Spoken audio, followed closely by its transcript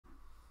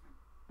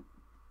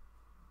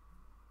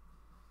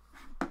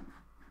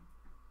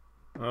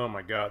Oh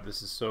my god,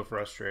 this is so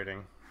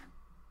frustrating.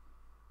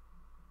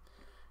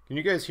 Can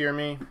you guys hear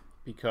me?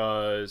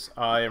 Because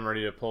I am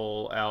ready to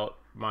pull out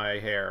my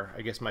hair.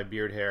 I guess my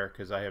beard hair,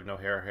 because I have no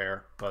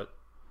hair, but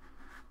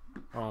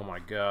oh my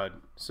god.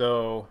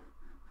 So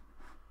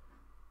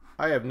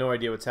I have no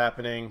idea what's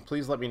happening.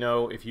 Please let me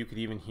know if you could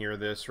even hear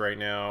this right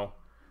now.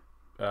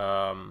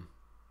 I've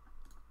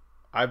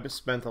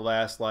spent the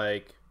last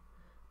like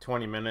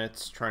 20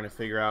 minutes trying to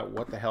figure out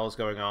what the hell is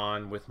going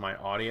on with my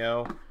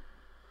audio.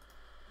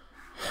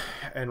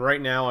 And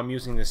right now I'm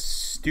using this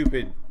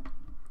stupid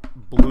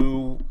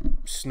blue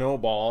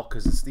snowball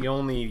because it's the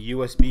only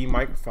USB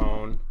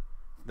microphone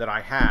that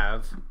I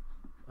have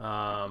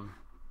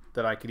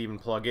that I could even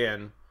plug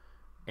in.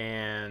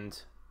 And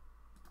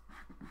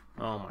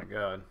oh my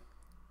god.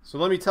 So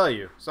let me tell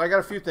you. So I got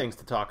a few things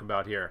to talk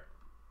about here.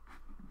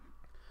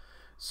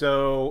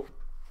 So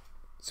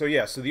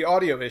the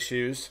audio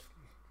issues.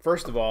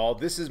 First of all,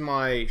 this is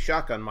my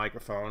shotgun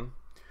microphone.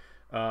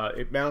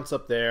 It mounts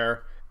up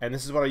there, and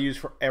this is what I use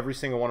for every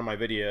single one of my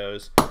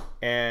videos.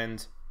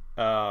 And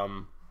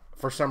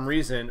for some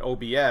reason,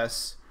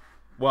 OBS,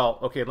 well,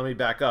 okay, let me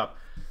back up.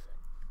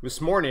 This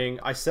morning,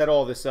 I set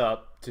all this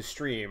up to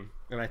stream,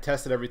 and I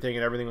tested everything,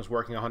 and everything was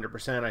working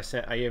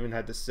 100%. I even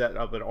had to set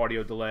up an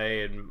audio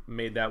delay and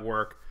made that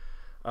work.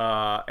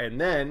 And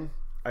then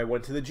I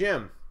went to the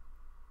gym.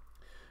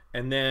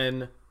 And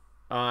then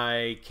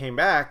I came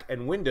back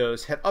and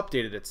Windows had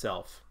updated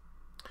itself.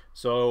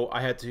 So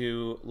I had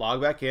to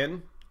log back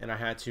in and I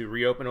had to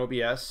reopen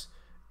OBS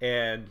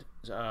and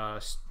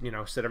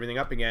set everything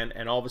up again,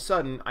 and all of a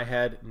sudden I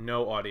had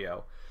no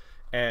audio.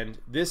 And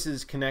this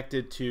is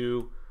connected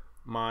to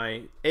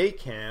my A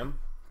cam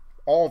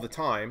all the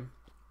time,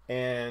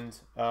 and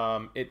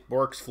it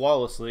works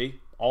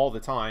flawlessly all the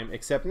time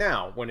except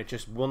now when it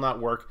just will not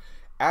work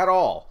at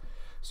all.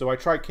 So I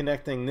tried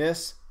connecting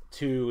this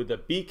to the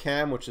B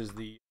cam, which is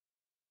the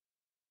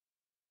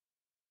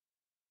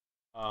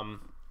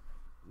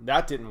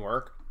that didn't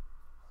work.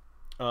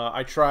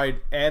 I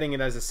tried adding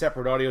it as a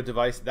separate audio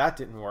device. That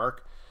didn't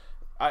work.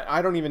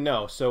 I don't even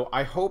know. So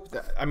I hope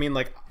that, I mean,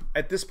 like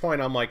at this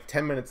point I'm like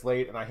 10 minutes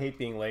late, and I hate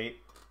being late.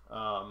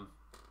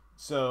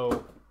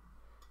 So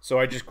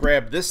I just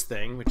grabbed this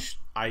thing, which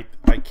I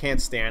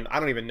can't stand. I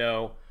don't even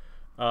know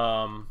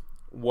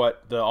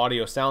what the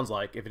audio sounds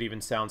like, if it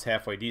even sounds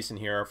halfway decent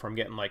here, if I'm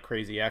getting like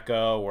crazy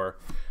echo, or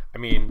I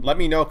mean, let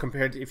me know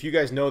compared to, if you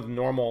guys know the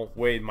normal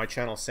way my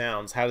channel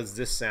sounds, how does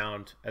this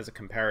sound as a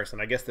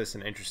comparison? I guess this is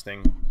an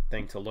interesting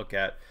thing to look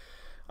at.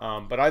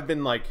 But I've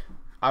been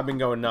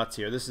going nuts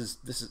here. This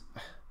is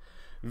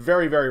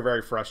very, very,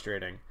 very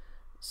frustrating.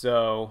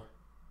 So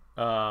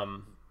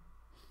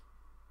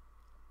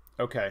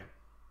okay.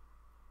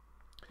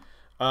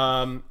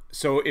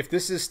 So if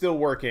this is still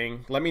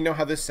working, let me know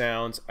how this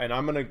sounds, and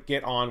I'm gonna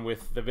get on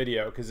with the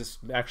video because this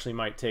actually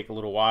might take a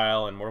little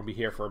while, and we'll be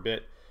here for a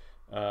bit.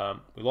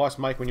 We lost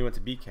Mike when you went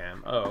to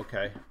B-cam. Oh,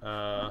 okay.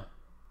 All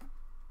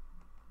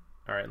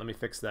right, let me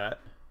fix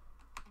that.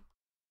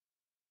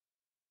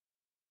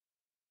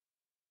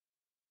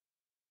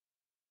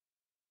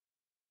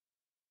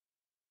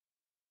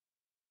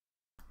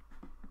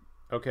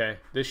 Okay,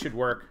 this should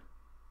work.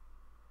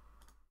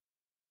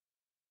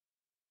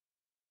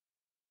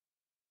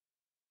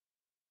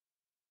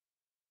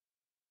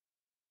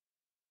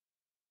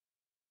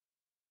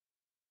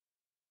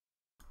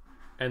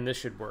 And this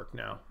should work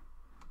now.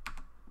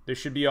 There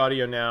should be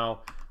audio now.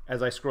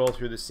 As I scroll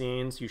through the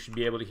scenes, you should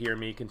be able to hear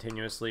me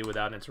continuously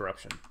without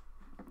interruption.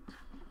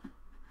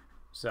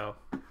 So,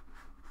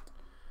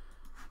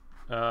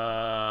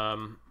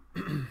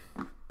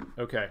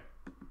 okay.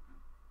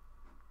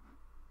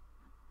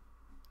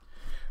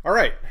 All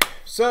right,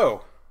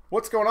 so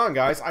what's going on,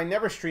 guys? I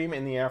never stream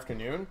in the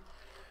afternoon,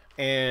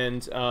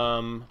 and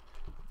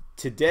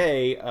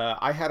today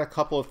I had a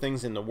couple of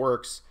things in the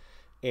works,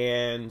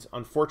 and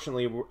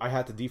unfortunately I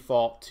had to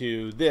default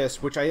to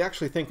this, which I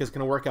actually think is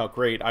going to work out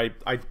great. I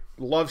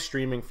love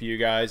streaming for you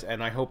guys,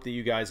 and I hope that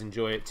you guys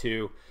enjoy it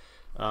too.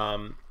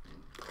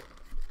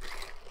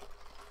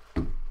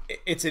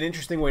 It's an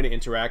interesting way to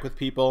interact with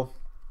people,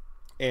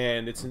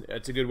 and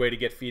it's a good way to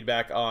get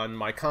feedback on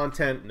my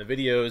content and the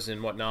videos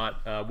and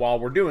whatnot while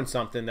we're doing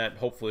something that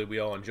hopefully we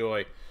all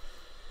enjoy.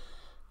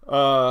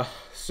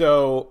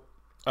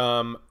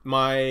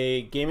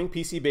 My Gaming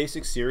PC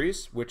Basics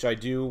series, which I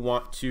do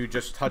want to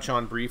just touch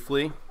on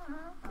briefly,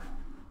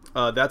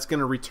 that's going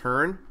to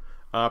return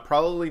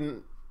probably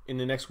in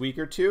the next week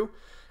or two.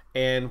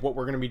 And what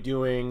we're going to be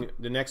doing,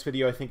 the next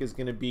video I think is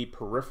going to be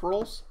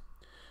peripherals.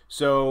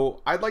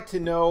 So I'd like to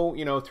know,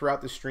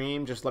 throughout the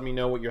stream, just let me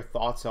know what your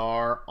thoughts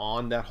are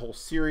on that whole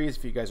series,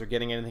 if you guys are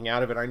getting anything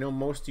out of it. I know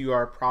most of you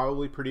are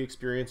probably pretty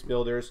experienced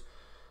builders,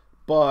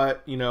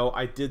 but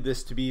I did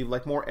this to be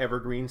like more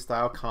evergreen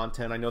style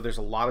content. I know there's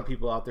a lot of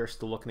people out there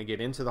still looking to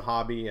get into the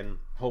hobby, and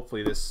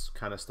hopefully this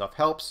kind of stuff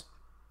helps.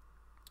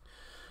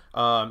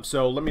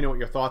 So let me know what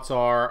your thoughts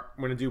are.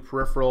 I'm going to do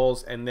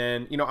peripherals, and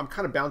then I'm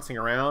kind of bouncing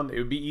around. It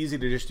would be easy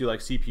to just do like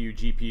CPU,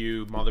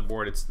 GPU,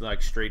 motherboard. It's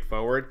like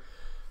straightforward.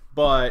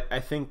 But I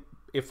think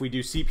if we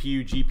do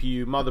CPU,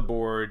 GPU,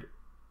 motherboard,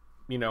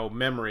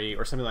 memory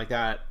or something like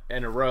that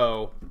in a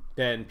row,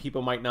 then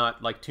people might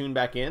not like tune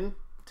back in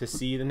to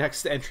see the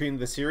next entry in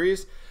the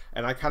series.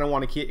 And I kind of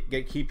want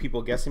to keep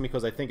people guessing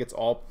because I think it's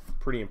all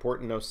pretty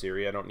important. No,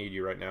 Siri, I don't need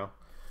you right now.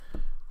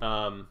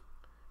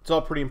 It's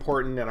all pretty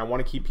important, and I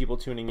want to keep people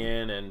tuning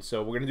in. And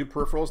so we're going to do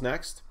peripherals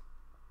next.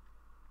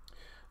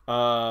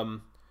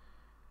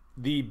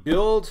 The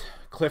build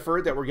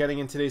Clifford that we're getting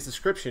in today's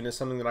description is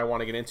something that I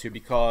want to get into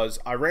because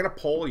I ran a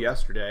poll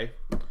yesterday.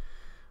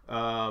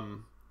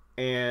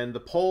 And the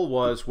poll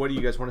was, what do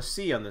you guys want to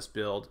see on this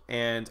build?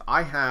 And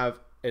I have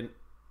an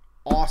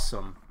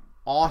awesome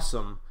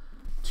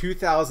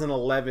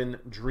 2011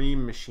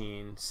 Dream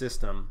Machine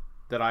system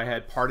that I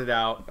had parted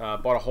out,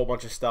 bought a whole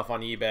bunch of stuff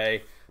on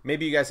eBay.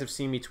 Maybe you guys have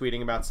seen me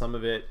tweeting about some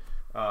of it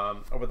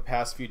over the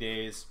past few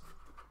days.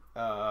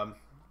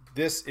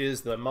 This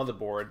is the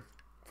motherboard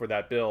for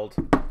that build.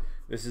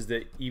 This is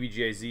the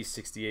EVGA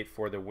Z68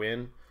 for the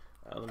win.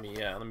 Let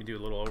me do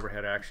a little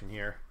overhead action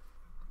here.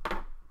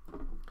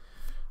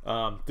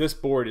 This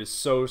board is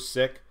so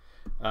sick.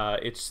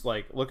 It's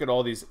like, look at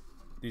all these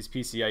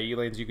PCIe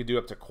lanes. You could do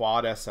up to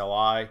quad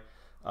SLI.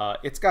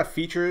 It's got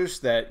features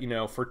that,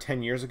 for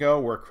 10 years ago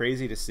were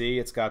crazy to see.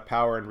 It's got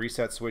power and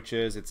reset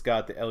switches. It's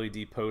got the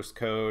LED post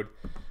code.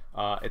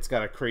 It's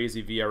got a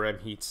crazy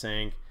VRM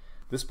heatsink.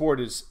 This board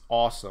is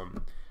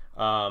awesome.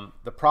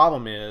 The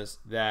problem is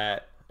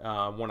that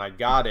when I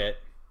got it,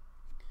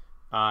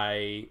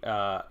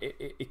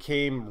 it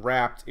came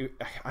wrapped.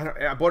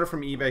 I bought it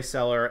from an eBay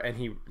seller, and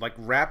he like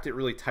wrapped it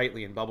really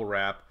tightly in bubble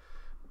wrap,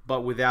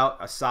 but without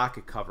a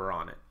socket cover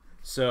on it.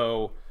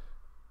 So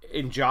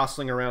in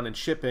jostling around and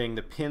shipping,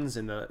 the pins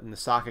in the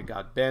socket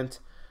got bent.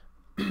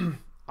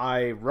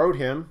 I wrote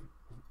him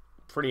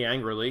pretty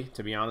angrily,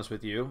 to be honest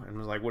with you, and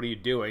was like, "What are you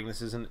doing?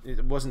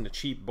 It wasn't a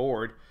cheap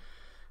board."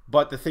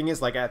 But the thing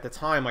is, like at the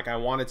time, like I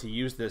wanted to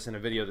use this in a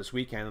video this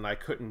weekend, and I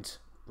couldn't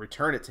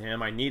return it to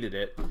him. I needed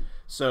it.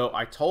 So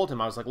I told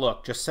him, I was like,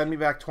 look, just send me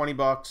back 20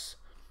 bucks.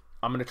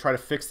 I'm going to try to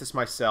fix this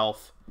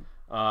myself.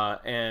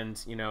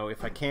 And,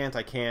 if I can't,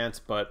 I can't.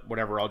 But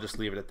whatever, I'll just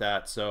leave it at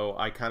that. So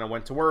I kind of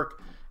went to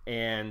work,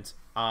 and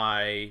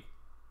I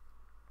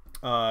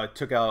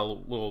took out a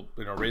little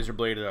razor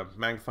blade and a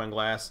magnifying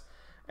glass.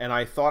 And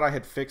I thought I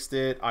had fixed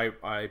it.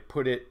 I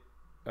put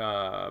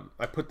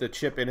the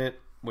chip in it,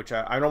 which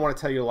I don't want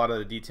to tell you a lot of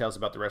the details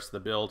about the rest of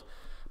the build.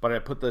 But I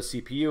put the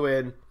CPU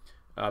in.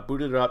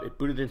 Booted it up. It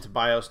booted into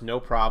BIOS, no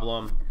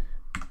problem.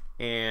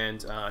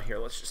 And here,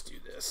 let's just do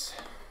this.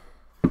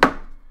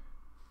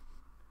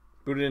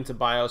 Booted into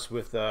BIOS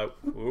with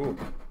ooh.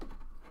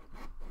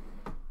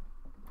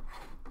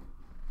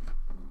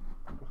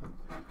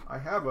 I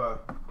have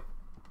well,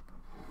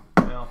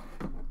 I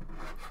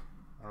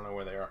don't know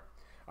where they are.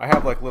 I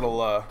have like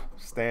little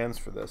stands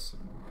for this.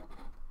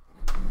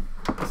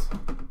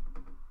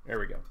 There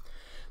we go.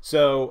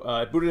 So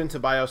it booted into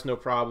BIOS, no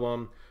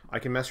problem. I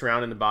can mess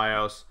around in the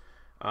BIOS.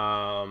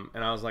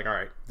 And I was like, all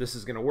right, this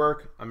is going to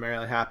work. I'm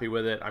really happy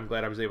with it. I'm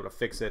glad I was able to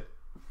fix it.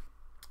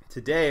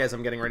 Today, as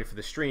I'm getting ready for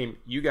the stream,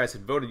 you guys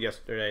had voted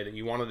yesterday that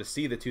you wanted to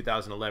see the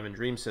 2011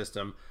 Dream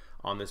System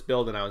on this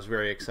build, and I was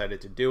very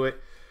excited to do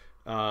it.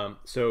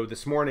 So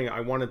this morning, I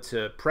wanted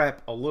to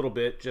prep a little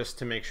bit just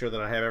to make sure that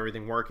I have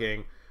everything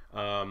working.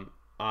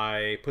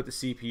 I put the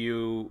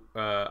CPU,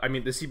 the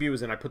CPU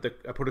was in, I put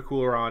a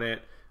cooler on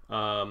it.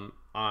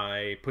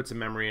 I put some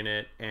memory in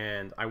it,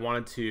 and I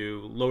wanted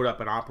to load up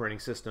an operating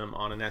system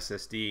on an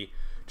SSD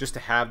just to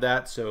have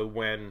that, so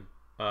when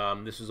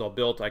this was all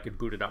built, I could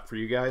boot it up for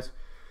you guys.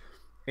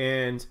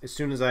 And as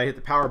soon as I hit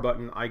the power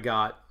button, I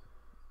got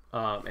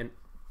the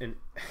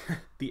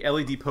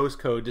LED post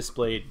code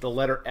displayed the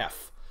letter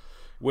F,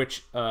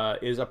 which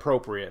is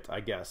appropriate, I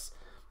guess.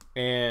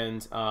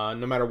 And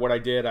no matter what I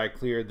did, I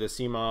cleared the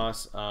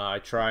CMOS. I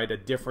tried a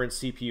different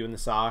CPU in the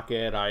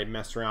socket. I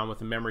messed around with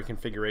the memory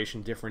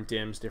configuration, different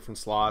DIMMs, different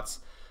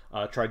slots.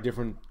 Tried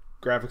different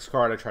graphics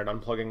card. I tried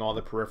unplugging all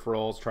the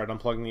peripherals. Tried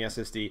unplugging the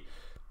SSD.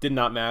 Did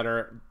not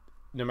matter.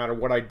 No matter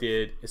what I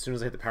did, as soon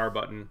as I hit the power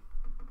button,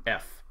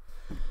 F.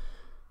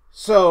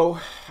 So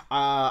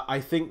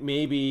I think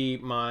maybe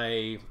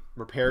my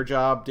repair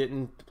job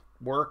didn't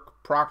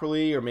work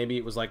properly, or maybe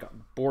it was like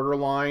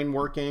borderline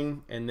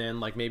working, and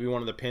then like maybe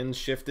one of the pins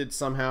shifted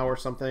somehow or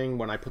something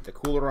when I put the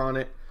cooler on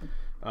it.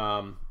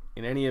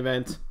 In any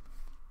event,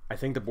 I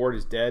think the board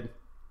is dead,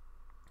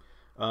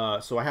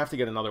 so I have to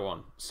get another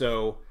one.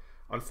 So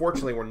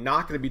unfortunately, we're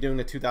not going to be doing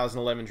the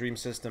 2011 Dream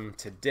System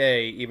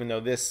today, even though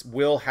this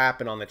will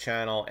happen on the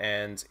channel,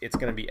 and it's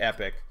going to be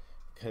epic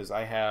because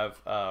I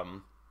have a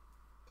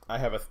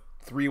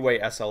 3-way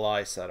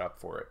SLI set up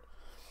for it.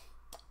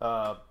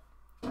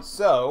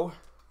 So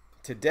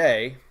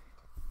today,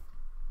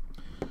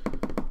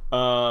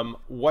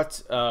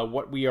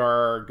 what we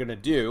are gonna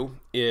do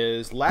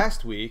is,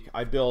 last week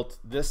I built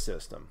this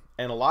system,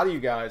 and a lot of you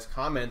guys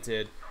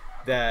commented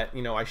that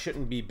I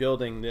shouldn't be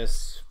building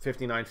this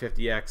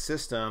 5950X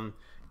system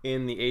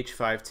in the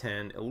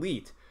H510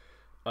 Elite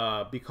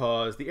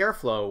because the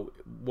airflow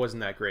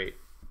wasn't that great.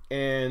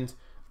 And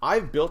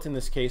I've built in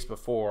this case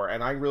before,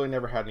 and I really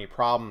never had any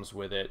problems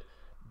with it.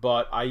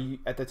 but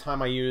at the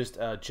time I used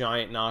a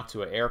giant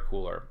Noctua air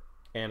cooler,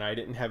 and I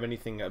didn't have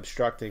anything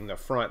obstructing the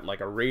front like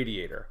a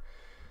radiator.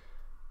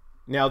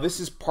 Now this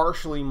is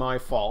partially my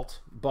fault,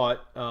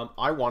 but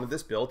I wanted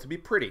this build to be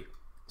pretty.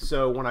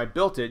 So when I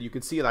built it, you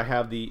can see that I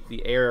have the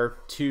Air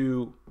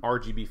 2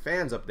 RGB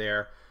fans up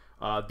there.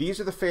 These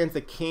are the fans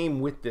that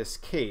came with this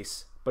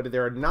case, but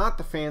they're not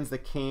the fans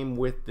that came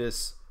with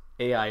this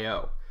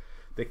AIO.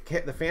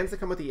 The fans that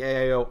come with the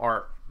AIO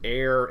are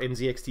Air,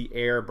 NZXT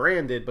Air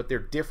branded, but they're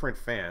different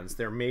fans.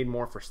 They're made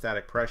more for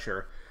static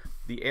pressure.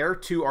 The Air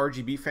 2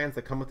 RGB fans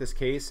that come with this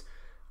case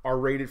are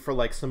rated for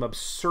like some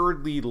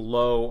absurdly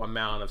low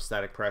amount of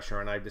static pressure,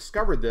 and I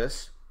discovered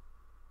this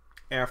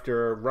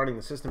after running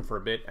the system for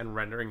a bit and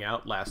rendering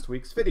out last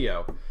week's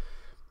video.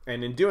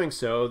 And in doing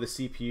so, the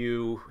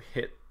CPU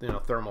hit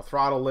thermal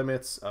throttle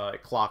limits,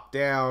 it clocked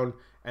down,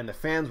 and the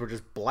fans were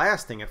just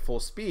blasting at full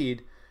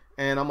speed.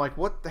 And I'm like,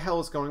 what the hell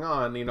is going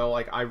on?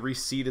 Like I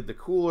reseated the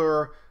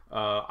cooler,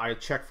 I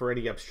checked for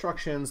any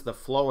obstructions, the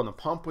flow in the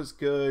pump was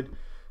good.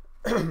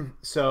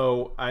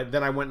 So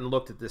then I went and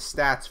looked at the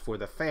stats for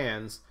the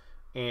fans,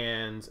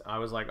 and I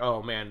was like,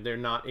 oh man, they're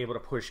not able to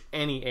push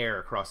any air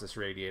across this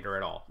radiator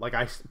at all. Like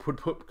I could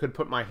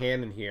put my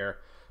hand in here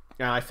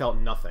and I felt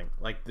nothing.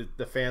 Like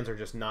the fans are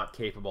just not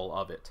capable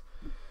of it.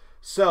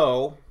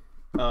 So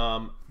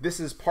this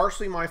is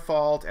partially my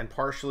fault and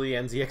partially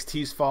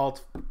NZXT's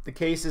fault. The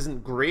case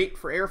isn't great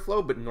for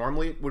airflow, but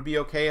normally it would be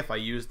okay if I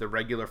used the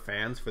regular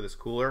fans for this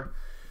cooler.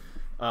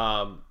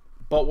 But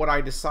what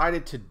I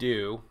decided to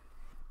do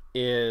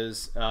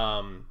is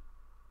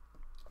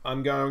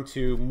I'm going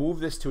to move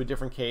this to a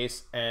different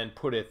case and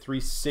put a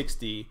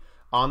 360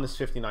 on this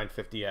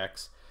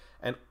 5950X.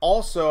 And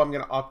also I'm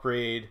going to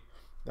upgrade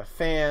the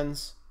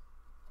fans,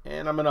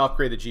 and I'm going to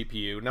upgrade the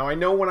GPU. Now I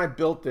know when I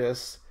built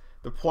this,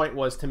 the point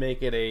was to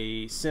make it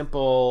a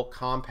simple,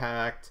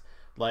 compact,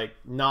 like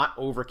not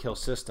overkill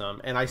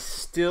system. And I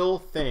still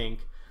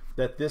think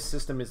that this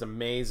system is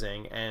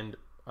amazing. And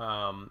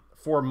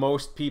for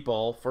most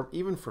people,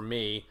 even for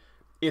me,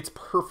 it's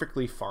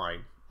perfectly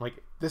fine.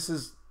 Like this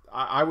is,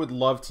 I would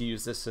love to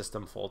use this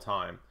system full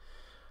time.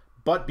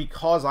 But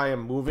because I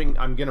am moving,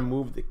 I'm going to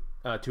move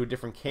to a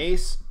different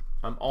case.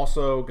 I'm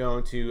also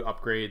going to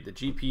upgrade the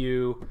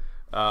GPU.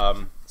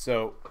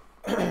 So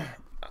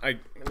I'm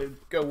going to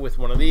go with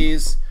one of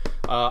these.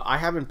 I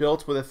haven't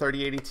built with a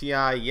 3080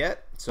 Ti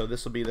yet, so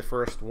this will be the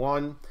first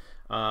one.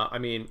 I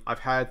mean, I've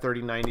had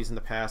 3090s in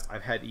the past.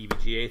 I've had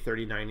EVGA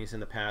 3090s in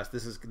the past.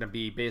 This is going to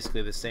be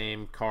basically the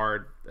same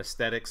card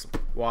aesthetics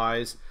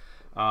wise.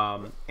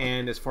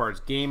 And as far as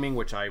gaming,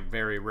 which I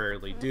very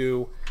rarely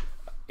do,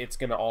 it's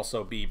going to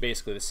also be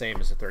basically the same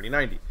as a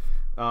 3090.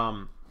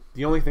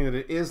 The only thing that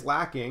it is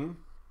lacking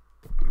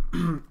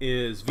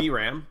is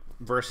VRAM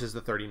versus the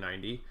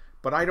 3090,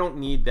 but I don't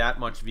need that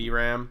much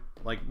VRAM.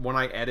 Like when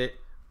I edit,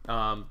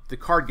 the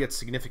card gets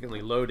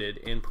significantly loaded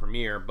in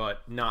Premiere,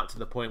 but not to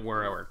the point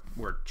where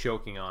we're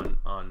choking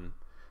on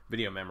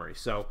video memory.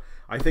 So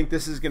I think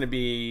this is going to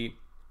be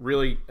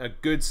really a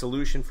good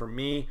solution for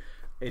me.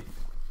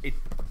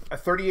 A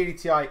 3080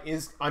 Ti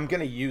is, I'm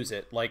going to use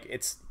it. Like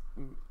it's,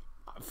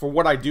 for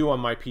what I do on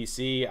my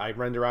PC, I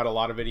render out a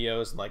lot of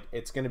videos. Like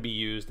it's going to be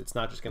used. It's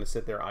not just going to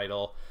sit there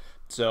idle.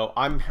 So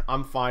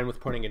I'm fine with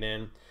putting it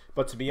in.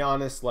 But to be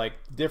honest, like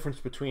the difference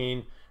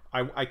between,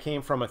 I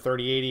came from a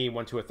 3080,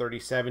 went to a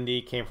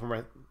 3070, came from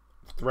a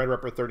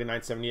Threadripper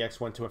 3970X,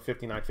 went to a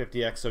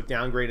 5950X, so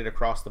downgraded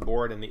across the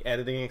board, and the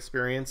editing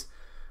experience,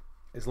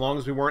 as long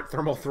as we weren't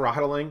thermal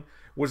throttling,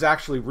 was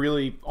actually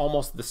really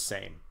almost the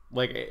same.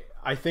 Like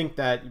I think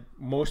that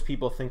most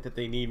people think that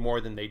they need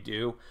more than they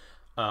do.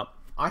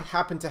 I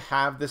happen to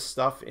have this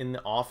stuff in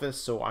the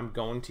office, so I'm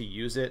going to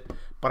use it,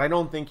 but I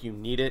don't think you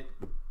need it.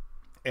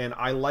 And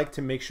I like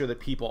to make sure that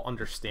people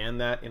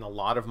understand that in a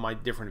lot of my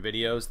different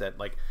videos, that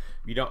like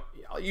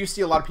you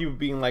see a lot of people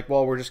being like,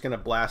 well, we're just going to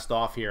blast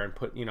off here and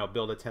put,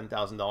 build a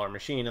 $10,000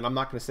 machine. And I'm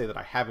not going to say that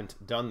I haven't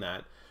done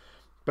that,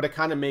 but it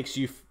kind of makes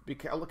a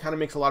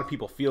lot of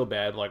people feel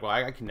bad. Like, well,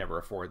 I can never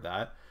afford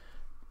that.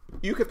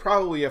 You could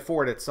probably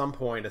afford at some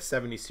point a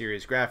 70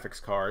 series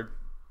graphics card,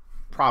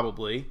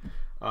 probably.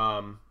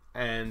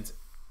 And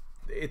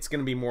it's going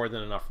to be more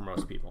than enough for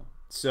most people.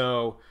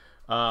 So,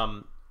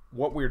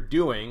 what we're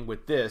doing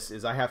with this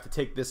is I have to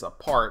take this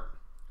apart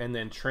and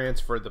then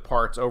transfer the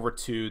parts over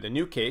to the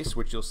new case,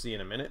 which you'll see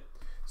in a minute.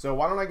 So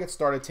why don't I get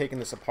started taking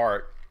this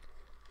apart.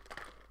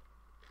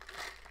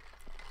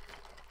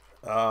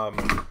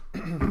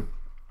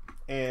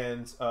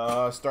 And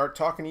start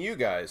talking to you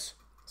guys.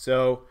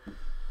 So,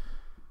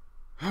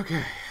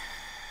 okay.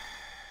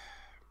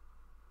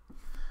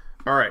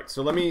 All right,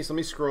 so let me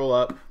scroll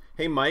up.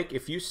 Hey Mike,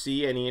 if you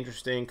see any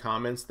interesting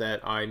comments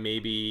that I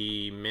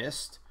maybe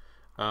missed,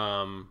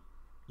 can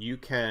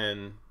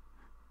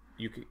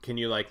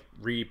you like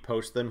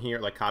repost them here,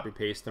 like copy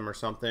paste them or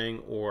something,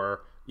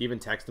 or even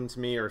text them to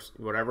me or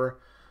whatever.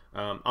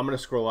 I'm gonna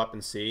scroll up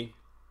and see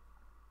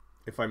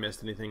if I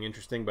missed anything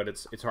interesting, but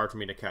it's hard for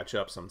me to catch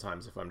up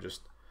sometimes if I'm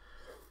just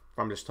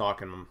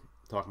talking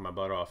my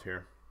butt off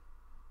here.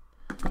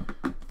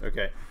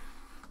 Okay.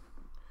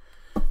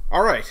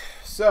 All right,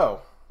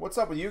 so what's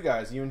up with you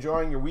guys? Are you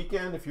enjoying your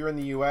weekend? If you're in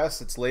the US,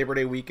 it's Labor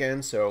Day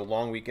weekend, so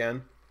long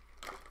weekend,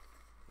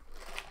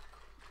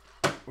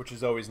 which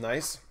is always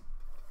nice.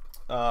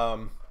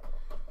 If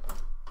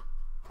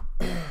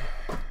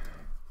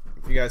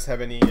you guys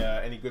have any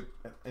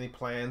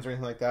plans or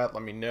anything like that,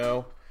 let me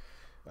know.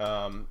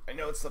 I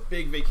know it's a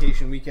big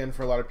vacation weekend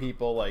for a lot of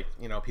people, like,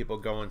 you know, people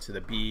going to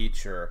the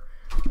beach or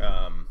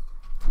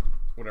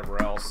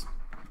whatever else.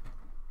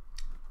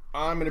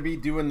 I'm gonna be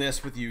doing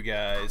this with you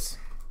guys,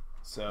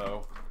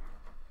 so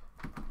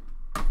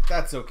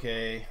that's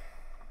okay.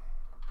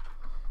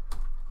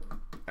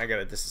 I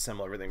gotta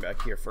disassemble everything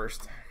back here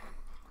first.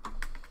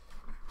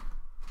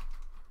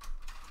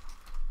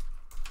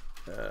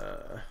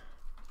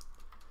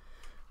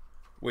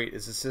 Wait,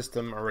 is the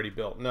system already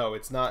built? No,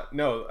 it's not.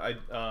 No,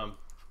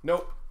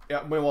 nope.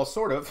 Yeah, well,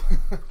 sort of,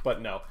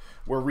 but no,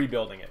 we're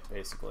rebuilding it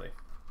basically.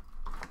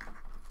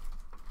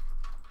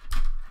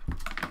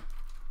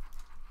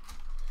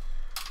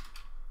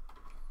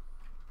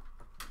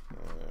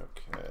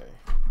 Okay.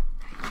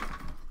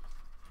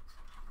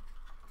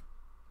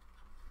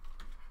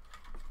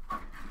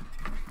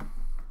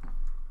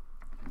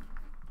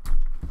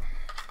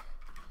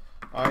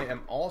 I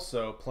am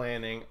also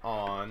planning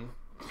on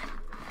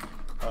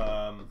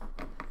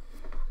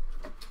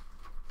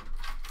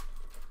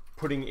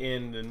putting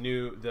in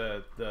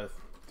the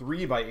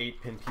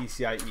 3x8 pin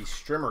PCIe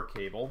strimmer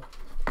cable.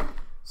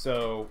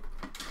 So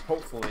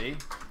hopefully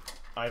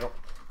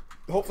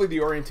hopefully the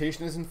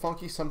orientation isn't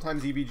funky.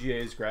 Sometimes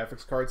EVGA's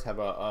graphics cards have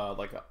a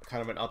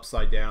kind of an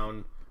upside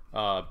down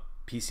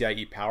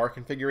PCIe power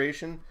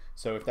configuration.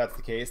 So if that's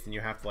the case, then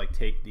you have to like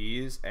take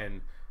these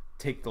and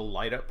take the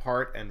light up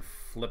part and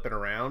flip it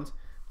around,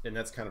 and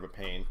that's kind of a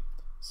pain.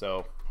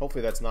 So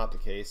hopefully that's not the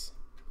case.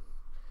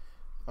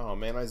 Oh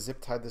man, I zip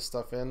tied this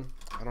stuff in.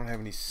 I don't have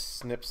any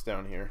snips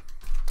down here.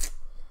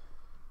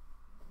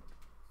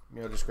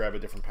 Maybe I'll just grab a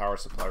different power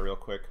supply real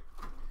quick.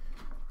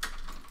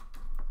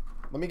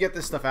 Let me get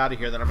this stuff out of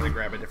here, then I'm going to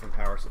grab a different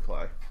power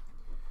supply.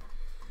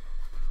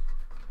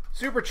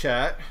 Super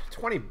chat,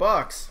 20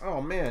 bucks. Oh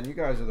man, you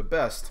guys are the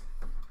best.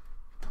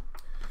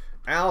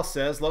 Al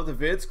says, love the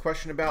vids.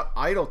 Question about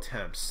idle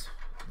temps.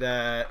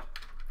 That,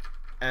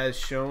 as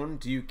shown,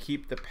 do you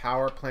keep the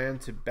power plan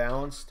to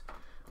balanced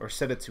or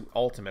set it to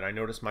ultimate? I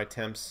notice my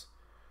temps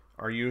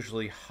are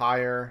usually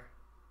higher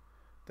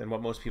than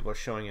what most people are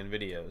showing in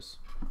videos.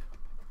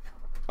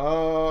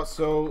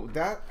 So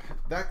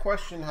that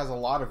question has a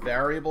lot of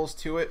variables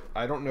to it.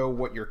 I don't know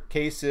what your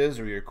case is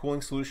or your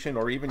cooling solution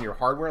or even your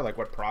hardware, like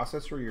what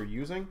processor you're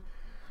using.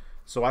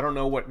 So I don't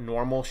know what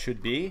normal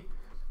should be.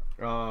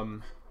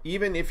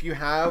 Even if you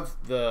have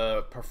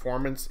the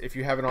performance, if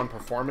you have it on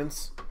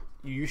performance,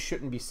 you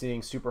shouldn't be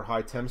seeing super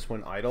high temps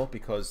when idle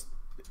because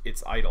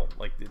it's idle.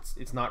 Like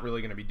it's not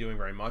really going to be doing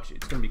very much.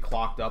 It's going to be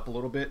clocked up a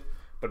little bit,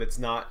 but it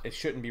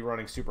shouldn't be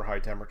running super high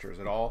temperatures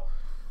at all.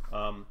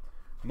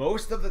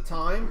 Most of the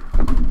time,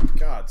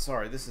 God,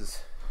 sorry, this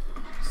is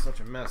such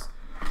a mess.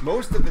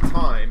 Most of the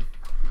time,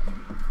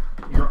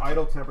 your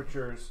idle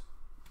temperatures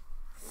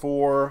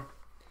for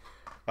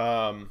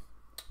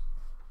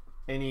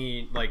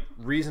any like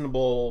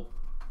reasonable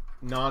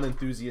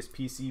non-enthusiast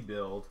PC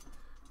build,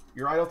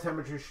 your idle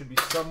temperature should be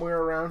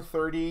somewhere around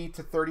 30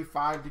 to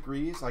 35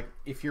 degrees. Like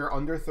if you're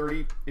under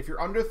 30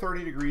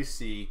 degrees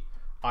C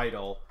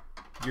idle,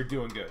 you're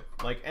doing good.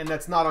 Like, and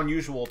that's not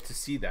unusual to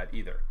see that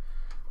either.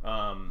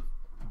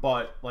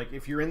 But like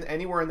if you're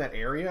anywhere in that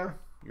area,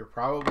 you're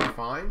probably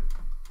fine.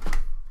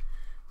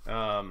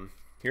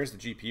 Here's the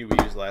GPU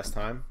we used last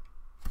time.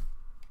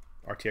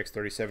 RTX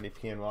 3070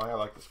 PNY. I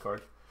like this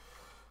card.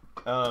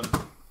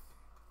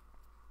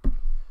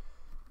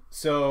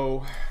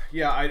 So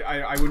yeah,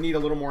 I would need a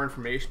little more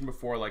information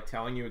before like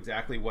telling you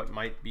exactly what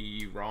might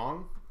be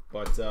wrong.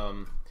 But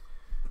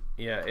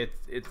yeah,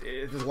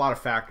 there's a lot of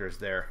factors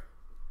there.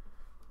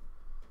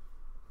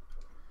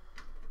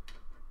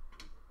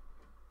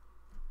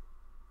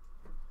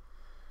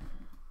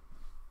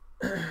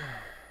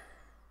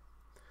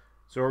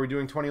 So are we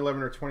doing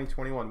 2011 or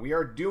 2021? We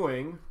are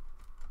doing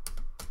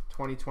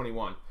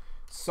 2021.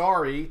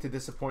 Sorry to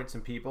disappoint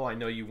some people. I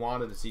know you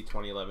wanted to see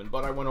 2011,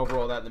 but I went over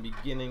all that in the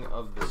beginning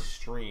of the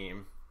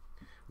stream.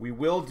 We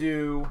will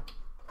do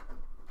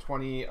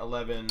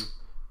 2011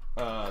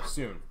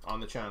 soon on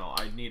the channel.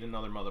 I need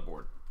another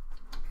motherboard.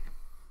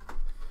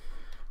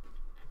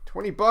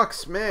 20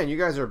 bucks, man, you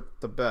guys are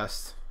the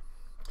best.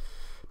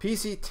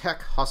 PC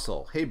Tech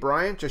Hustle. Hey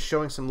Brian, just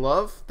showing some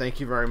love. Thank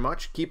you very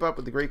much. Keep up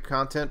with the great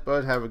content,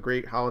 bud. Have a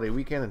great holiday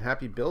weekend and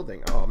happy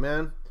building. Oh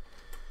man,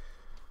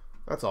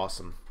 that's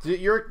awesome.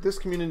 This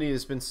community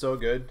has been so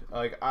good.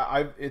 Like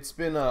it's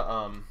been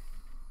a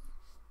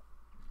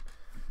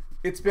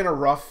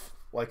rough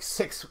like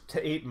 6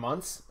 to 8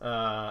 months,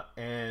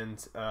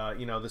 and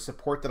you know, the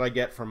support that I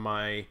get from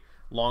my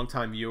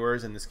longtime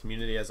viewers and this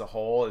community as a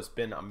whole has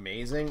been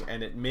amazing,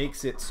 and it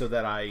makes it so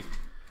that I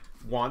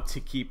want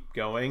to keep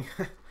going.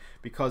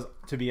 Because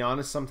to be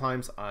honest,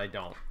 sometimes I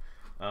don't.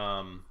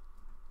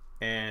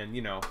 And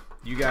you know,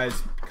 you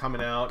guys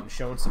coming out and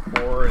showing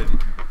support,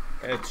 and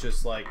it's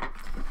just like,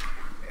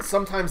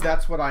 sometimes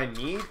that's what I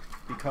need,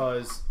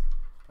 because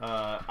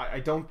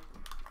I don't.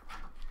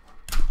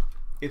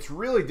 It's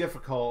really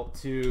difficult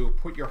to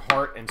put your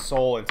heart and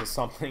soul into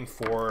something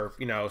for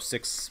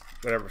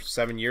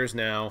 7 years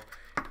now,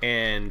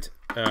 and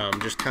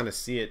just kind of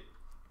see it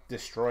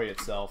destroy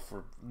itself,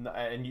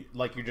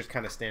 like you're just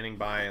kind of standing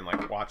by and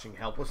like watching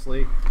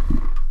helplessly.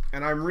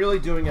 And I'm really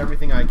doing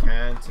everything I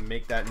can to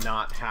make that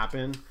not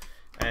happen,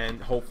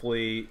 and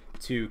hopefully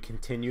to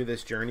continue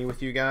this journey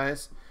with you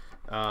guys.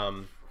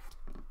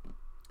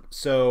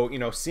 So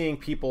seeing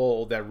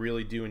people that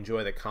really do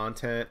enjoy the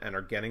content and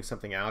are getting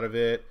something out of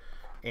it,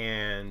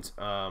 and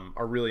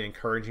are really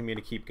encouraging me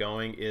to keep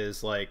going,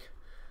 is like,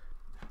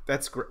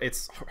 that's great.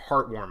 It's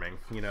heartwarming,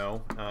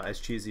 as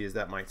cheesy as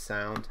that might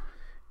sound.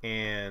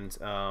 And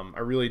I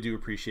really do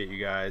appreciate you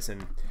guys.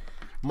 And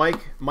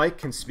Mike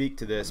can speak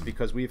to this,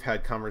 because we've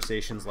had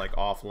conversations like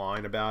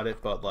offline about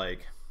it, but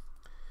like,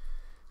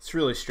 this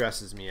really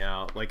stresses me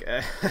out. Like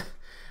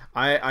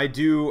I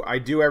do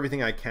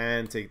everything I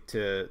can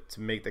to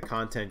make the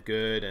content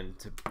good and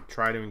to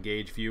try to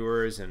engage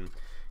viewers, and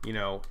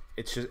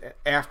it's just,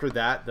 after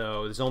that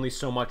though, there's only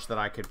so much that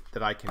I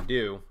can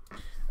do,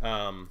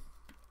 and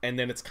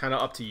then it's kind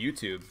of up to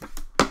YouTube.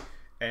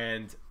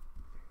 And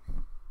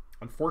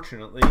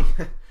unfortunately,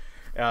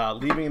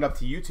 leaving it up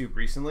to YouTube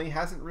recently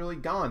hasn't really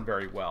gone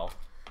very well.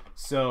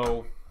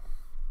 So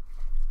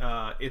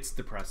it's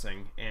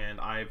depressing, and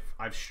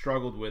I've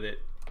struggled with it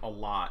a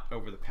lot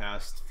over the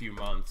past few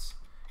months.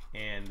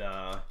 And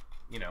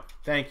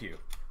thank you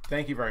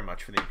very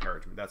much for the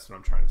encouragement. That's what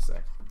I'm trying to say.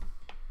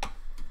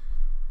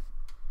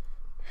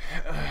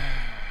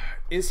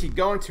 Is he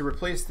going to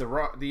replace the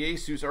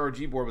Asus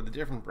ROG board with a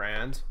different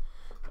brand?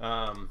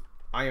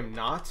 I am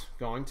not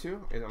going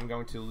to. I'm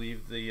going to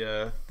leave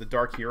the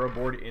Dark Hero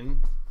board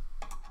in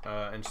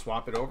and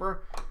swap it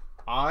over.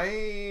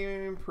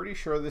 I'm pretty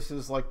sure this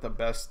is like the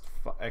best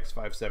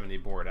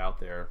X570 board out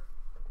there.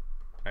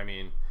 I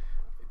mean,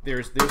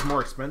 there's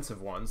more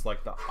expensive ones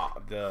like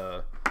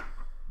the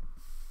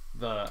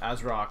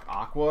ASRock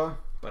Aqua,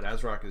 but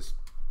ASRock is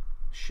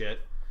shit.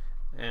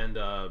 And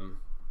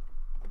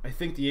I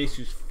think the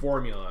Asus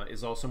Formula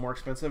is also more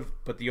expensive,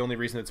 but the only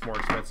reason it's more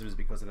expensive is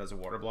because it has a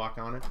water block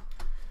on it.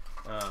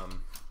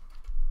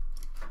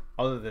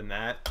 Other than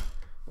that,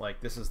 like,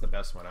 this is the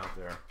best one out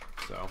there.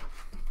 So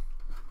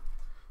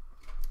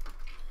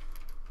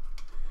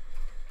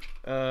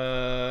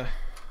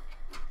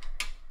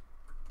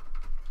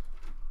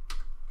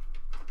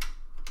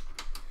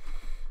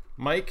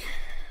Mike.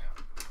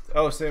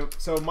 Oh, so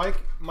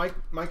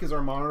Mike is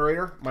our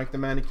moderator. Mike the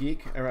Manic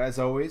Geek, as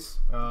always.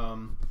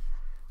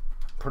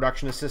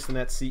 Production assistant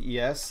at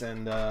CES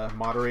and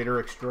moderator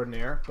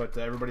extraordinaire. But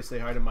everybody say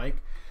hi to Mike.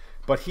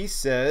 But he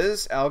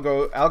says,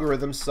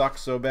 algorithm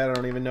sucks so bad I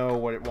don't even know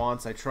what it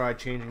wants. I tried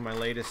changing my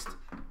latest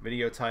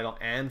video title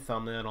and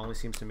thumbnail. It only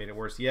seems to make it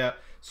worse. Yeah,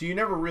 so you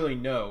never really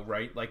know,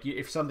 right? Like,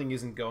 if something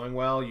isn't going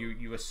well,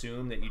 you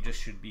assume that you just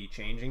should be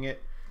changing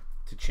it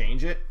to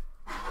change it,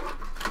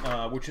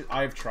 which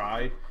I've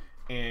tried.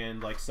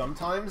 And like,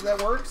 sometimes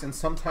that works, and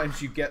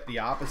sometimes you get the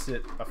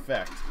opposite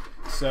effect.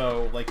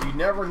 So like, you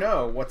never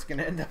know what's going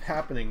to end up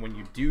happening when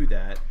you do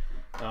that.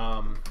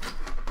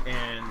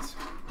 And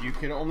you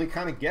can only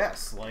kind of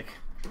guess, like,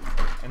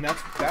 and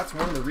that's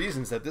one of the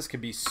reasons that this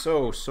could be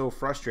so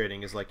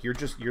frustrating, is like, you're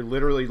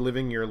literally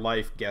living your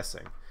life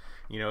guessing.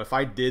 If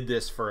I did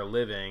this for a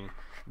living,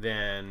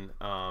 then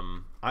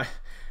I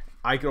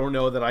don't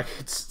know that I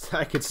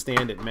could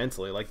stand it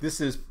mentally. Like,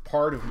 this is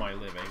part of my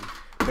living,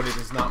 but it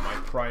is not my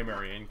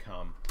primary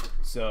income.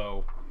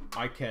 So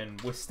I can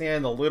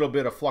withstand a little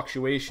bit of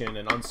fluctuation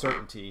and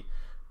uncertainty,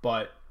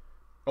 but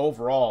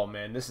overall,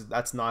 man,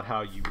 that's not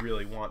how you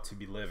really want to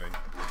be living.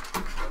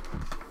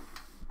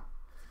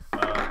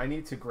 I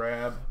need to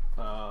grab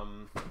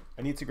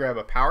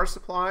a power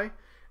supply,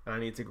 and I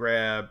need to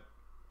grab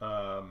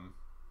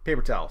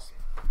paper towels.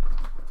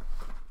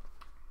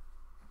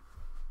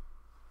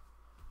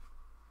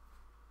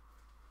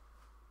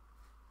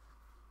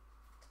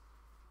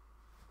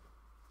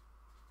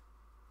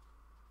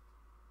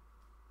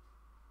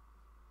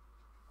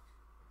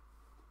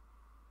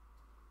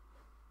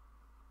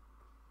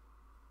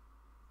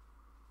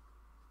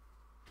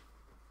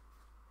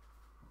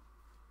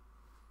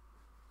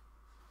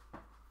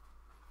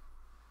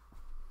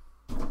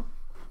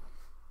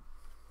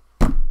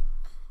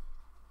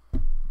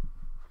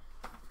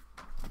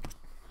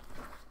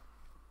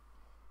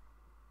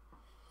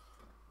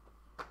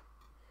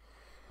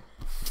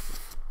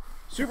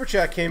 Super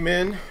chat came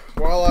in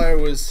while I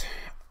was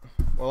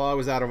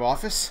out of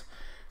office.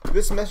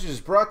 This message is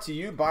brought to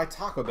you by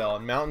Taco Bell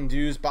and Mountain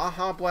Dew's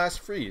Baja Blast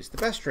Freeze, the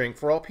best drink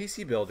for all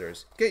PC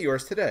builders. Get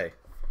yours today.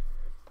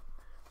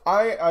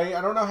 I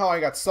don't know how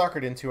I got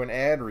suckered into an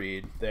ad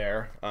read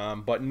there,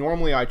 but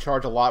normally I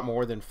charge a lot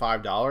more than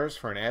 $5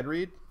 for an ad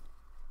read.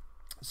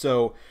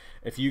 So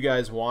if you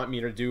guys want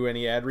me to do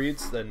any ad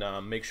reads, then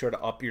make sure to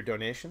up your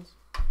donations.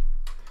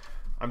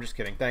 I'm just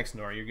kidding. Thanks,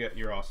 Nora.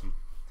 You're awesome.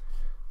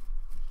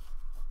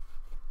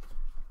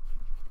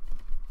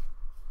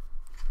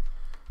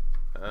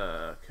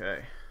 Okay.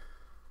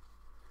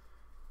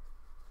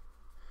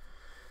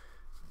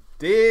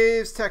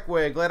 Dave's Tech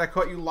Way. Glad I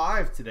caught you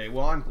live today.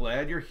 Well, I'm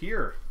glad you're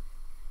here.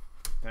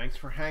 Thanks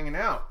for hanging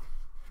out.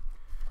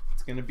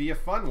 It's going to be a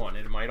fun one.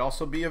 It might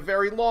also be a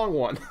very long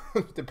one,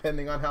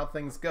 depending on how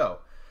things go.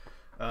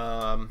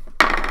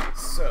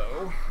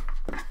 So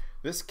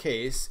this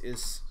case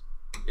is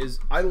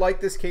I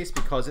like this case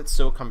because it's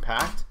so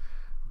compact,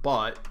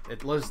 but it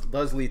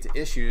does lead to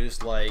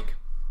issues like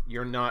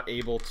you're not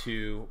able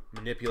to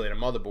manipulate a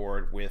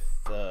motherboard with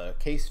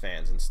case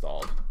fans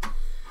installed.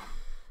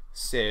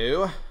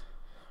 So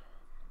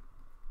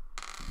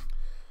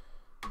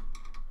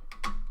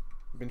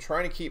I've been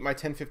trying to keep my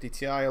 1050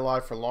 Ti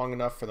alive for long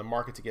enough for the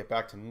market to get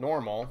back to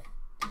normal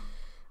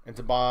and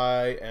to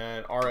buy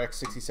an RX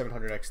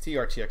 6700 XT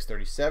RTX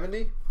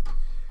 3070.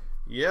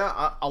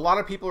 Yeah, a lot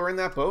of people are in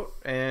that boat,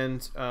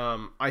 and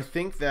I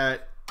think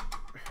that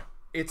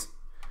it's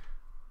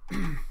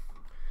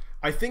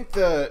I think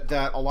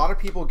that a lot of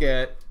people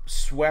get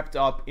swept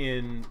up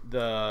in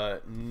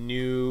the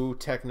new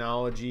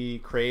technology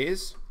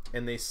craze,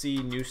 and they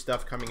see new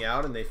stuff coming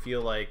out and they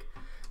feel like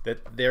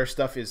that their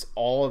stuff is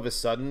all of a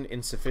sudden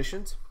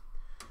insufficient.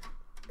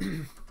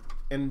 And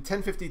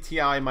 1050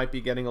 Ti might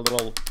be getting a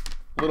little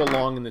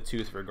long in the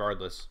tooth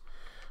regardless.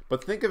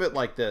 But think of it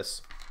like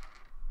this.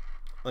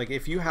 Like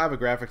if you have a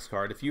graphics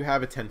card, if you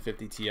have a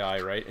 1050 Ti,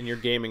 right, and you're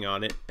gaming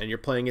on it and you're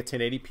playing at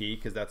 1080p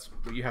because that's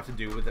what you have to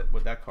do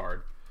with that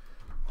card.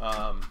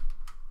 So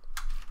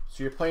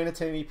you're playing at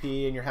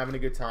 1080p and you're having a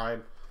good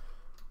time,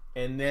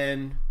 and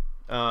then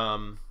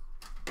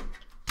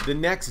the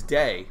next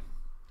day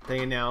they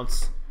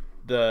announce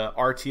the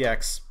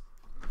RTX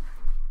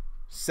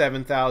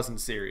 7000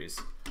 series,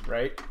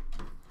 right?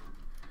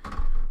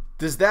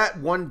 Does that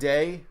one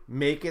day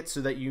make it so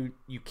that you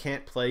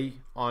can't play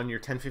on your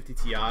 1050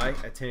 Ti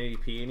at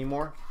 1080p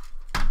anymore?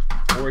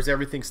 Or is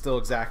everything still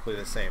exactly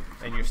the same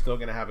and you're still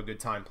gonna have a good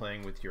time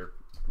playing with your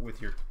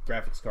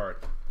graphics card?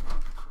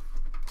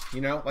 You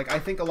know, like I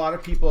think a lot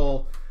of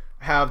people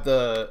have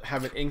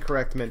an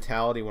incorrect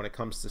mentality when it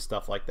comes to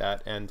stuff like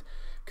that, and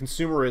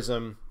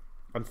consumerism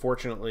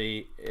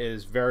unfortunately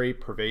is very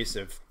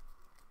pervasive,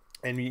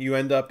 and you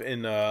end up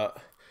in a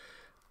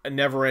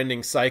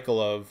never-ending cycle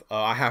of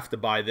I have to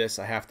buy this,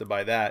 I have to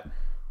buy that,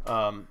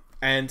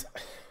 and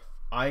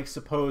I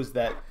suppose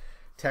that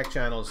tech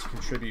channels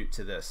contribute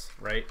to this,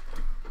 right?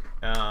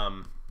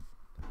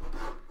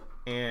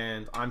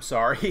 And I'm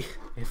sorry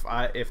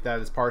if that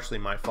is partially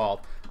my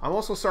fault. I'm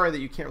also sorry that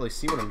you can't really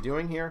see what I'm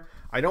doing here.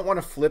 I don't want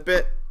to flip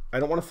it. I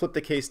don't want to flip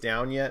the case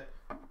down yet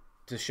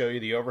to show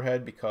you the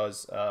overhead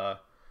because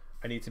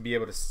I need to be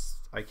able to.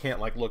 I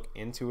can't like look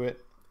into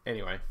it.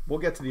 Anyway, we'll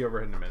get to the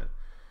overhead in a minute.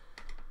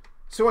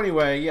 So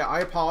anyway, yeah, I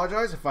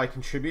apologize if I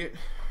contribute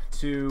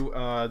to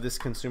this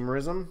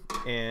consumerism,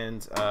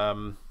 and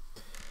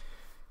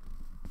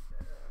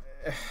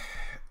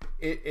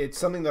it's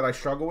something that I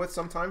struggle with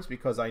sometimes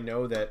because I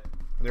know that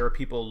there are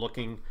people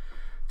looking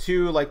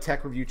to like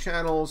tech review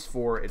channels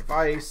for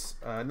advice,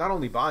 not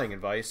only buying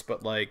advice,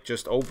 but like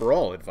just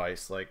overall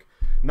advice, like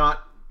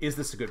not is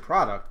this a good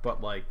product,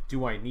 but like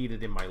do I need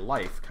it in my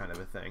life kind of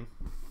a thing.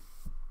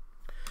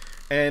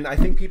 And I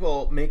think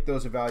people make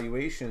those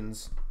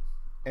evaluations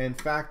and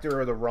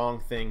factor the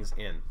wrong things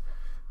in.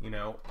 You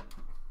know,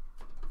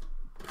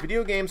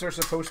 video games are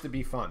supposed to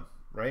be fun,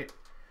 right?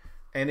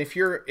 And if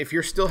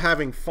you're still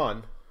having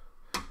fun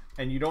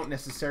and you don't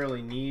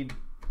necessarily need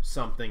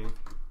something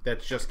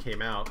that just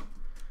came out,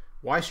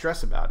 why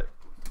stress about it?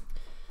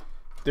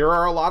 There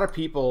are a lot of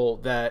people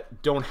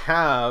that don't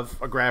have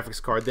a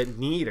graphics card that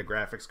need a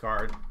graphics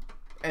card,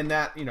 and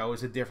that, you know,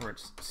 is a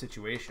different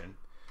situation.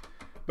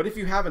 But if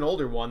you have an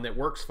older one that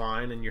works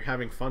fine and you're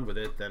having fun with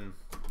it, then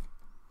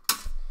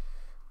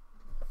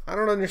I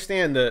don't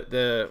understand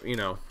the you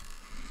know,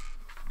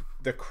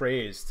 the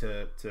craze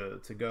to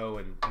go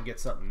and get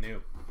something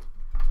new.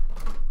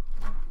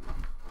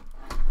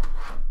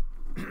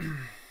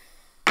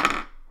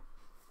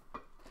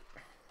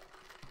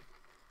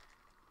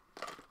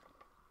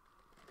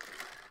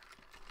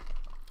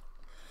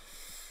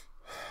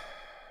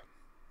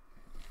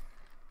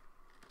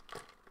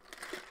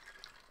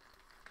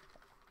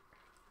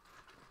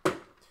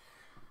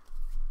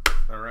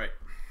 All right,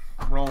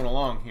 rolling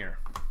along here.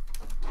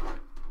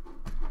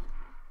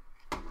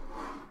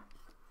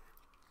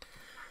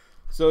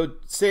 So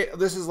say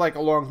this is like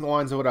along the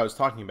lines of what I was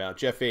talking about.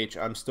 Jeff H,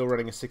 I'm still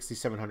running a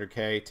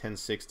 6700K,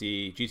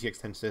 1060,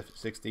 GTX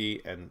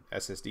 1060, and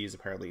SSDs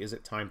apparently. Is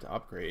it time to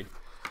upgrade?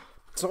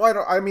 So I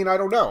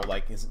don't know.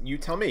 Like, you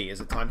tell me.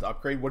 Is it time to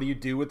upgrade? What do you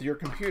do with your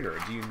computer?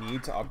 Do you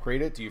need to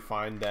upgrade it? Do you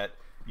find that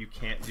you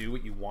can't do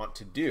what you want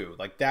to do?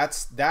 Like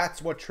that's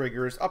what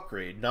triggers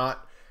upgrade.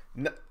 Not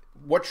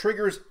what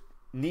triggers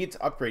need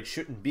to upgrade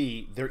shouldn't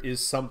be there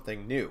is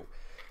something new.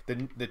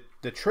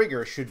 The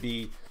trigger should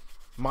be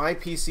my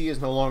PC is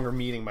no longer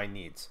meeting my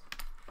needs.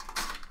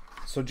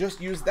 So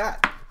just use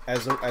that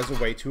as a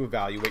way to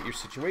evaluate your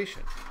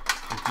situation.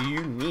 Do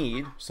you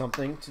need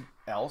something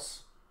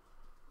else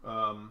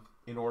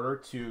in order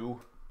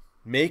to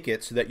make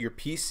it so that your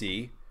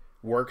PC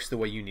works the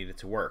way you need it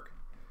to work?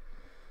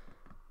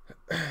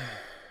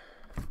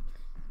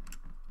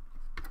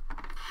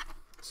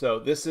 So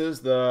this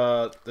is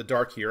the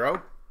Dark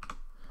Hero.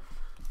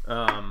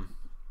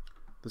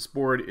 This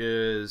board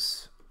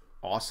is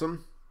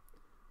awesome,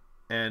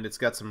 and it's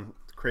got some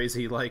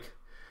crazy like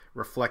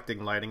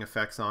reflecting lighting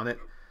effects on it.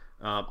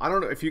 I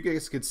don't know if you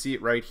guys could see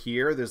it right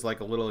here. There's like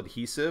a little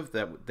adhesive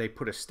that they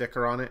put a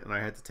sticker on it, and I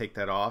had to take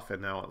that off,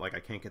 and now like I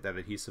can't get that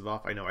adhesive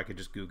off. I know I could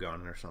just goo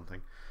gun it or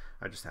something.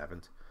 I just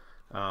haven't.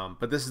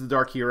 But this is the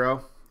Dark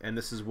Hero, and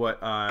this is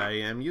what I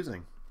am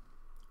using.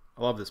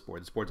 I love this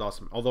board. This board's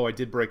awesome. Although I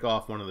did break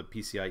off one of the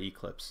PCIe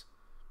clips,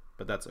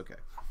 but that's okay.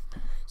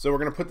 So we're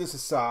gonna put this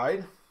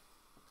aside.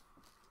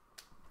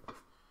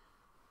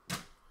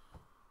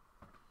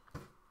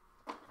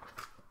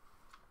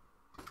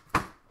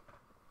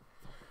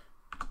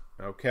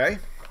 Okay.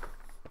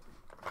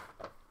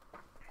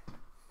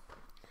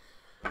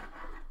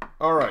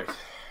 All right.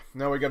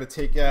 Now we got to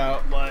take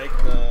out like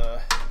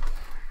the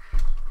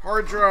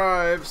hard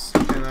drives,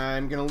 and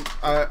I'm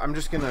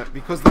just gonna,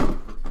 because the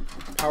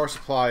power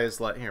supply is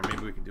like, here,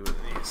 maybe we can do it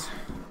with these.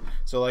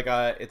 So like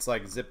it's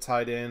like zip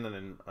tied in, and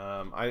then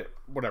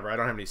whatever. I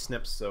don't have any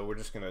snips, so we're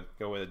just gonna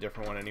go with a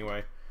different one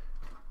anyway.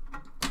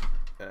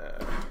 There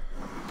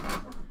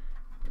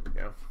we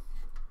go.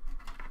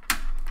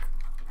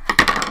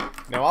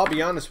 Now, I'll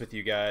be honest with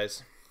you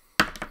guys.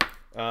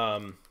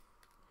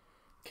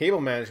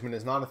 Cable management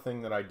is not a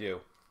thing that I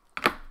do.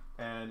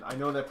 And I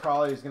know that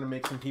probably is going to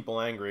make some people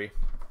angry.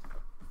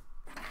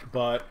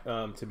 But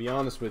to be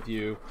honest with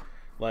you,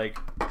 like,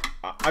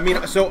 I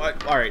mean, so,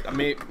 all right,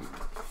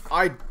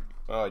 I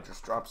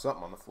just dropped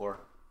something on the floor.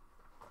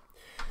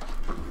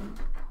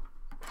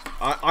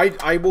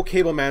 I will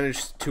cable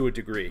manage to a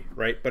degree,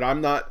 right? But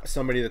I'm not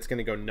somebody that's going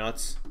to go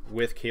nuts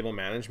with cable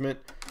management.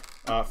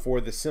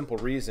 For the simple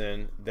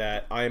reason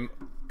that I'm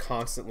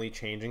constantly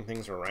changing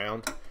things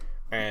around,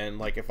 and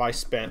like if I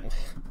spent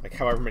like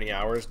however many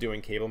hours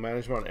doing cable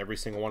management on every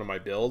single one of my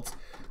builds,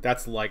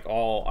 that's like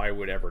all I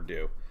would ever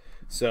do.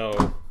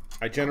 So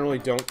I generally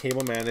don't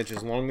cable manage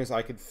as long as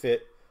I could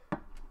fit,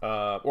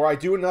 or I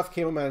do enough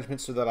cable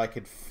management so that I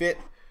could fit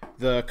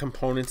the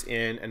components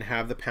in and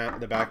have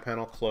the back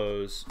panel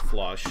close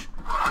flush,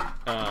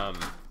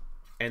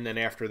 and then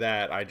after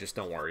that I just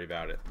don't worry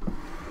about it.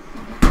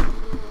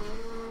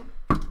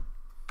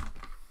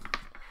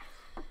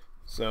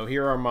 So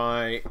here are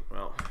my,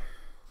 well,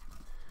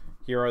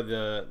 here are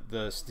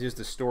here's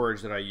the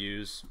storage that I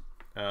use.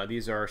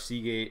 These are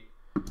Seagate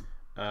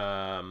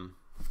Iron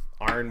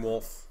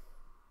Wolf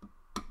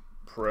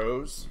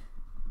Pros,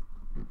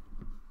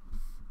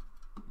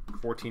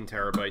 14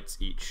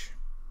 terabytes each.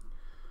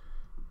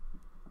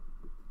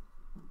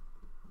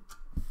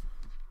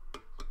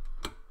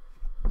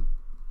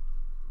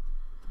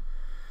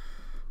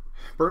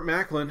 Burt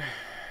Macklin,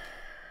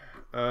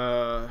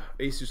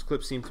 Asus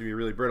clips seem to be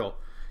really brittle.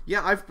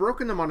 Yeah, I've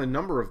broken them on a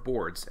number of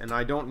boards, and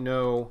I don't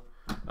know.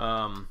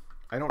 I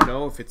don't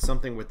know if it's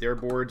something with their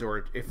boards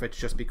or if it's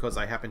just because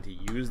I happen to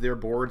use their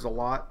boards a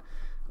lot.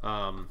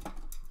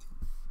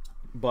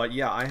 But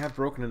yeah, I have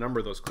broken a number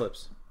of those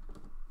clips.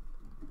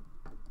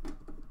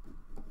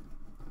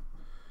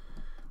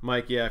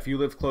 Mike, yeah, if you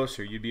lived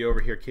closer, you'd be over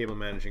here cable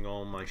managing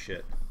all my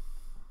shit.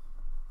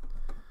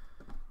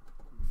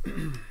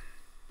 Do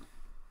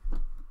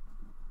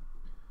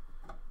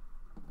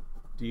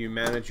you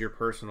manage your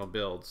personal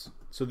builds?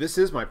 So this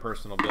is my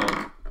personal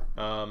build,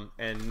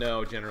 and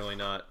no, generally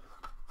not.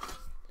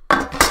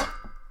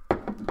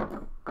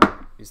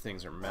 These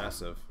things are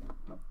massive.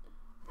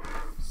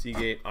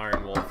 Seagate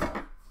Iron Wolf.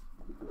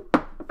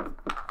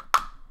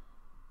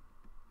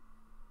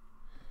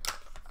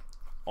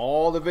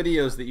 All the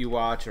videos that you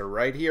watch are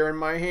right here in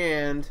my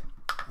hand.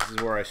 This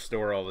is where I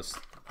store all this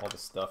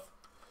stuff.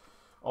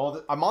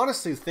 I'm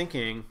honestly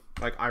thinking,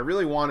 like, I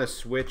really want to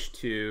switch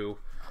to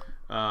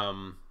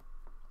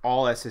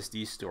all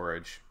SSD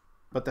storage,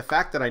 but the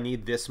fact that I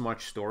need this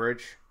much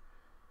storage,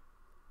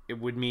 it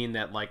would mean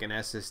that like an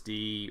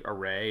SSD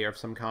array of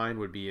some kind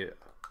would be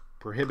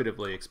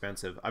prohibitively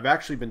expensive. I've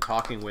actually been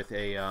talking with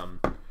a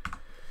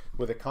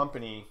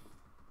company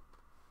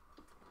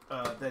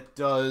that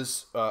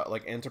does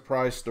like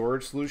enterprise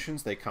storage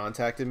solutions. They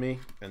contacted me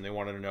and they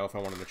wanted to know if I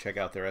wanted to check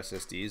out their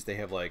SSDs. They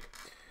have like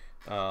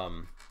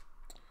U.2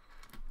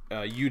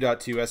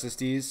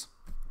 SSDs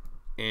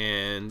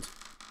and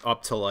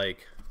up to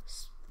like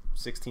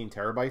 16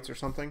 terabytes or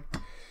something,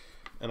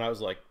 and I was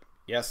like,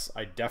 yes,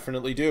 I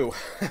definitely do.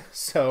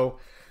 So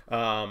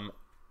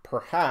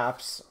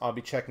perhaps I'll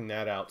be checking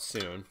that out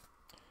soon.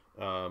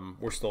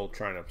 We're still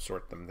trying to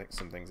sort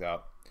some things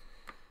out.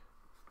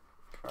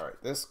 All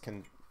right, this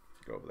can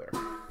go over there.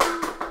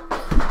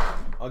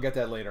 I'll get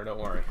that later, don't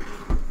worry.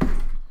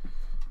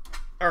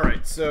 All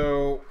right,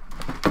 so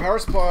power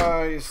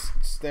supply is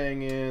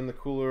staying in. The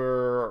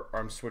cooler,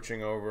 I'm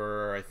switching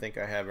over. I think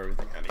I have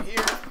everything out of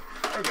here.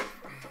 Okay.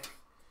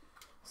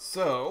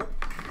 So,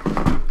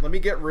 let me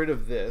get rid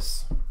of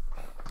this.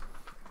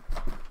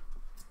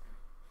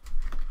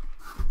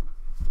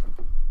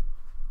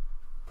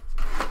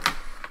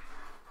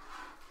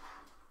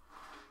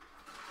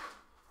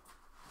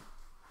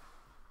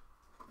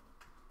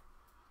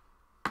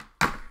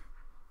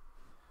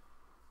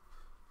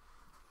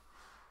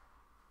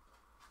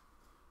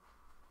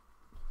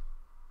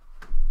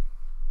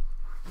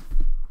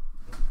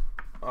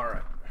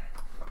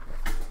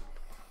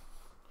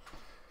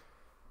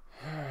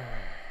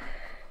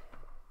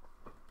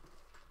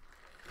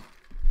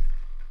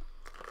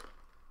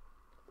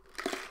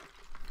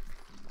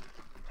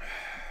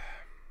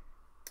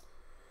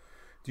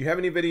 Do you have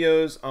any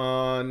videos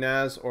on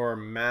NAS or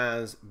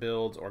MAS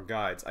builds or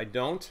guides? I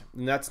don't,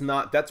 and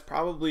that's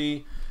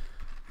probably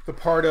the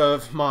part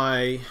of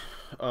my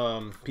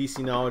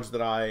PC knowledge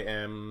that I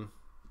am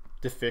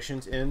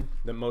deficient in,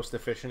 the most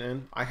deficient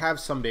in. I have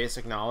some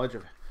basic knowledge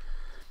of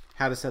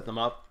how to set them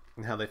up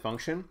and how they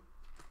function,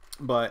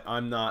 but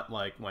I'm not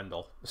like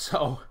Wendell.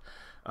 So,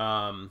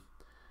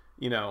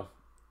 you know,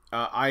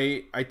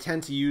 I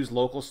tend to use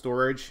local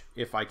storage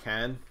if I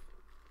can,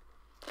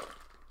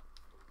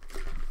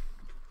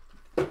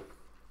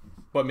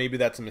 but maybe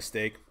that's a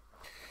mistake.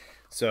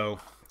 So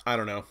I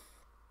don't know.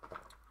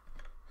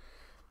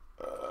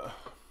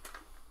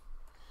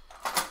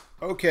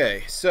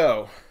 Okay,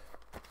 so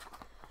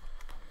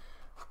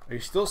are you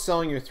still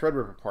selling your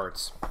Threadripper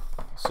parts?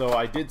 So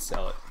I did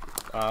sell it.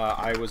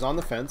 I was on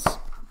the fence,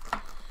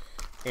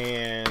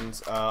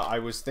 and I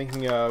was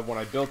thinking of when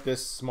I built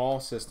this small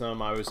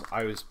system, I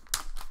was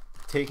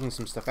taking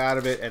some stuff out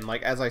of it, and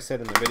like as I said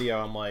in the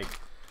video, I'm like,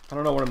 I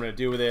don't know what I'm gonna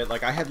do with it.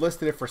 Like I had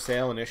listed it for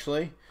sale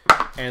initially,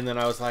 and then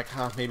I was like,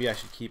 huh, maybe I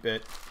should keep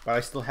it, but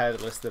I still had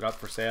it listed up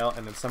for sale,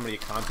 and then somebody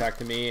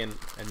contacted me and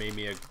made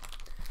me a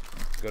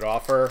good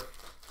offer,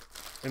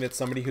 and it's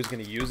somebody who's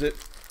gonna use it.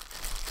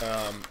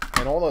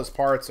 And all those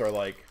parts are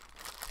like,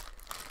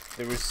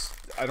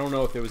 I don't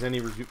know if there was any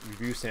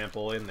review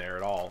sample in there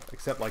at all,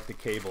 except like the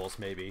cables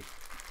maybe.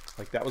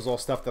 Like that was all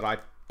stuff that I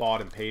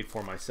bought and paid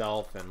for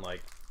myself, and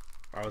like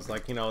I was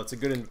like, you know, it's a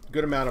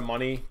good amount of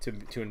money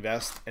to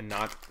invest, and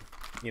not,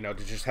 you know,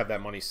 to just have that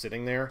money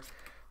sitting there.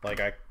 Like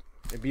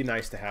it'd be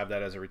nice to have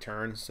that as a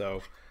return.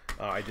 So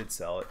I did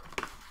sell it.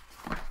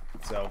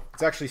 So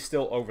it's actually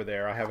still over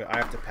there. I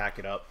have to pack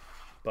it up,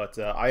 but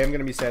I am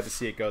gonna be sad to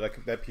see it go.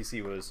 That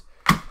PC was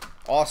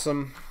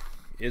awesome,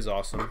 is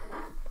awesome.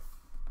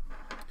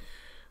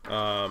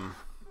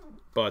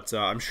 But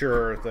I'm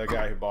sure the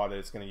guy who bought it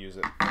is going to use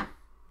it.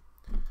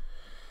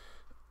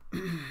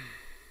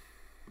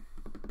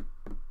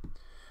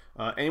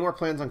 Any more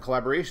plans on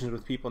collaborations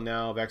with people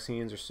now?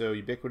 Vaccines are so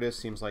ubiquitous.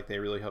 Seems like they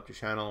really helped your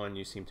channel and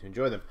you seem to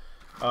enjoy them.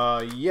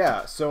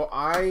 Yeah, so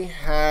I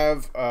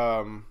have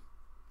I've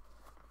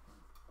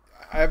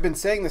been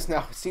saying this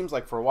now, it seems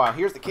like for a while.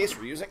 Here's the case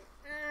we're using.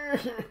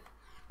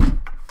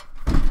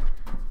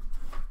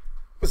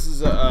 This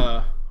is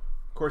a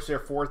Corsair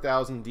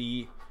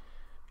 4000D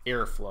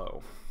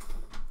Airflow.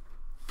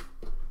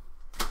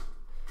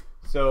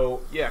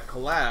 So yeah,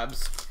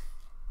 collabs.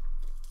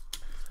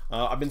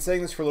 I've been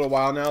saying this for a little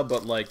while now,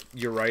 but like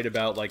you're right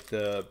about like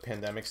the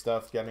pandemic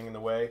stuff getting in the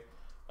way.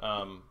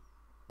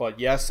 But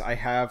yes, I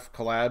have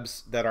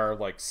collabs that are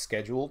like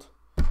scheduled.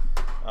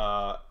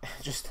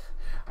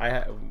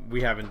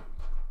 We haven't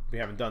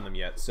done them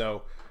yet.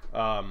 So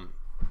a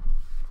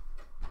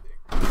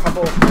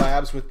couple of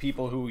collabs with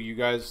people who you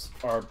guys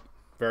are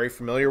very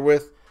familiar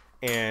with,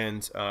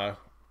 and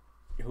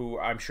who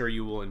I'm sure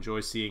you will enjoy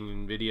seeing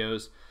in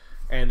videos.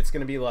 And it's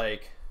going to be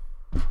like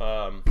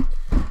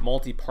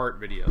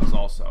multi-part videos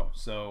also.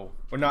 So,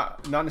 or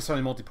not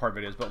necessarily multi-part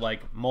videos, but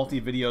like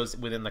multi-videos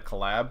within the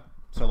collab.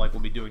 So like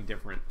we'll be doing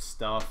different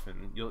stuff,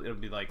 and it'll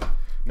be like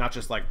not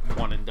just like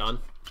one and done.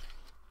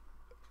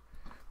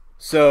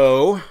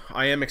 So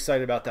I am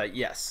excited about that.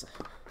 Yes.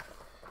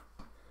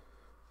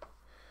 I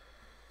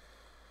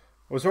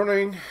was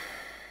wondering,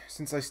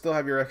 since I still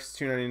have your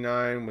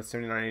X299 with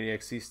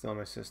 7980XC still in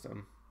my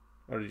system.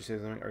 Oh, did you say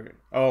something?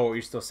 Oh,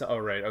 you still sell? Oh,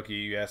 right. Okay,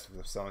 you asked for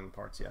the selling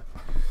parts. Yeah.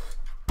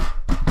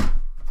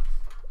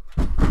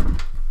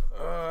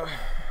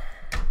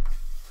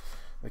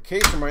 The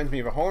case reminds me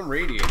of a home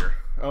radiator.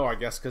 Oh, I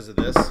guess because of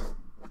this.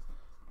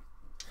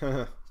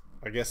 I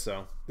guess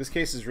so. This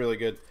case is really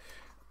good.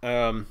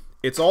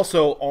 It's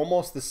also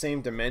almost the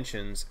same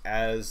dimensions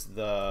as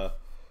the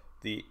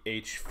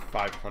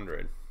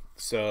H500.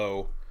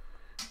 So,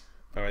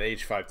 or the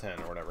H510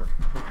 or whatever.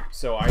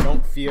 So I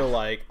don't feel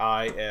like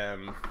I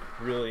am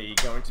really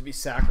going to be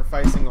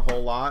sacrificing a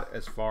whole lot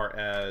as far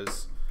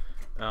as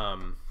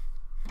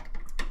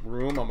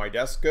room on my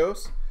desk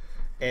goes.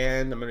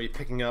 And I'm going to be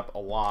picking up a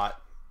lot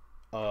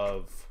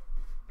of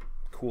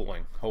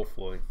cooling,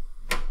 hopefully.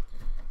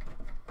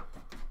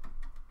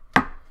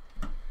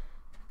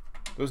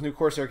 Those new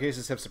Corsair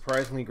cases have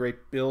surprisingly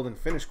great build and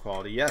finish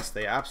quality. Yes,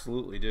 they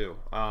absolutely do.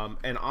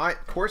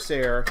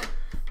 Corsair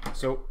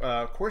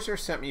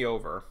sent me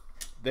over.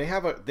 They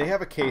have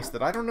a case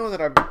that I don't know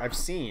that I've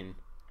seen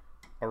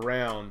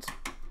around.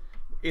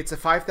 It's a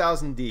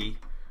 5000D,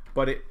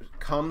 but it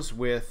comes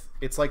with,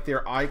 it's like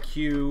their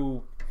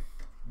IQ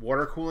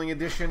water cooling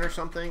edition or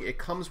something. It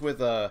comes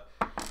with a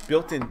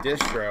built-in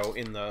distro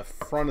in the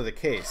front of the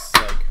case,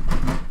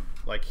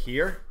 like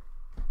here.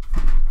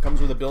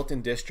 Comes with a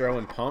built-in distro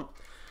and pump,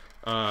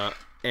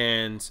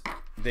 and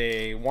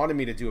they wanted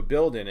me to do a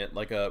build in it,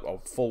 like a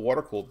full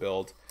water cooled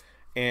build,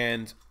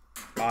 and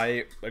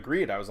I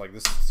agreed. I was like,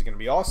 this is going to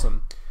be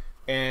awesome.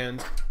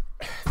 And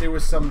there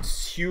was some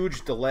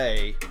huge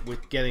delay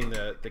with getting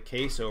the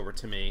case over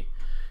to me,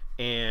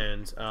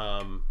 and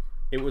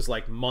it was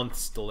like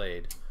months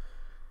delayed.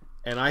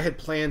 And I had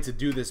planned to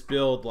do this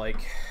build,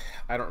 like,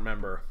 I don't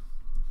remember,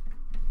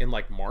 in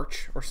like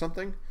March or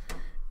something.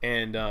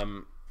 and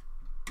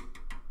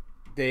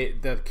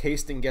the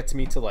case didn't get to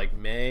me till like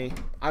May.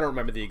 I don't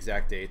remember the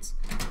exact dates,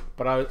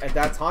 but at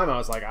that time I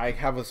was like, I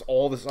have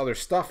all this other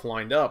stuff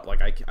lined up.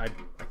 Like I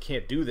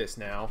can't do this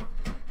now.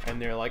 And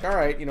they're like, all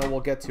right, you know, we'll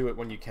get to it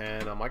when you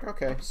can. I'm like,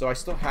 okay. So I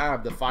still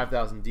have the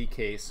 5000D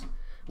case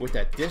with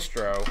that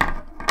distro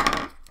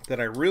that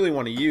I really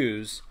want to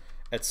use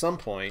at some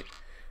point.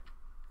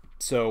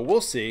 So we'll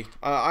see.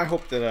 I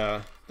hope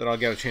that that I'll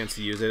get a chance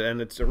to use it,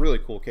 and it's a really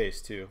cool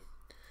case too.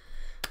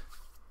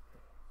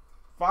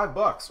 $5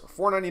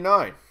 or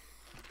 $4.99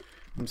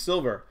 from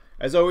Silver.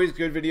 As always,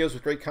 good videos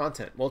with great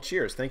content. Well,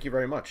 cheers. Thank you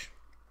very much.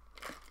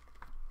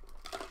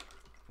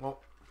 Well,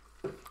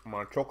 I'm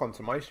gonna choke on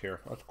some ice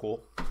here. That's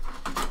cool.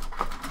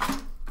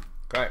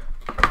 Okay.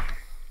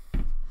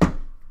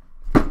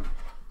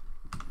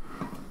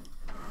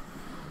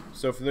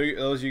 So for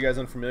those of you guys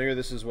unfamiliar,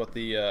 this is what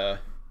the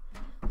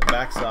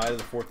back side of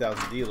the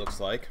 4000D looks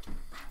like.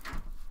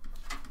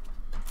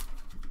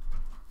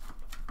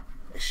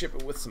 I ship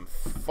it with some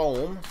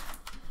foam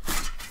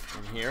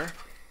in here.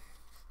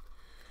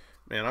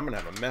 Man, I'm gonna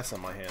have a mess on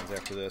my hands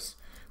after this.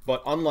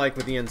 But unlike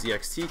with the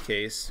NZXT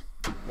case,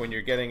 when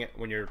you're dealing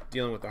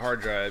with the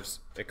hard drives,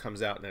 it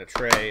comes out in a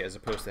tray as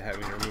opposed to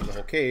having to remove the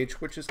whole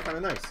cage, which is kind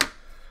of nice.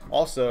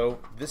 Also,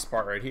 this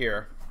part right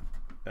here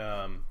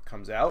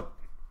comes out.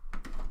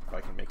 If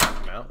I can make it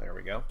come out, there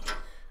we go.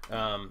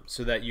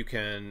 So that you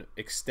can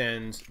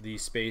extend the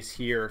space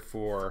here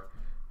for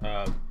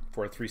a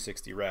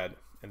 360 red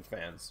and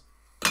fans,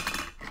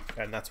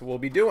 and that's what we'll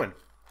be doing.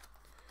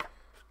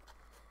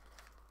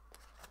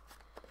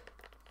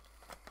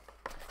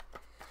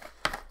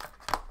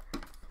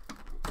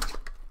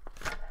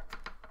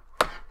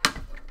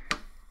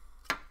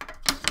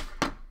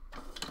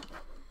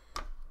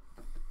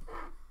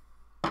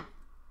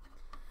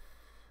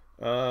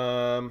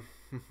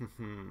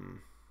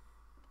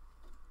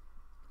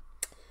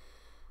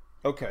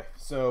 Okay,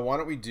 so why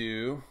don't we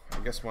do, I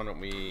guess why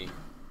don't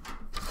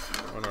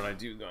I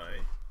do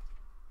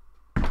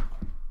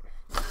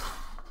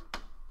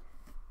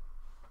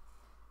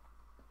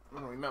why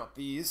don't we mount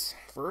these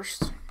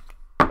first?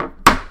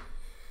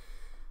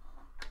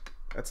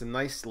 That's a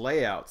nice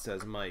layout,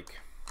 says Mike.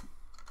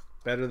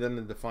 Better than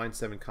the Define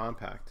 7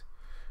 Compact.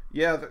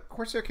 Yeah, the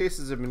Corsair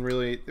cases have been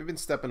they've been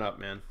stepping up,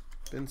 man.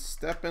 Been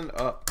stepping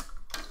up.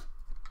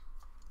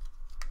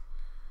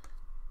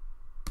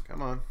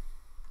 Come on.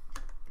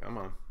 Come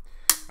on.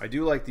 I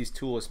do like these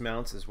toolless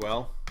mounts as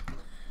well.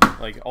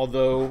 Like,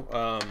 although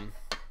I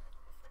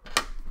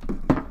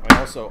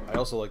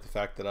also like the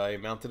fact that I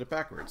mounted it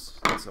backwards.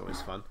 That's always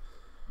fun.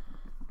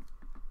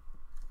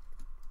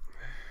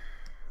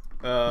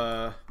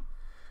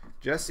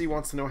 Jesse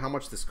wants to know how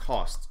much this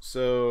cost.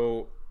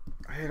 So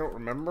I don't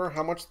remember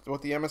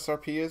what the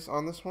MSRP is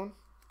on this one.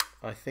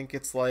 I think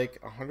it's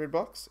like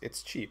 $100.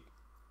 It's cheap,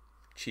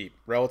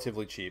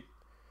 relatively cheap.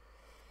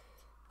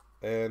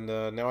 And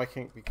now I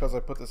can't, because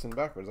I put this in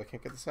backwards, I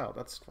can't get this out.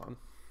 That's fun.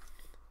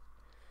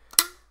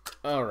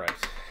 All right.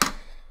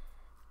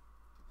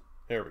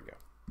 There we go.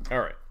 All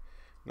right.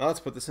 Now let's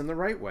put this in the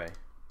right way.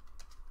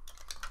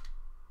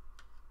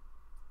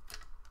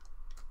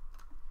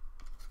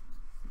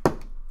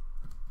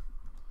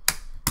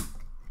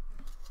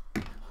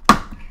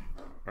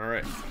 All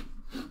right.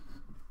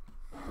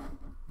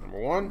 Number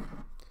one.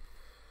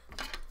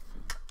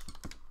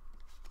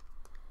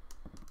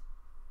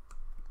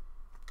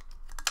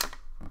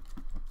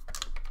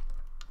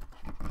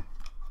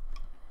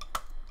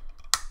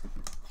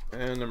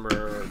 And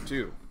number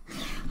two.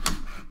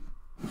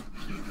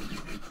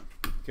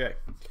 Okay.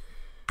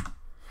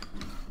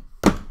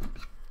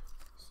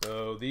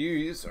 So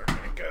these are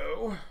going to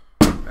go.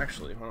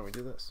 Actually, why don't we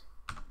do this?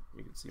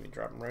 You can see me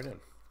drop them right in.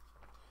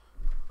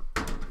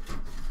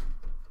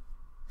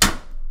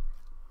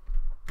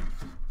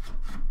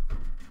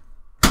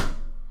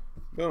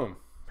 Boom.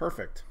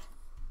 Perfect.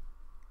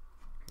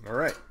 All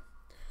right.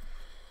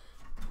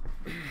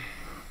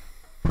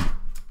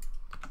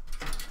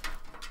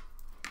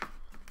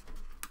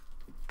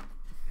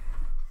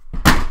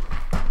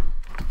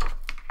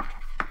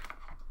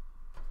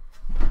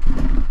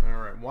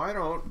 Why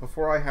don't,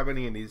 before I have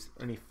any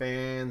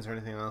fans or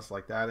anything else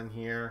like that in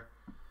here,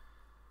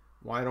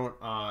 why don't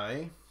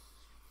I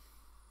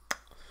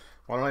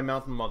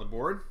mount the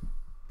motherboard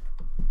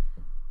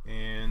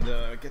and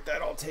get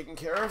that all taken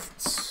care of,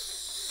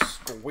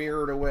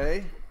 squared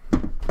away.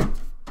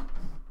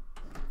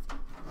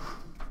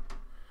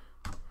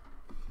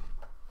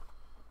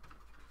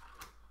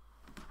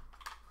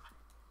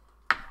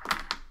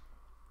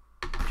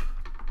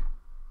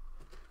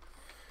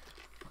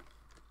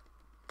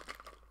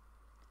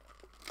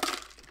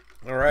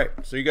 All right,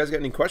 so you guys got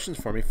any questions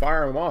for me?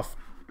 Fire them off.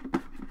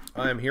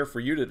 I am here for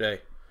you today.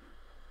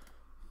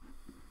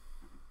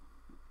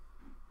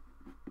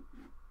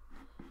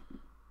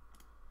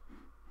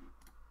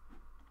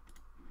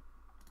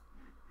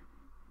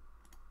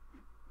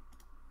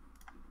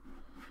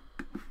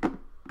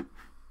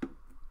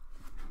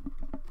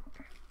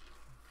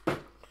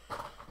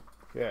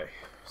 Okay,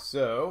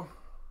 so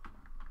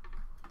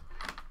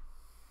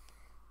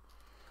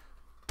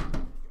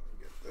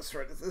this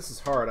right. This is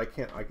hard. I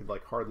could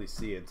like hardly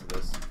see into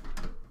this.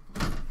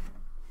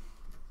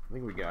 I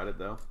think we got it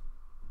though.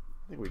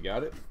 I think we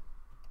got it.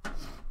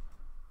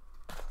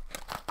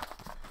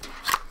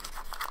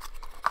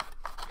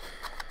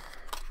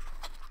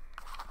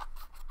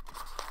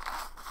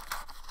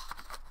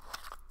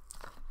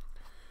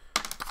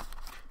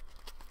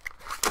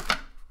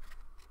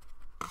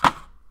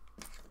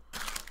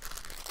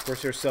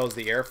 Corsair sells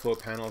the airflow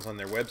panels on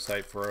their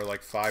website for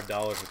like $5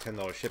 or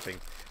 $10 shipping.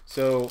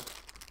 So,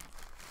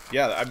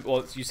 yeah,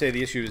 well, you say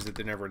the issue is that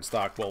they're never in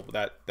stock. Well,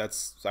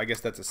 that's I guess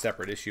that's a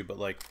separate issue, but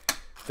like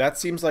that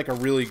seems like a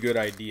really good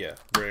idea.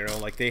 You know,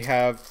 like they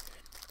have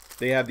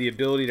the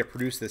ability to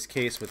produce this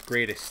case with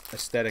great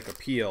aesthetic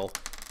appeal,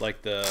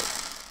 like the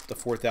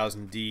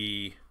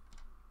 4000D.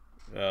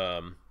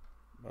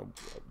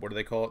 What do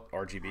they call it?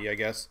 RGB, I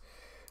guess.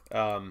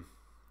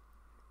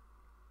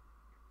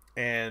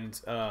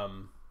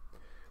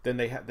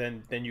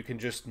 Then you can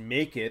just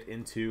make it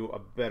into a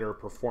better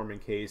performing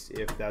case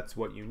if that's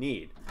what you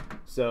need.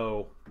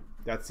 So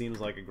that seems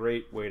like a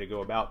great way to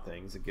go about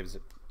things. It gives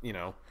it, you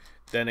know,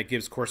 then it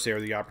gives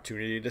Corsair the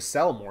opportunity to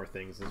sell more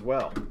things as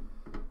well.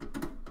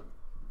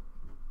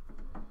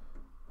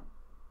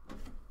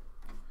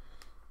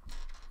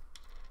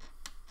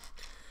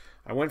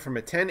 I went from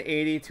a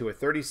 1080 to a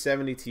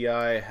 3070 Ti.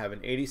 I have an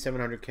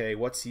 8700K.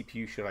 What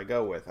CPU should I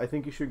go with? I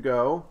think you should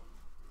go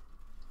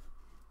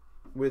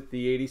with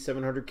the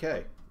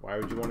 8700K. Why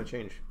would you want to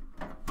change?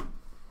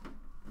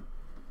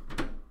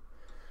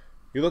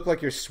 You look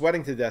like you're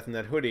sweating to death in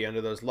that hoodie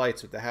under those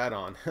lights with the hat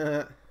on.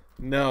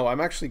 No,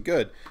 I'm actually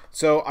good.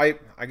 So I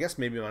guess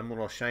maybe I'm a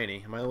little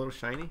shiny. Am I a little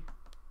shiny?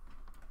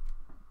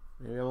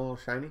 Maybe I'm a little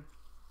shiny.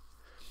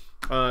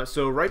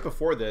 So right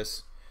before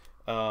this,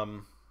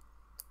 I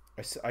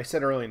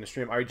said early in the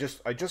stream, I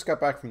just got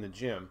back from the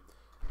gym,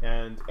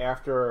 and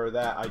after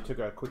that I took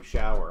a quick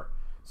shower.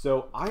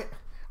 So I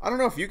don't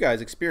know if you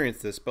guys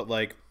experience this, but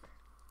like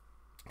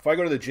if I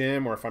go to the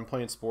gym or if I'm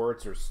playing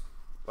sports or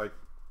like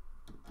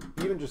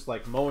even just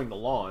like mowing the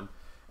lawn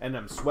and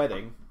I'm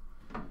sweating,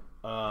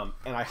 and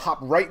I hop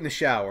right in the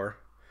shower,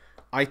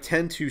 I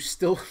tend to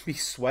still be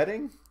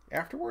sweating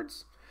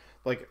afterwards.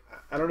 Like,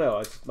 I don't know,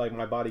 it's like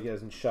my body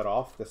hasn't shut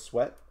off the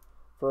sweat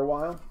for a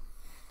while.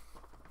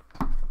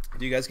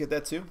 Do you guys get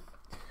that too?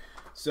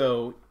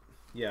 So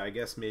yeah, I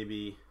guess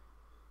maybe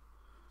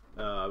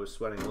I was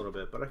sweating a little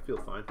bit, but I feel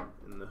fine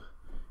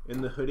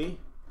in the hoodie,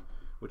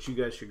 which you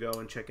guys should go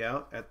and check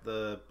out at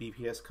the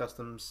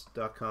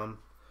bpscustoms.com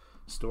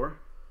store.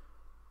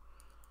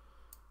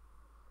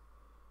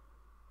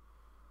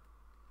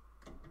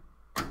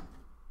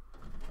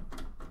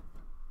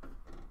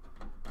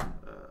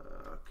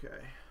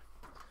 Okay.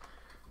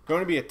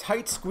 Going to be a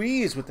tight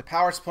squeeze with the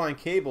power supply and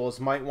cables.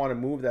 Might want to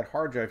move that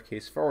hard drive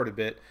case forward a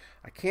bit.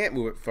 I can't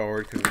move it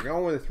forward because we're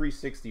going with a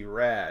 360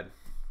 rad.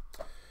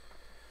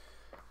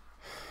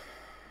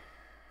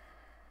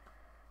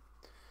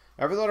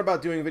 Ever thought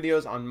about doing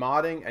videos on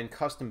modding and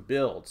custom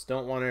builds?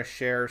 Don't want to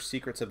share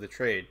secrets of the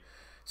trade.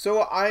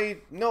 So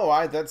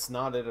that's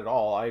not it at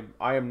all.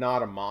 I am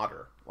not a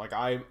modder. Like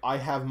I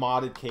have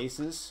modded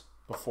cases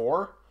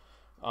before,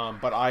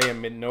 but I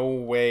am in no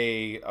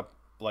way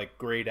like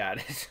great at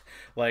it.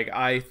 Like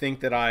I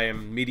think that I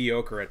am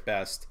mediocre at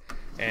best,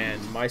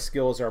 and my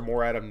skills are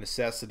more out of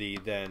necessity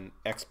than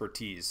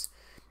expertise.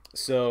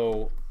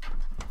 So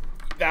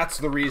that's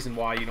the reason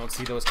why you don't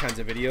see those kinds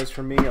of videos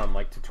from me on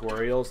like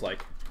tutorials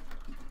like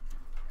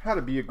how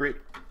to be a great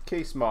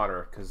case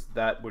modder, because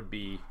that would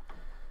be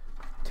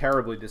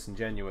terribly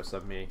disingenuous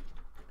of me,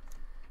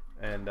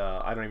 and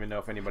I don't even know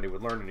if anybody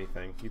would learn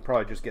anything. You'd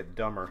probably just get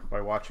dumber by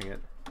watching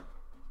it.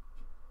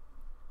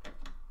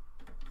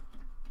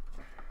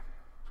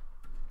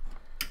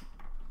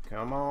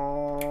 Come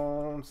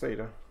on,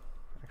 Seda.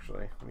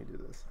 Actually, let me do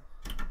this.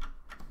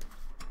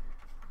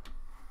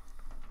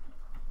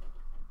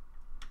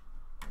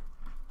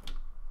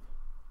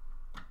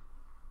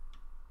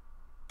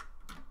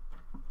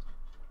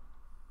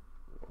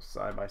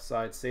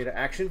 Side-by-side Seda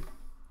action.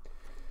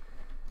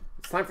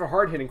 It's time for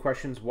hard-hitting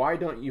questions. Why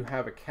don't you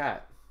have a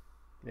cat?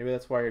 Maybe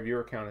that's why your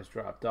viewer count has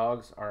dropped.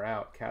 Dogs are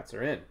out, cats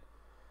are in.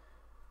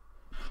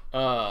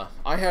 I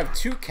have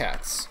 2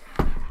 cats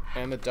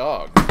and a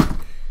dog.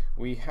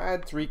 We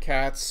had 3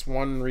 cats.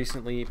 One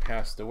recently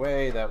passed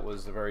away. That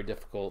was a very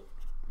difficult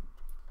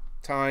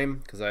time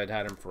because I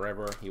had him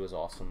forever. He was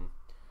awesome.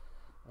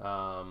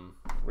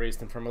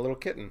 Raised him from a little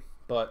kitten.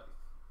 But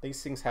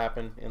these things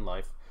happen in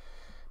life.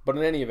 But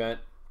in any event,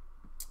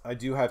 I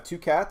do have 2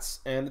 cats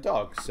and a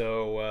dog.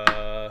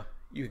 So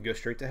you can go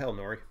straight to hell,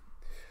 Nori.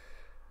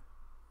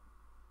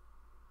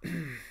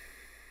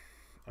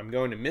 I'm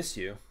going to miss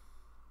you.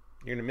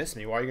 You're going to miss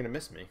me. Why are you going to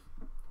miss me?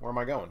 Where am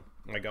I going?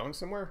 Am I going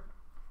somewhere?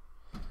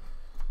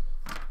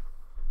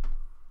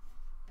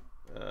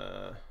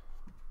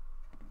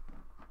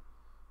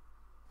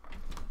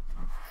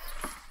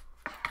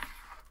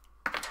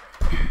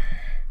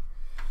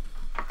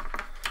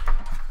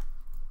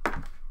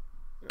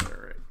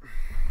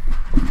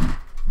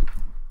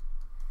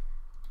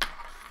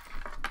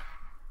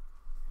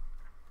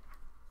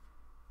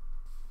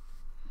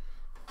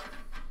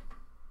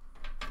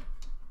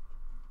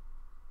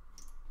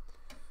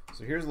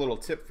 So here's a little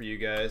tip for you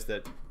guys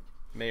that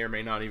may or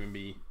may not even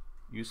be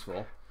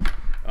useful.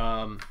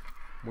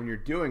 When you're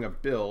doing a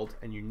build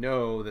and you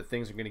know that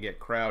things are going to get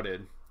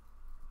crowded,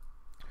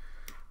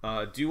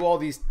 do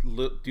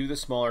the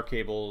smaller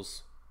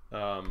cables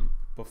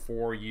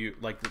before you,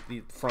 like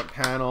the front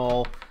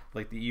panel,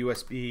 like the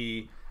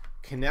USB,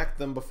 connect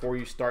them before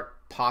you start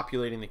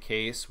populating the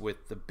case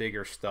with the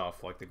bigger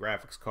stuff like the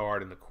graphics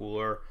card and the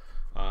cooler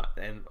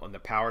and on the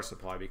power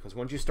supply, because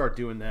once you start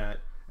doing that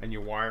and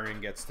your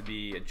wiring gets to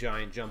be a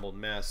giant jumbled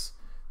mess,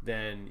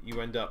 then you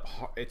end up,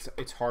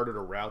 it's harder to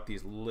route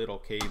these little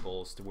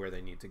cables to where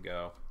they need to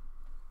go.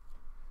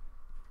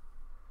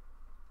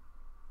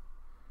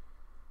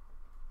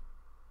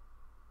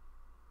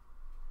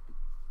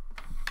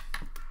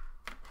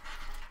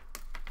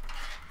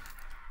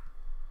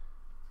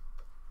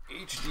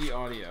 HD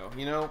audio.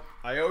 You know,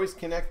 I always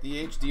connect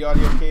the HD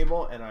audio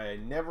cable and I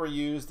never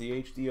use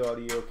the HD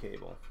audio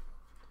cable.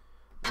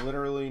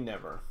 Literally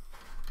never.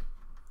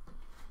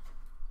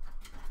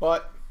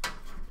 But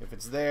if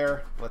it's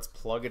there, let's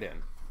plug it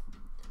in.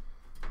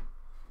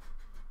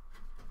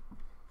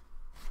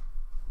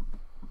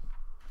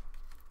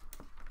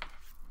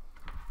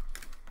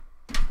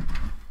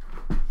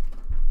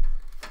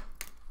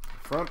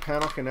 Front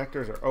panel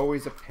connectors are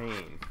always a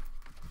pain.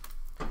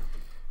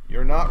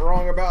 You're not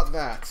wrong about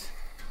that.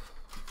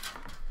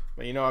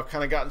 But you know, I've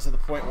kind of gotten to the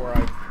point where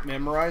I've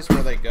memorized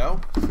where they go,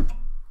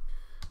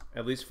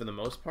 at least for the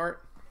most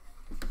part.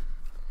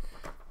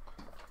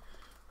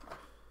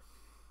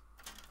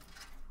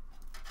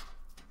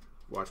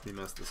 Watch me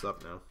mess this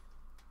up now.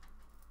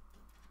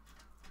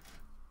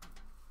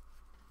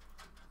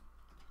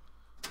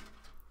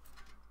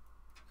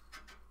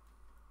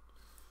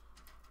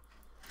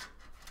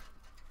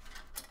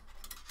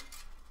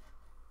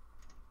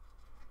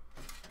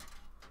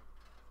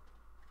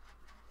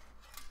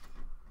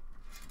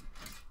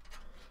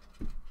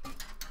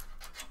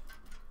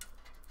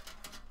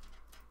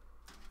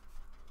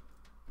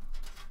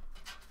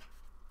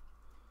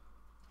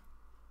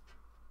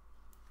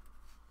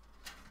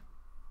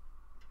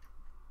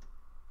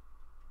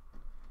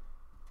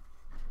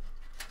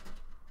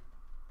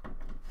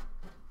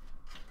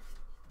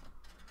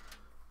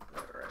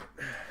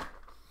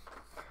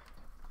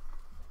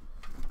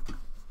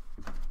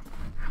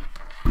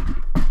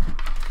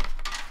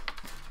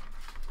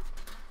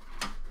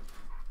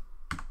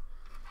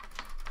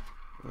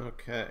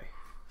 Okay,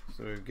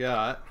 so we've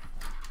got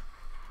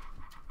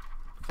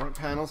front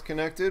panels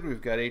connected,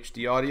 we've got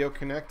HD audio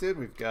connected,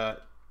 we've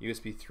got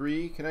USB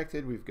 3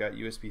 connected, we've got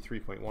USB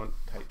 3.1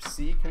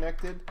 Type-C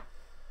connected.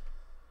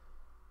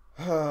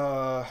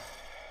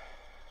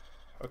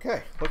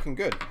 Okay, looking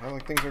good. I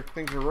think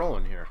things are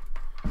rolling here.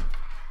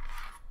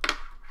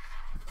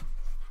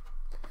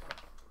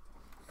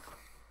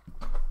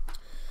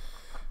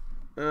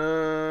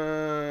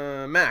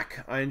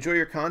 Mac, I enjoy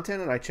your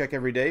content and I check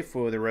every day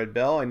for the red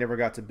bell. I never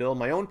got to build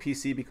my own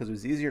PC because it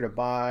was easier to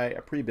buy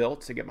a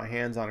pre-built to get my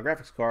hands on a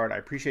graphics card. I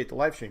appreciate the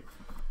live stream.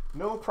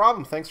 No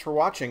problem. Thanks for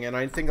watching. And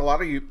I think a lot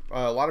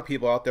of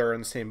people out there are in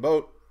the same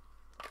boat.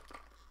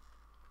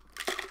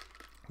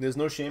 There's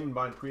no shame in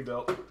buying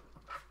pre-built.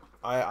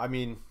 I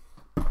mean,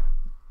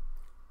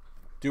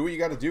 do what you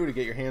got to do to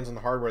get your hands on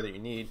the hardware that you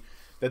need.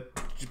 That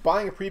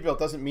buying a pre-built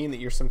doesn't mean that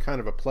you're some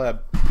kind of a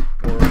pleb,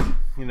 or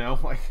you know,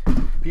 like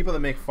people that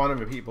make fun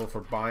of people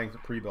for buying a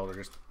pre-built are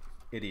just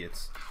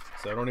idiots.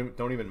 So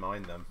don't even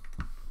mind them.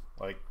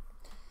 Like,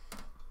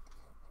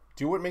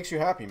 do what makes you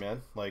happy,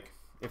 man. Like,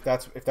 if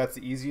that's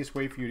the easiest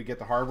way for you to get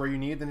the hardware you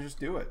need, then just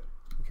do it.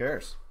 Who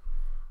cares?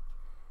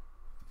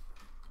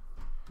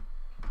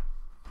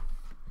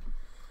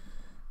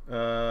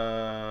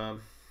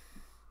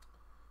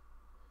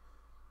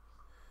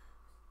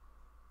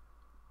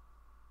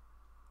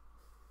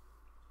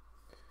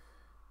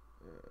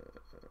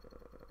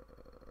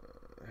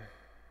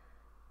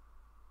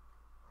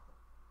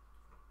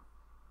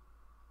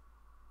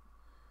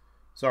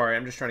 Sorry,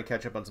 I'm just trying to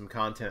catch up on some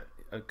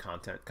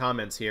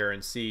comments here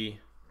and see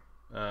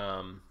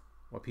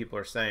what people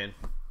are saying.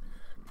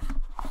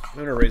 I'm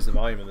going to raise the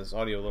volume of this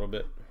audio a little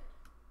bit.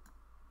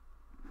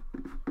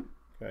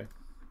 Okay.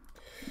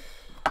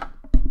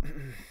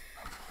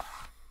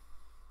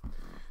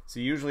 So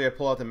usually I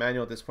pull out the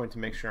manual at this point to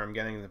make sure I'm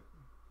getting the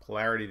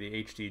polarity of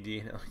the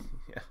HDD.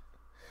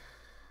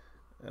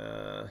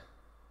 Yeah.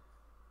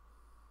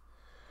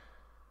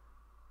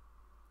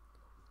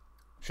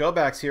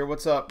 Shellback's here.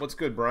 What's up? What's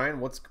good, Brian?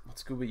 What's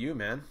good with you,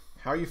 man?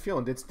 How are you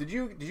feeling? Did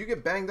you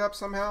get banged up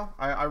somehow?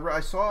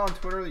 I saw on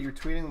Twitter that you were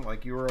tweeting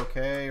like you were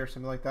okay or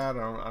something like that. I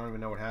don't even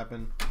know what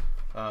happened.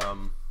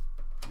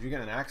 Did you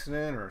get in an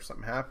accident or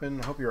something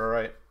happened? I hope you're all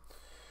right.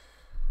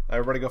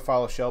 Everybody go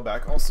follow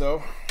Shellback.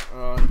 Also,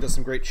 he does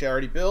some great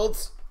charity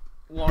builds.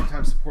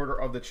 Longtime supporter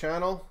of the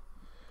channel.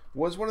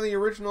 Was one of the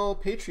original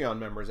Patreon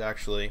members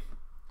actually.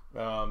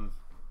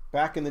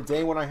 Back in the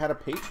day when I had a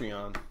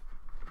Patreon.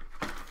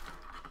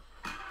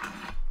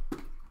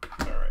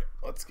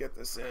 Let's get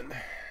this in.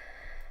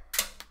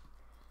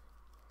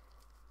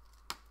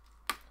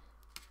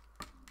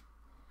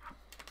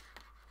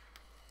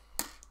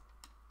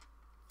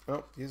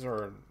 Oh,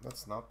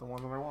 that's not the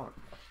one that I want.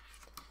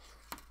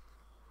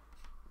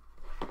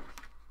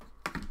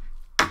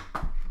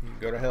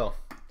 Go to hell.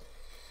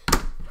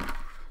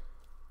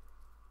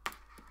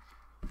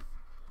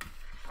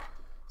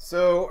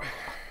 So,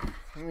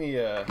 let me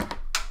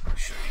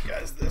show you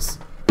guys this.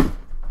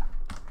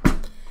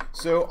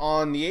 So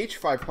on the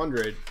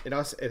H500,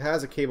 it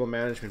has a cable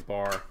management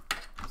bar.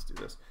 Let's do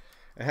this.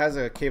 It has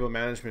a cable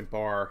management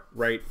bar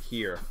right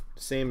here,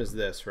 same as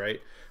this,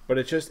 right? But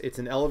it's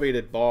an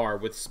elevated bar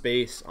with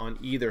space on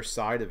either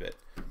side of it.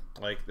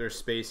 Like there's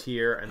space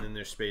here and then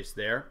there's space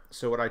there.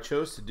 So what I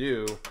chose to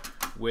do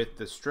with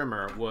the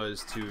strimmer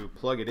was to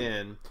plug it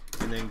in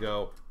and then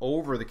go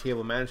over the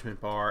cable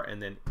management bar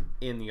and then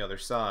in the other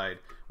side,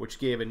 which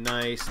gave a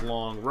nice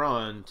long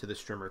run to the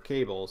strimmer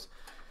cables.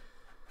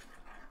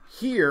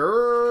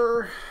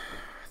 Here,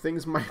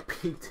 things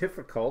might be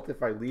difficult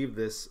if I leave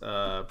this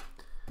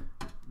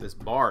this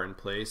bar in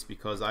place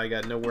because I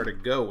got nowhere to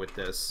go with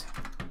this.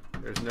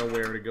 There's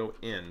nowhere to go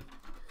in.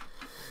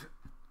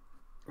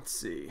 Let's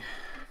see.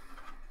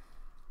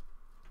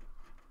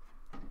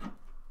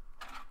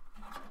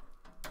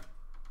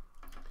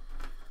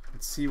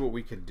 Let's see what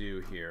we can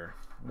do here.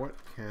 What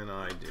can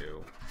I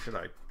do? Should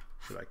I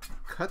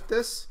cut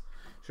this?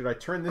 Should I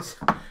turn this?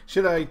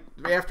 Should I,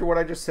 after what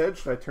I just said,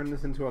 should I turn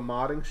this into a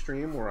modding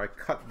stream where I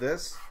cut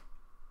this?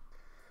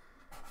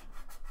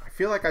 I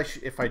feel like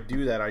if I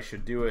do that, I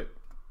should do it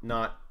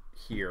not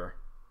here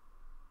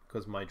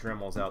because my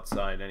Dremel's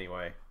outside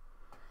anyway.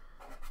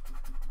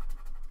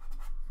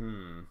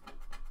 I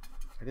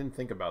didn't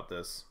think about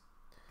this.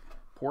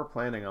 Poor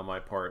planning on my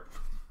part.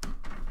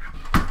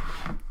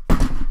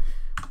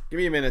 Give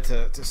me a minute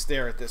to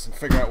stare at this and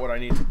figure out what I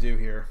need to do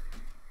here.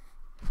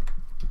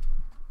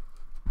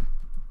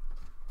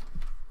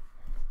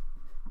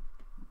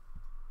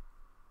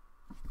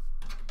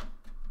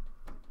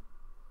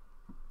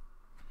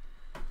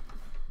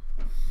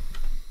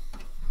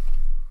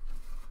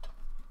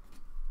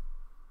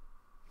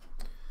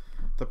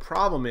 The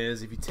problem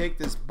is if you take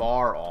this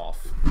bar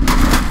off,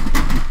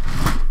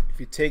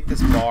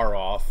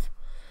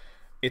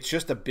 it's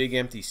just a big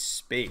empty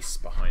space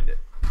behind it.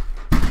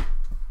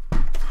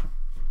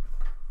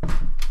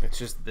 It's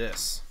just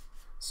this.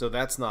 So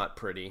that's not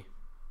pretty.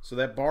 So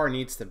that bar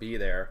needs to be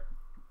there.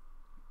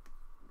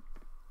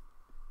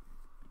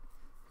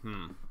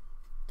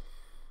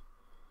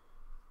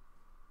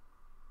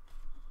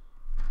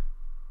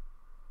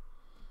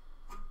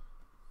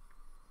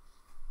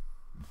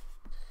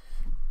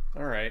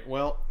 All right,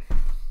 well,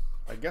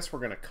 I guess we're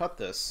gonna cut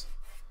this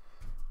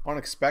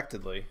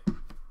unexpectedly.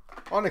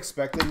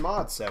 Unexpected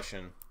mod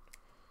session.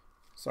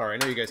 Sorry, I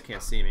know you guys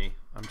can't see me.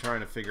 I'm trying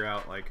to figure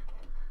out like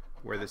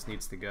where this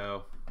needs to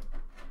go.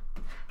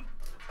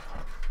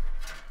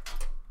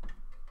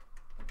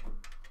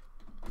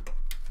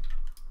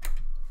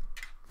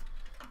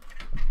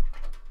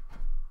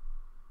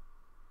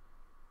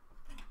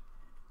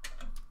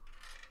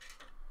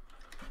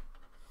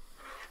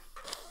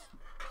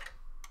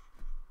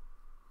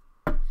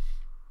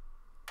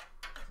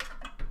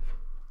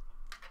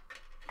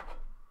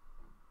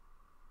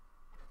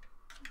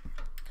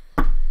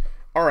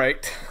 All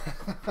right,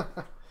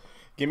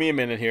 give me a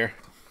minute here.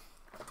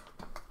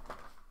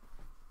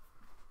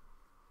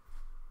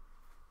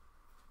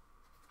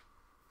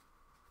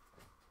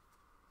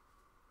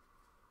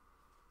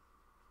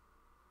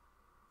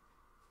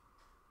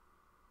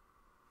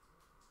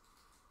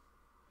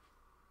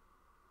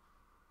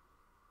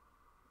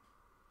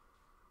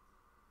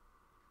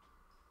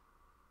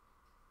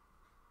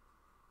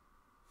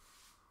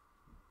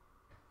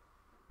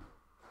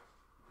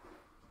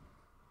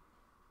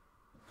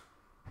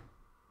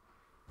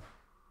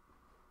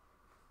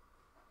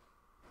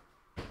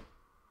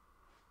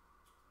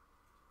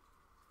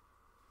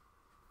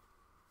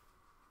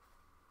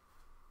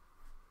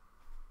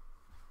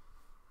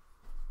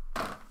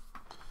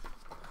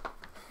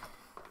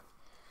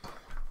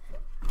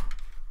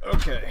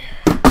 Okay,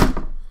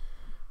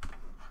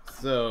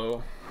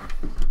 so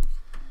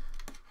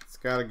it's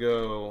got to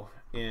go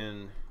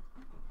in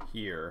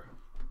here.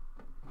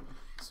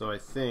 So I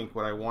think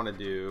what I want to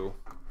do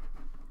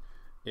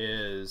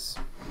is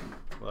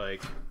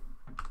like,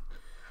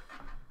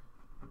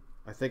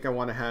 I think I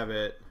want to have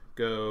it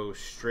go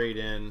straight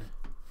in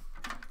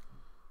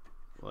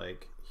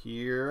like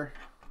here.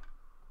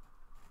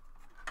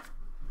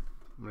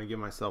 I'm going to give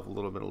myself a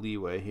little bit of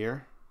leeway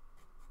here.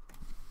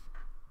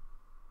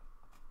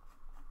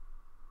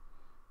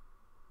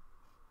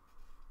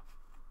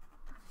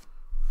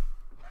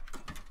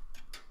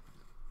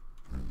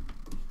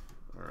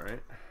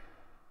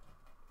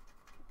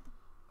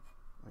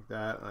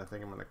 That, and I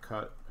think I'm going to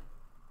cut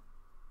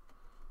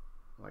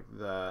like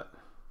that,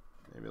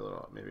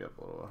 maybe up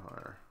a little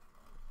higher,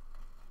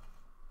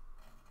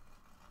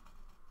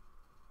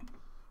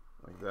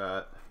 like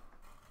that.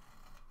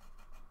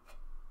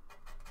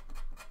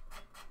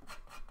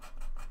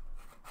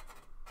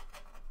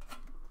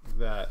 Like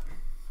that.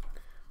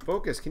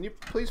 Focus. Can you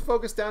please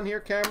focus down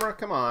here, camera?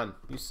 Come on,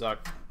 you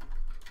suck.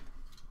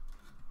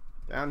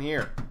 Down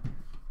here.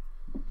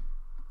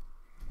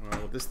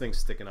 Oh, with this thing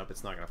sticking up,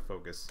 it's not going to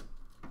focus.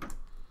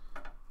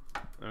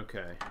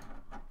 Okay.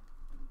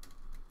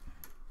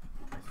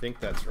 I think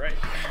that's right.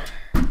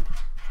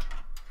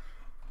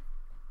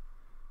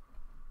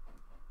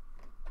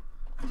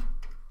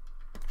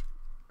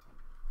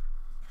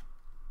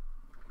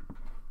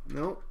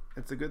 Nope,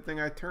 it's a good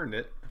thing I turned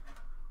it.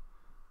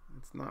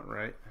 It's not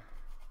right.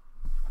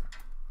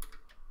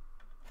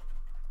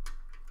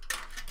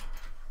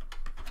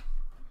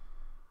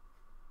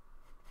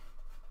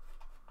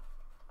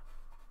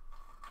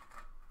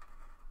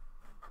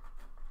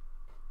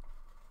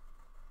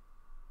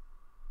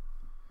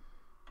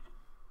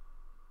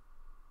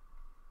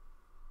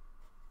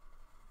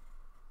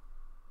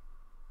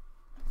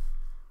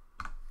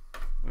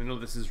 I know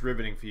this is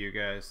riveting for you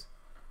guys.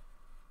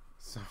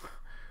 So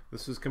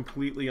this was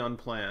completely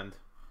unplanned.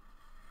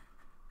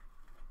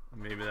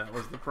 Maybe that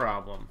was the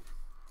problem.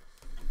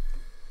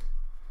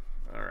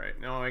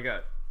 Alright, now I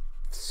got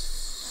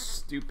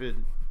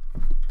stupid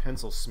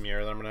pencil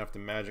smear that I'm going to have to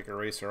magic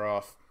eraser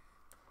off.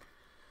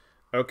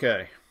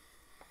 Okay.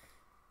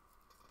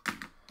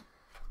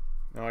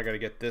 Now I got to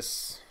get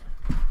this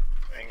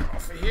thing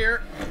off of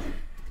here.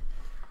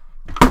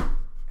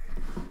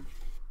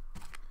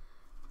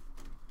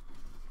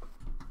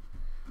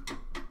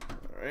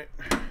 Alright.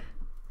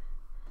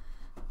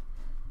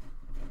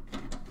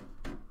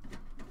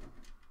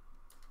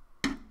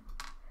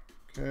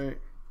 Okay,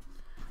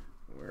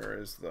 where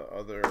is the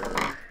other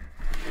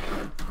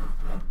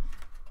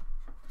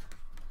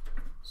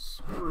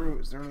screw?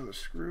 Is there another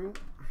screw?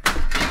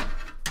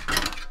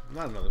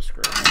 Not another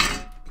screw.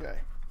 Okay.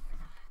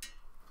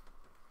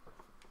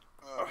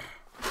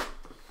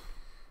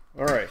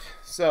 All right,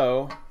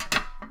 so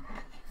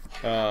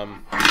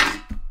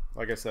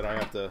like I said, I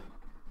got a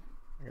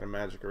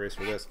magic erase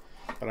for this,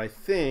 but I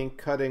think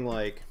cutting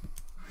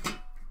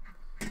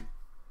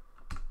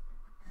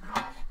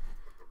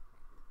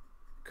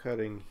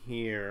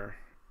here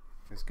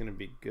is going to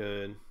be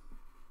good.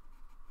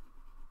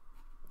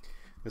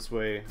 This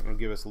way it'll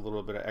give us a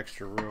little bit of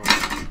extra room.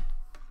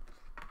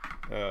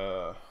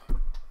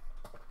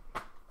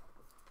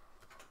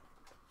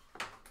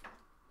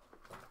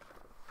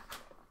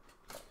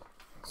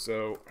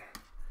 So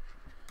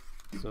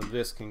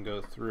this can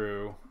go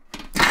through.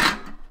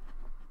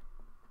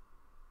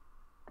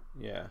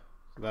 Yeah,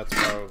 so that's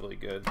probably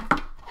good.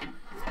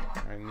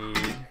 I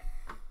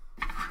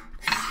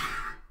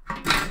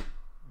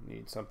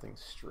need something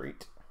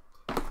straight.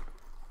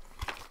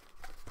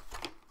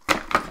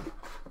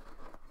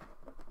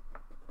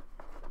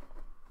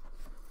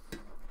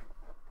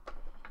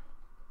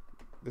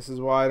 This is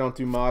why I don't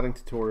do modding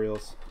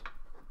tutorials.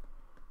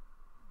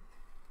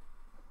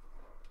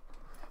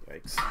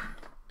 Yikes.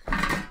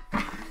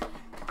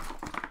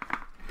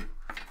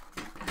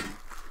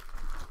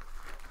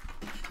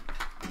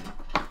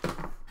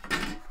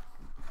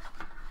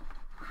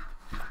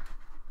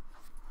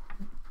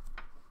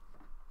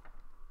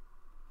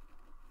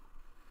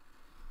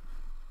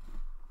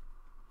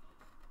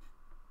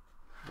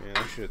 Man,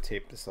 I should have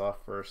taped this off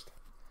first.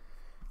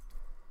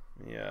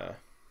 Yeah.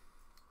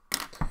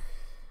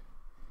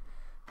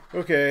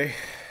 Okay.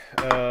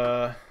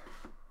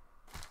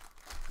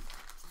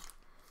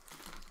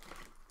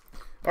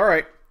 All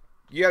right.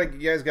 You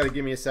guys got to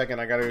give me a second.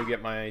 I got to go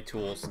get my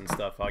tools and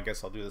stuff. I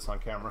guess I'll do this on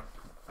camera.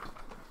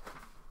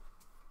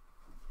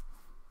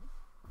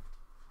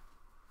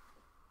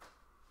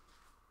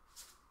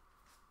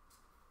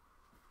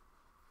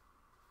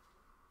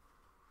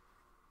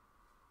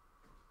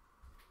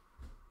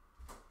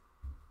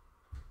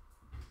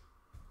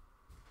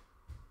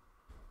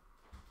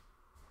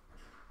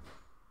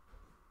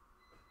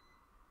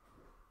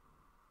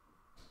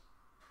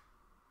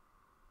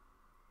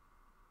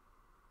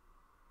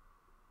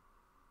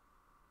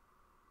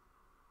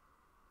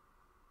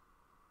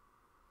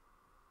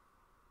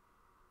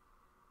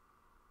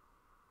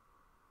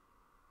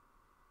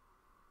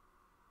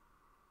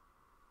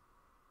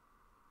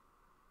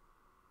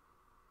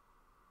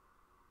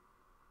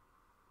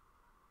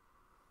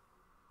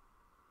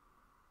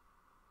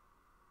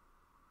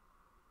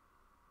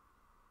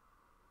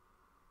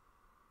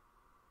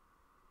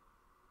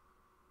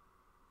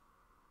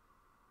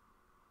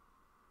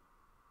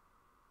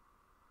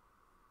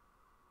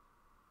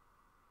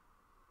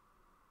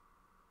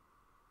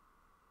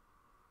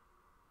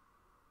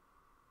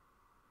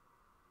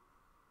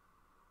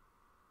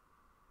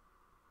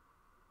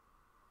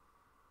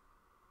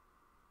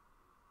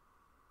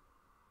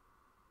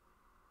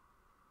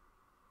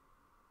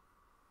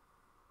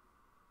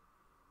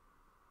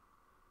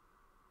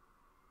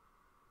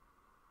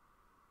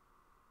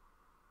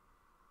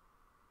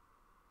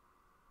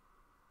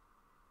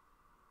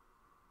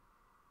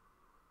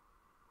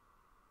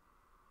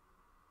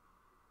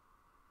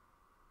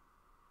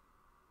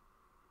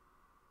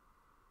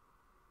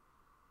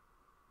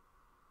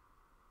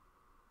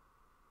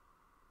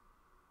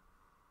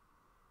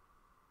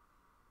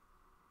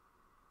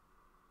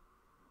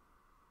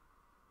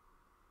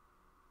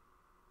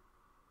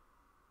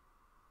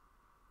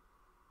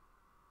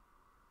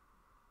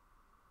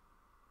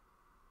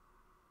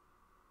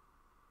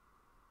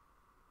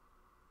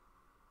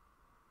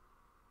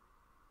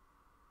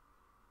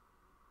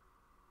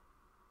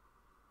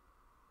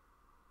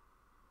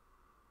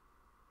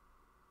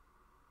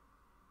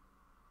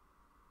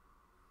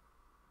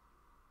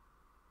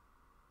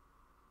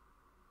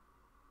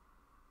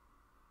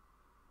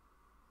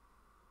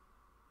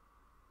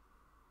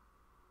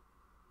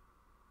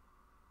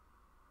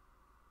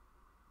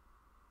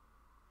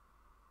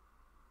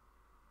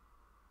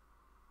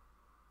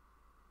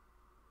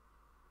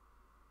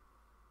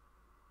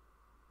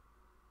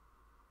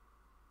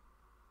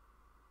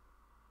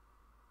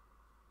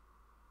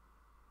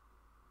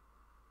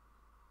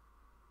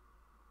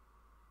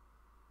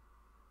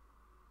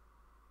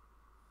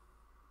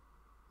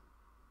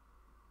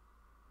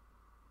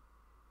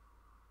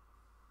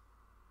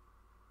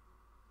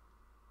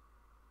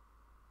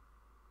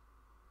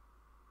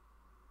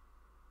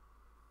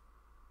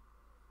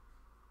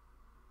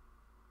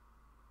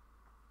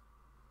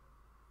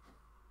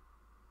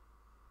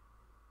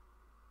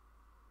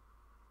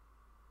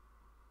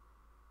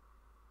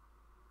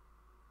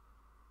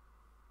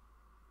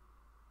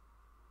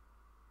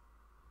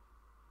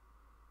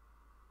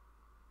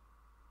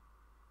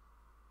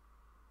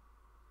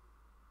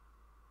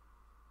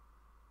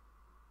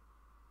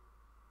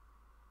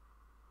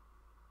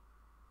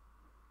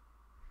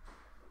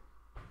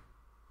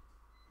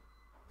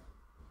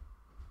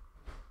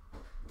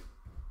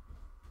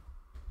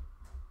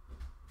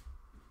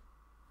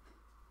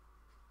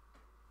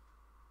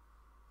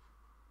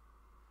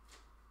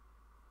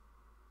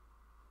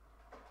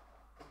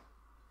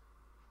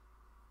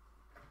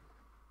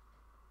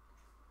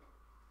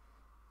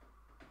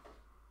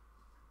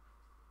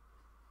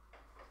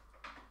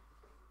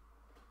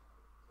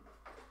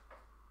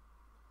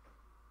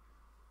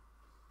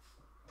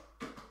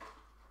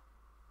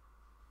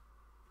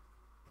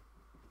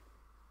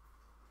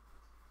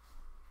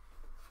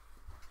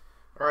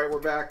 All right, we're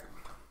back.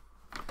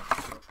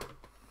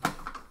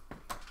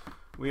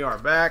 We are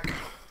back.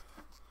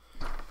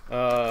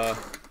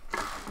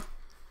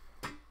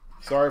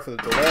 Sorry for the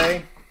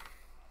delay.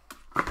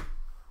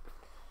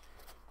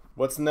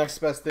 What's the next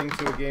best thing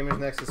to a Gamer's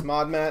Nexus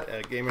mod mat?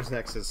 A Gamer's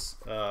Nexus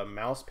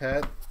mouse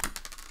pad.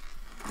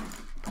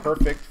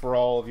 Perfect for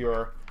all of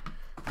your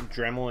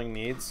dremeling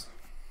needs.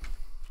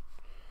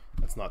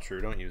 That's not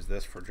true. Don't use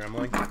this for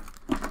dremeling.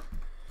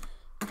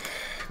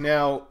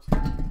 Now,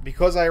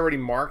 because I already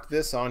marked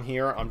this on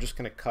here, I'm just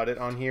going to cut it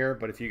on here.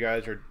 But if you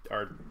guys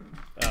are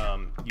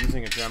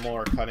using a Dremel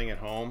or cutting at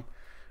home,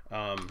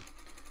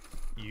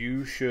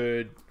 you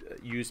should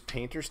use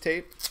painter's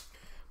tape.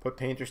 Put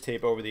painter's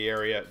tape over the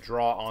area,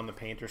 draw on the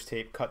painter's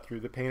tape, cut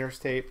through the painter's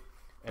tape,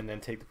 and then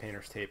take the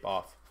painter's tape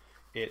off.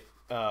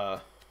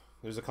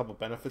 There's a couple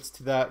benefits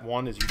to that.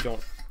 One is you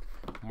don't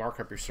mark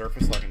up your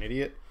surface like an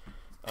idiot.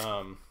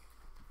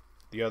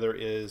 The other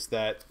is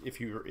that if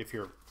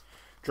your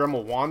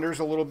Dremel wanders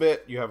a little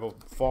bit, you have a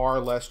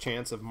far less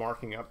chance of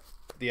marking up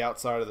the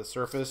outside of the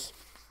surface.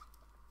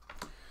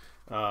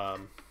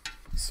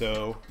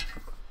 So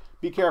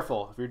be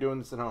careful if you're doing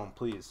this at home,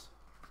 please.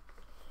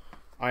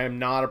 I am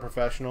not a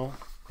professional,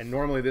 and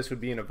normally this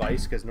would be in a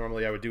vise because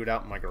normally I would do it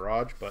out in my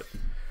garage, but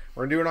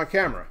we're gonna do it on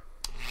camera.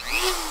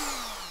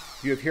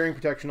 Do you have hearing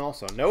protection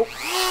also? Nope.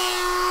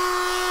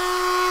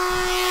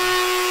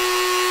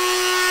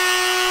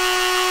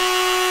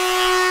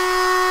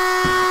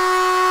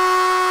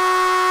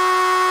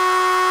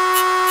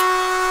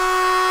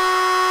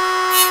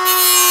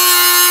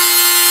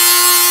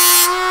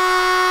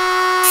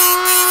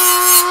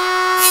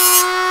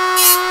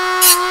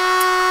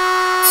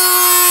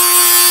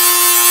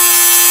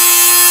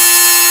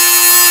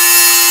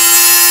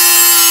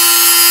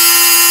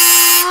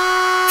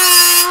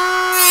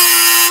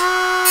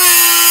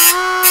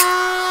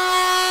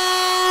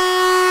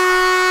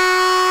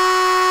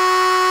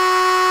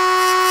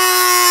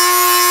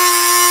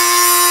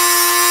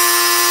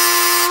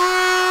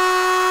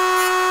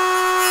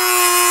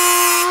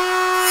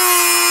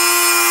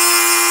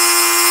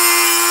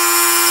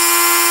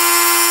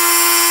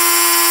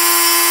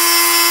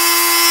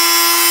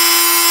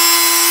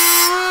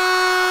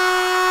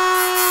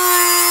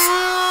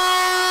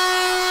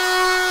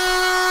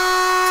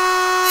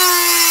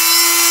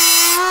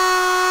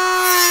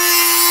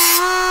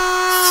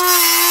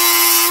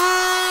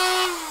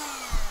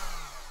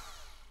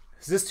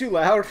 Is this too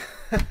loud?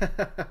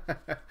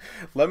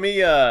 Let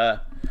me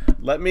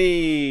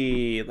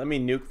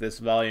nuke this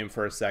volume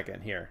for a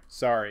second here.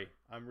 Sorry.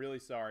 I'm really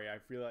sorry. I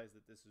realized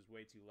that this is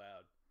way too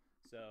loud.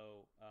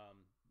 So,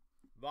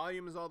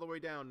 volume is all the way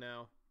down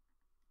now.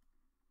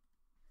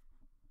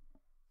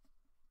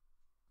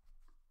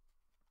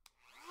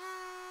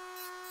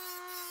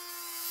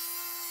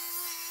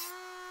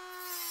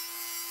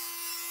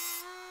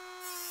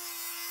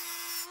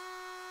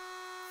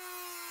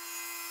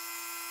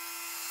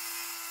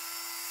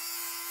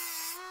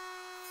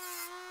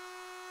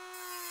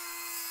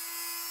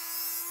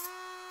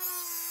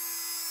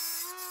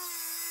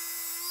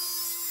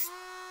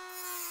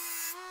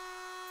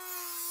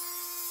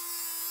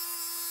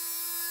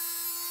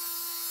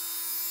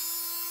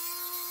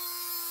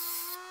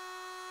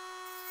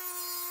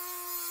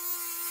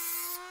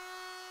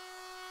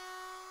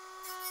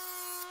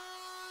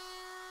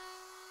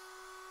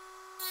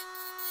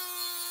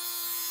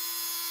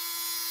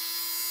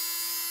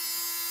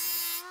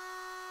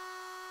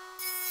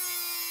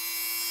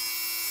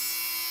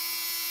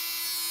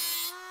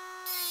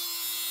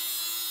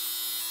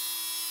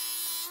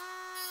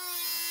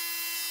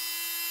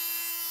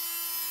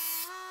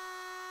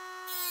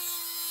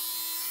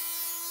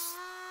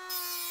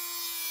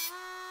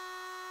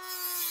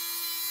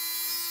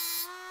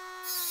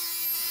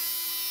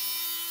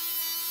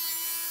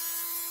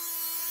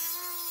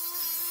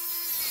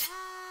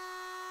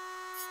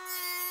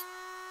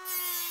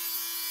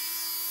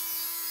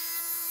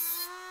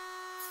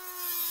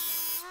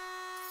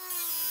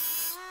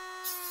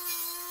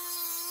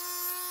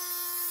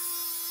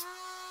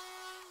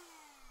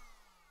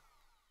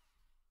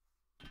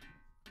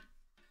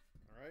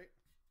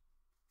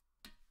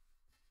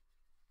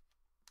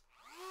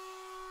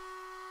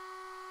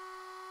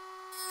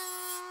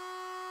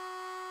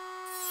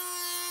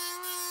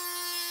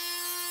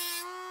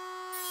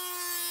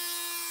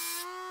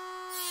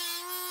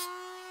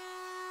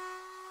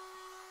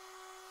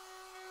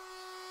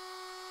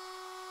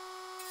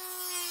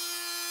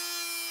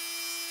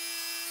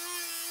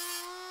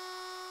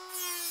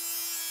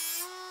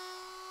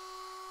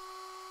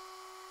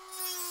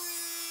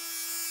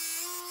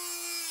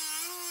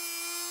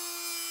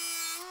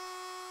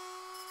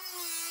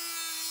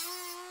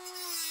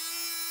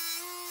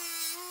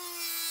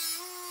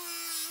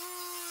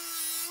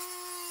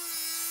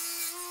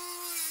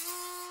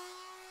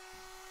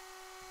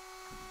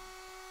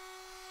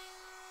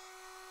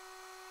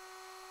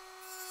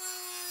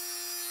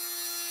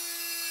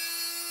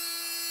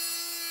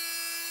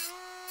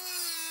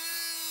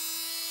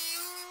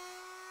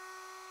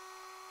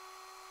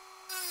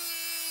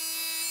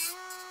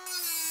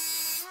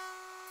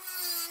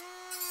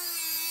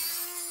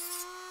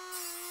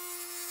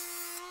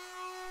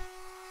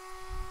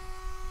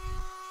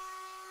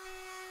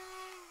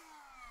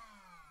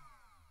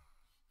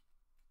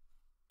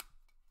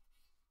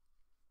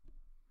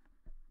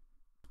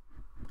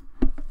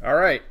 All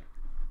right.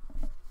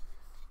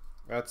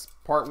 That's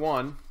part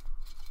one.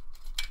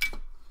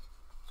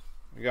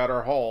 We got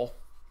our hole.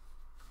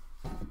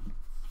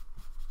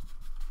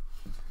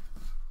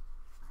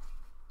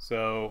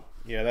 So,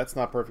 yeah, that's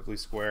not perfectly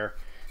square.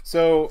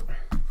 So,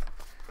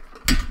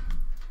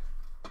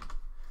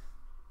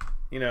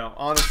 you know,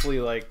 honestly,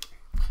 like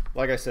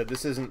I said,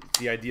 this isn't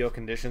the ideal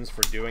conditions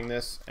for doing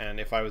this. And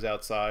if I was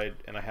outside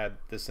and I had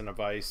this in a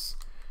vise,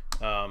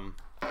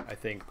 I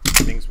think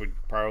things would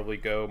probably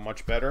go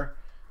much better.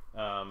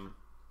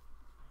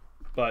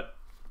 But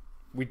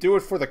we do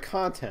it for the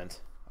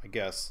content, I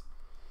guess.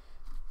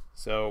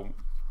 So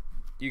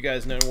you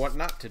guys know what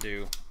not to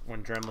do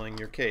when dremeling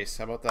your case.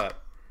 How about that?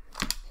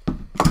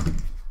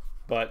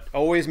 But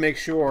always make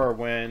sure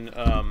when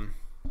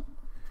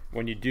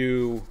you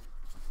do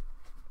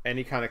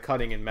any kind of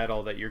cutting in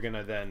metal that you're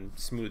gonna then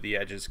smooth the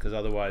edges, because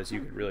otherwise you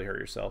could really hurt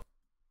yourself.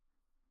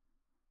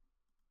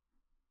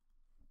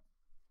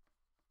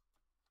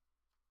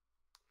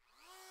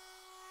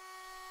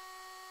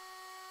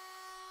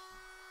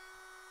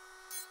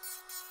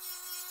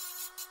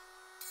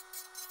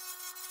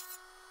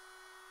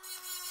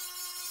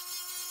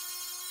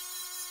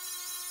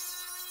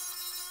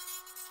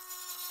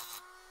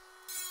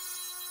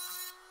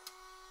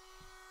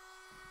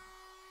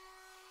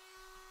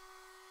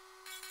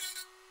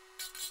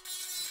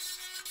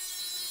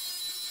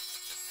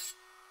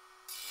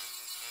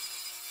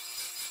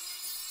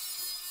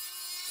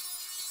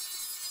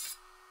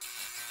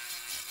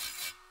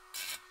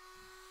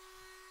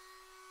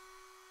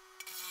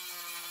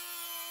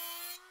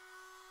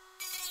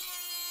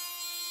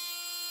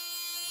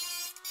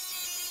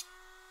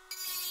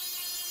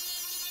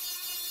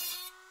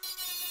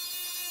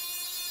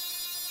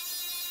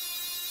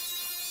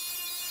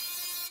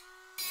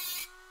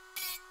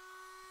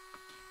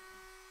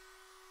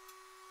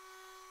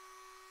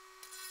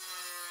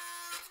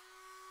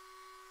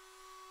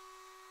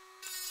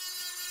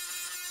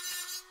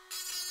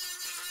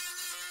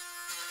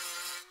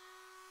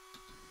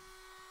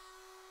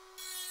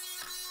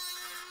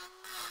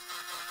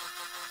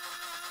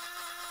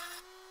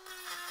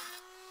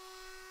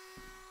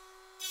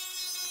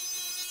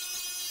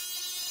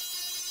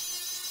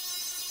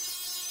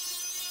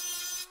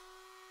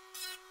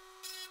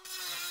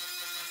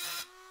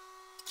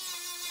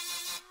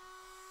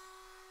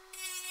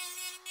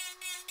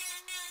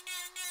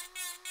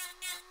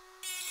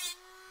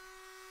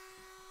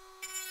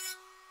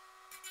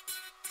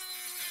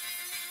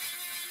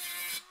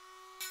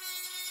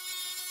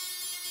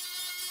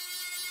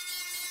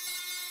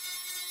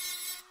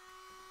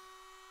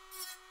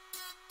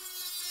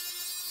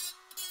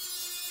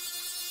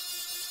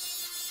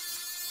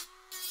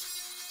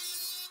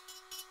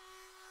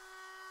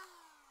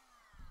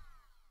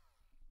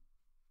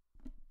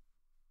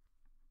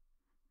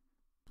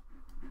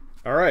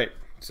 All right,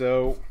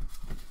 so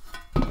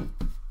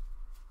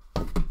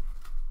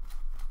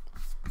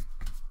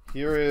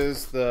here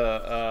is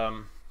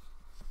the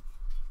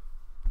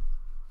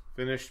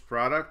finished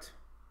product,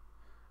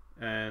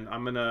 and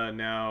I'm gonna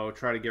now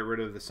try to get rid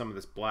of some of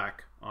this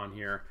black on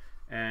here.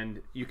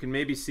 And you can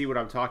maybe see what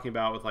I'm talking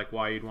about with like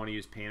why you'd want to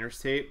use painter's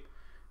tape,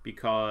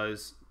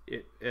 because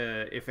if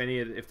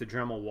the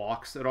Dremel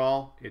walks at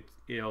all,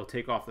 it'll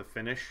take off the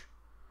finish.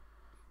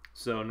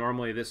 So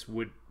normally this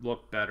would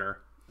look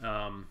better.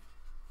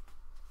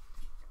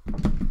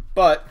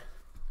 But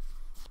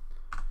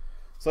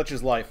such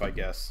is life, I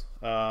guess.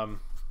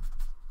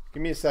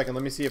 Give me a second.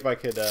 Let me see if I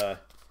could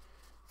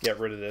get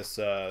rid of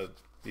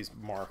these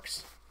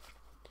marks.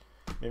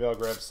 Maybe I'll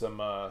grab some.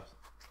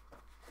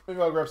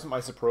 Maybe I'll grab some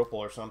isopropyl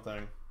or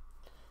something.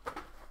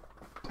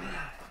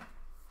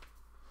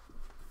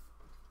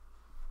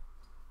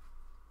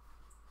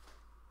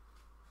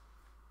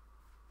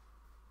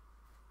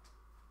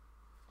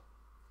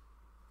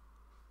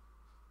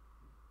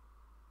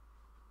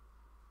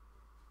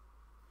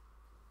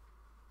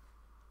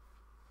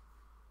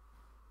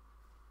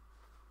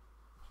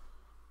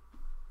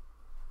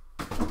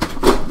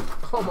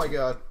 Oh my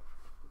God.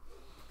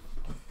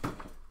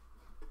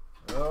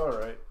 All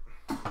right.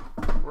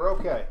 We're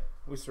okay.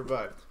 We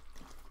survived.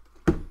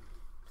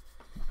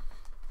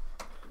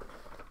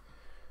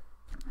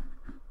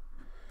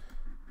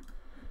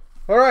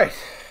 All right.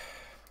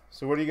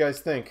 So what do you guys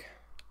think?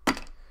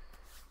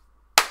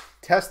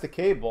 Test the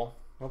cable.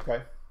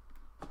 Okay.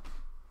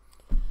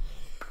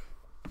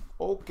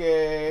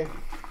 Okay.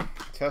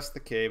 Test the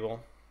cable.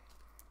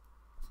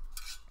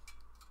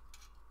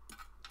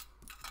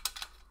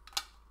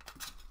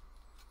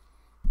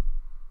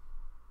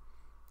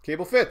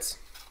 Cable fits.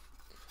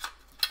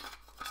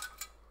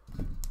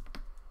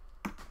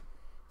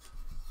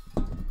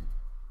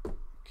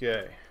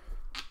 Okay.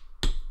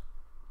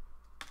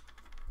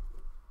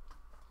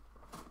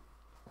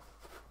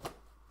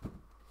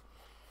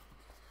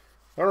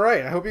 All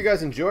right, I hope you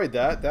guys enjoyed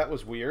that. That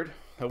was weird.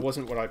 That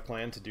wasn't what I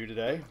planned to do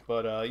today,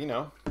 but you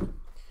know,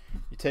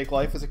 you take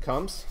life as it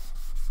comes.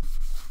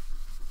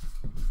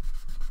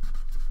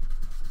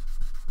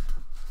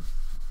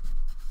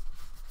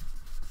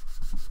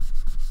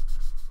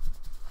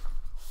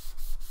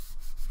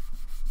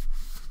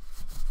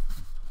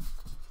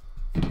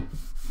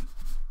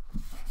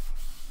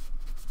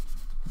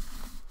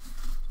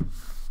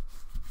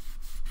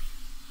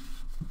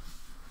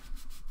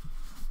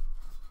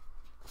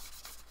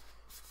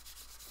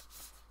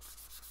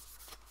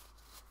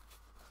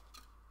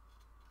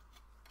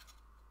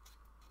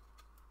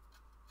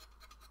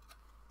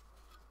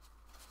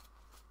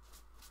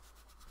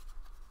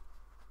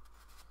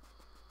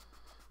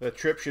 The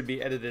trip should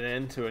be edited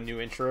into a new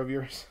intro of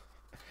yours.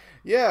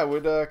 Yeah, it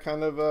would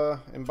kind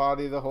of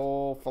embody the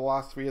whole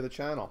philosophy of the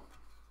channel.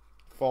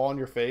 Fall on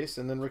your face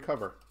and then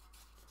recover.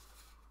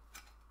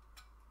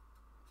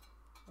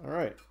 All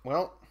right,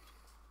 well,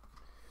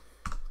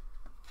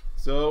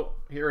 so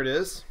here it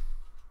is,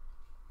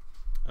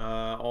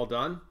 all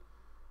done,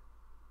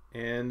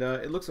 and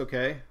it looks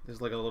okay. There's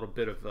like a little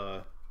bit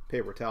of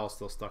paper towel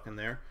still stuck in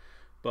there,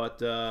 but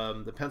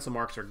the pencil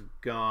marks are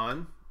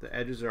gone. The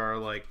edges are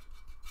like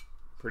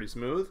pretty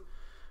smooth,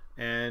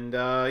 and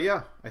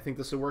yeah, I think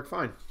this will work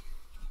fine.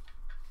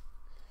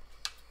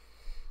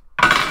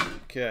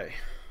 Okay,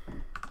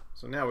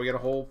 so now we got a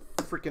whole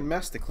freaking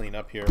mess to clean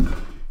up here.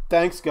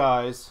 Thanks,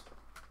 guys.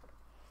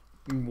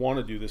 I want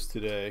to do this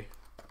today.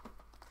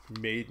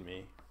 Made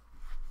me.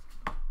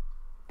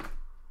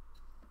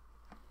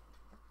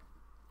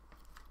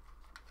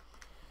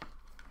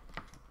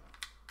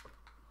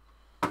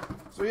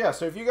 So yeah,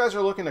 so if you guys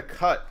are looking to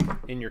cut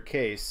in your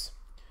case,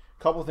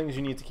 a couple of things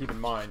you need to keep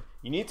in mind.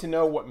 You need to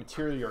know what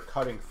material you're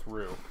cutting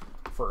through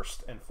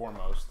first and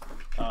foremost.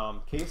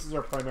 Cases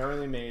are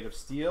primarily made of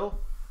steel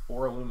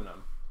or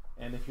aluminum.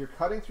 And if you're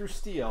cutting through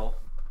steel,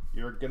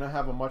 you're going to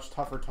have a much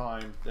tougher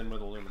time than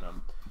with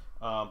aluminum.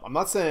 I'm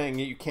not saying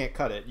you can't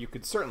cut it. You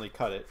could certainly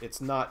cut it.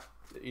 It's not,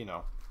 you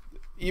know,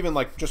 even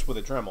like just with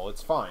a Dremel,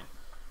 it's fine.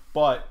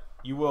 But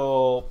you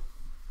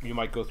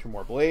might go through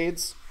more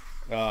blades.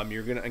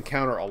 You're going to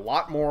encounter a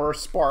lot more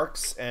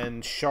sparks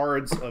and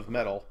shards of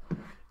metal.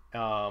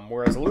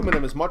 Whereas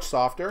aluminum is much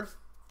softer,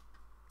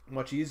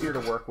 much easier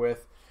to work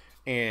with,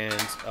 and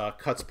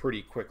cuts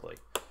pretty quickly.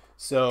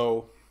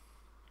 So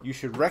you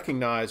should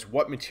recognize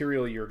what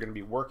material you're going to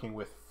be working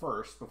with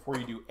first before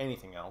you do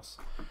anything else.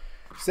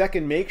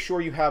 Second, make sure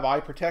you have eye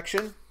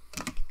protection.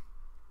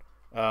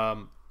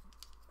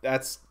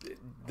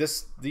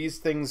 These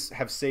things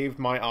have saved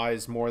my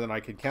eyes more than I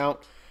could count.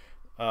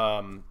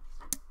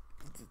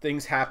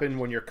 Things happen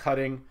when you're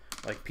cutting,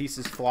 like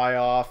pieces fly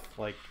off,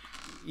 like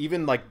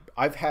even like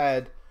I've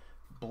had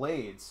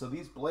blades. So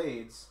these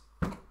blades,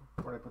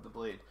 where did I put the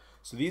blade?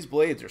 So these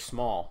blades are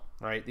small,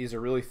 right? These are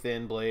really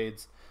thin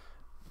blades.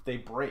 They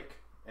break,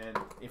 and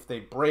if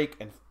they break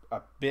and a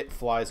bit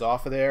flies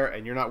off of there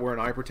and you're not wearing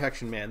eye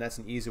protection, man, that's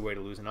an easy way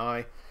to lose an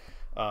eye.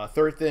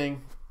 Third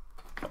thing,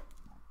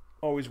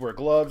 always wear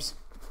gloves.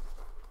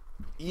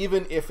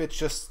 Even if it's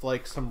just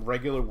like some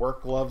regular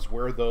work gloves,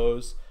 wear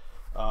those.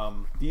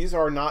 These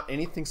are not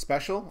anything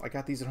special. I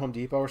got these at Home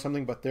Depot or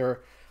something, but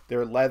they're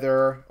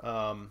leather,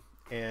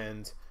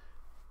 and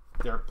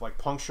they're like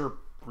puncture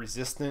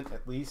resistant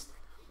at least.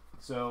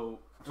 So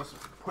just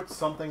put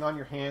something on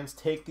your hands,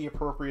 take the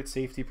appropriate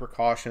safety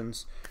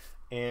precautions,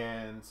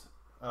 and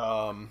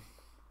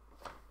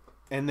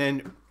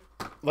then,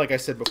 like I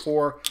said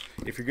before,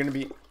 if you're going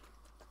to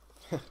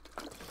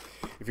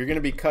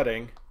be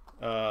cutting,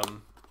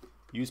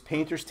 use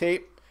painter's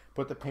tape.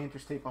 Put the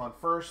painter's tape on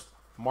first,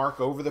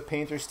 mark over the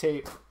painter's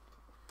tape,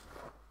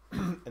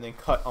 and then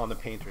cut on the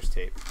painter's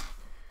tape.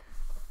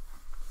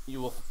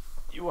 You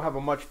will have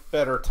a much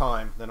better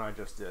time than I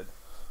just did.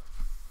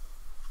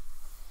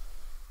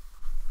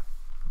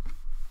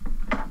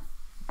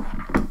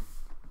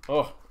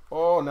 Oh,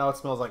 now it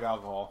smells like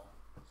alcohol.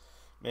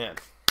 Man.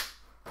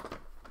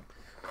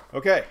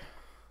 Okay.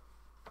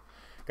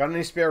 Got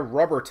any spare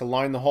rubber to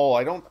line the hole?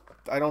 I don't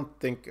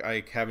think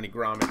I have any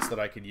grommets that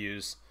I could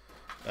use.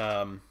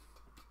 But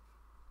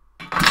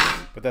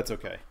that's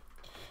okay.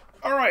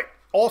 All right.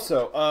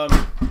 Also,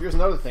 here's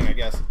another thing, I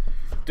guess.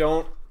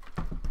 Don't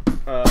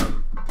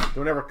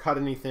ever cut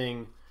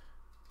anything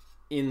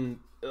in,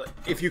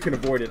 if you can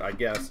avoid it, I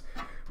guess.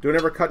 Don't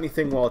ever cut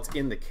anything while it's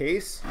in the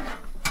case.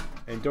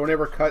 And don't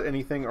ever cut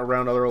anything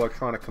around other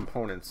electronic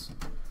components.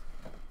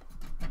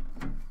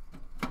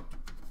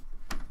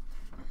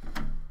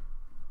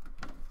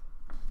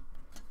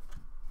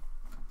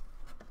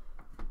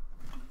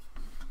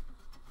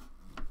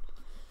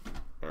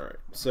 Alright,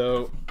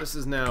 so this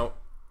is now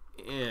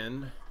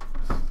in.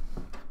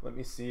 Let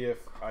me see if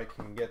I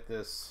can get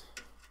this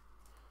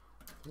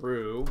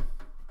through.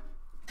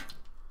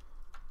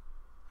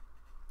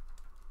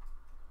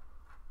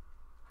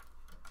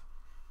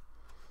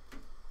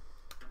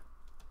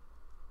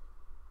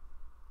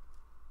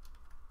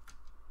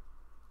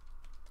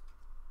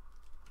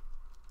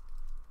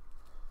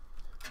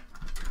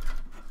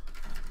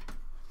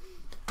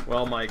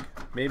 Well, Mike,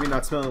 maybe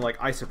not smelling like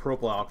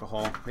isopropyl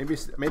alcohol.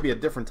 Maybe a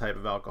different type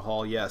of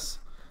alcohol. Yes,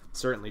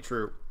 certainly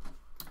true.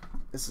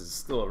 This is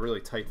still a really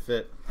tight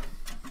fit.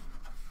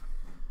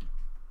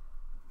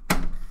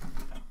 Do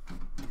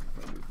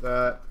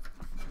that.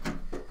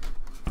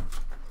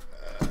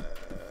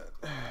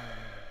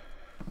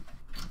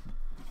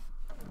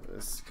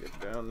 Let's get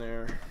down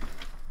there.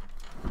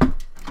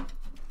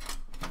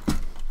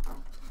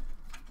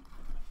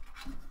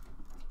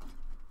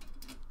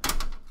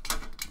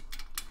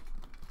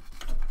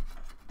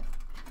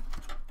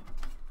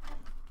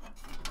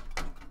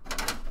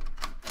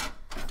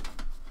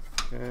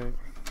 Okay.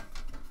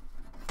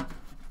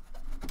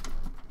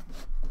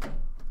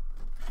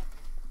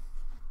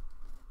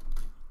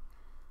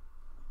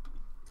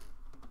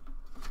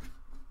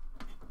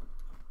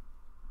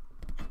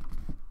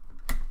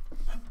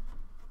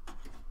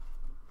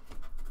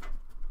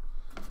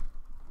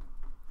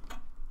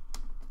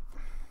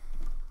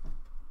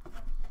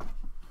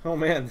 Oh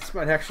man, this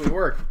might actually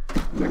work.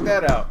 Check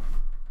that out.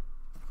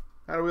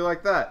 How do we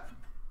like that?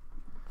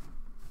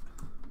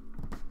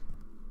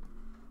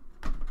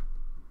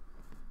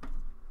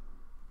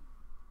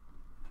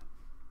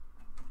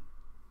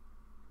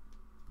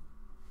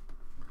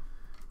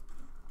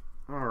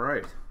 All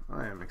right,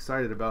 I am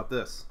excited about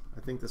this. I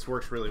think this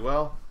works really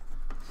well.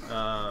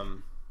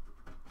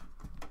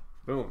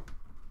 Boom.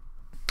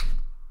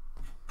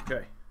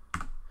 Okay.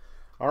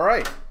 All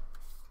right.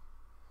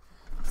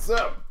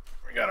 So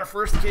we got our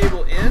first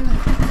cable in,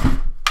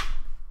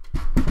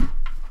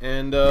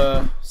 and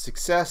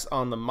success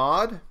on the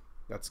mod.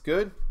 That's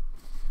good.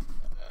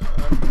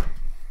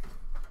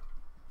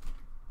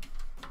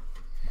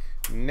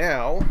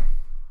 Now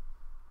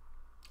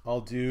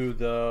I'll do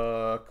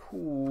the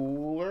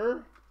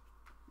cooler.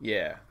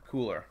 Yeah,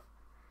 cooler.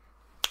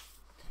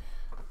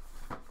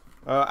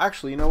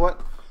 Actually, you know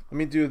what? Let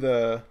me do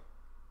the...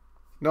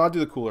 No, I'll do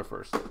the cooler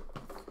first.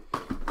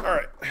 All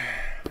right.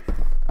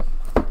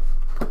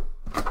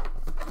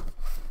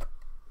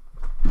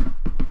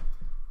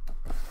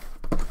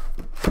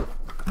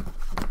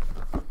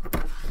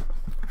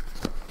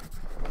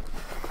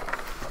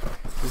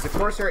 Is the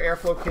Corsair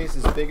airflow case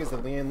as big as the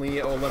Lian Li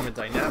OLED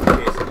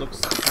dynamic case? It looks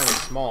kind of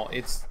small.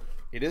 It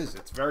is.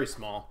 It's very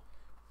small.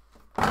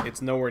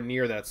 It's nowhere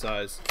near that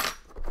size.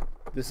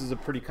 This is a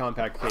pretty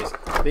compact case.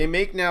 They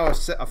make now a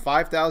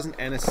 5000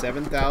 and a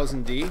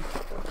 7000D.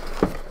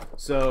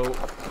 So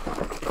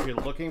if you're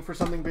looking for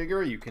something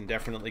bigger, you can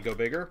definitely go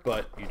bigger,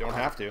 but you don't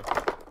have to.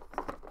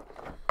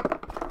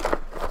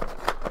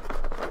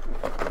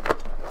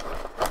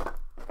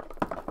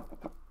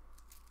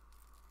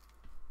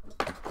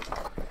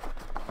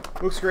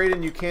 Looks great,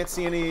 and you can't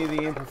see any of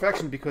the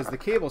imperfections because the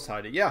cables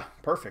hide it. Yeah,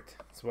 perfect.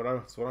 That's what I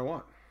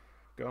want.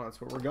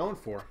 That's what we're going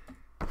for.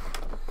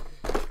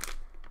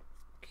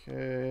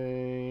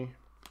 Okay.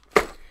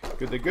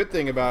 Good. The good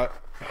thing about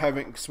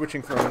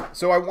switching from,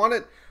 so I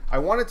wanted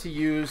to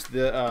use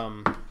the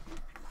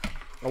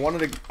I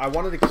wanted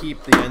to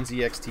keep the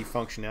NZXT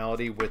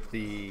functionality with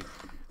the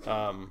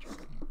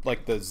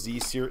like the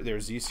Z series, their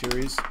Z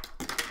series,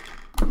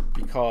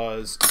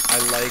 because I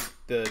like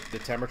the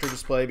temperature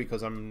display,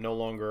 because I'm no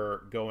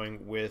longer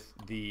going with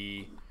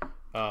the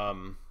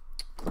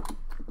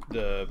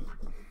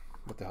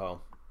what the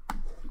hell,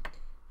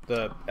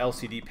 the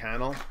LCD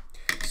panel.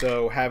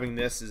 So having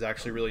this is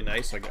actually really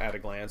nice. Like at a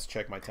glance,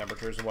 check my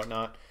temperatures and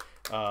whatnot.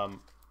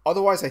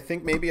 Otherwise, I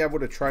think maybe I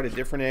would have tried a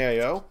different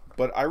AIO,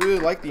 but I really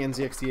like the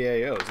NZXT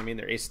AIOs. I mean,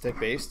 they're Asetek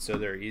based, so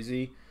they're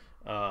easy.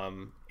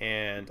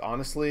 And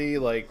honestly,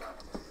 like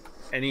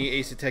any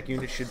Asetek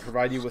unit should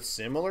provide you with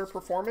similar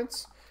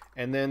performance.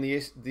 And then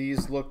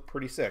these look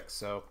pretty sick.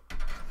 So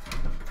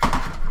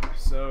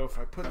if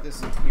I put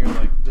this in here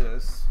like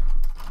this,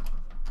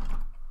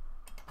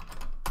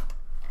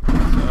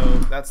 so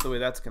that's the way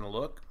that's gonna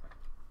look.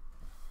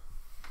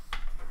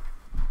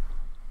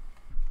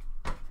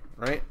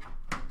 Right?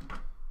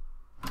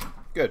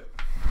 Good.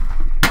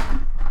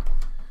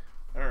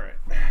 All right.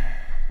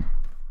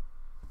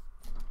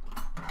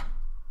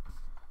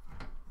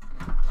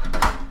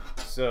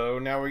 So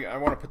now I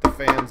want to put the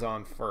fans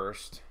on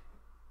first.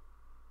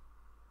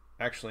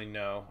 Actually,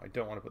 no, I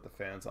don't want to put the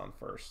fans on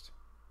first.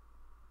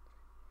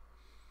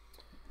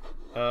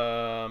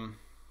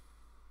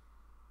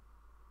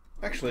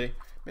 Actually,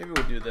 maybe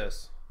we'll do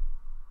this.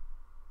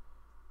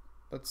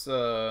 Let's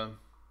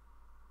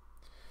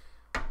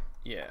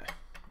yeah.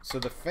 So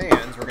the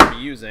fans we're going to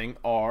be using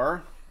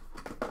are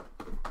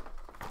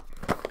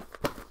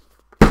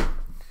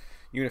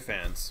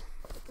Unifans.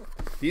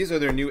 These are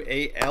their new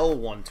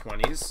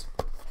AL120s,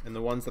 and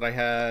the ones that I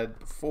had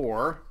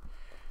before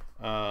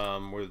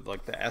were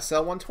like the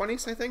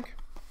SL120s, I think.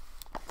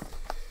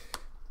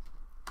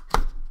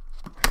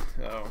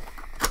 So,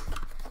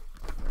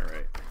 all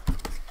right.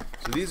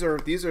 So these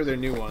are their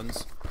new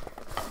ones,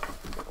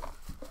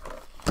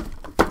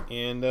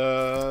 and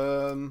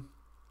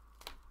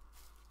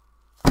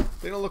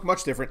they don't look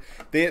much different.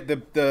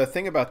 The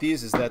thing about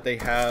these is that they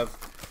have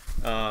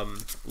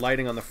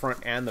lighting on the front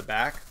and the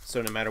back,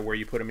 so no matter where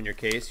you put them in your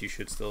case, you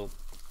should still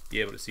be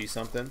able to see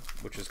something,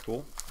 which is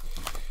cool.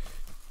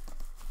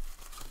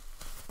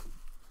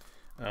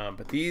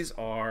 But these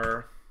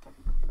are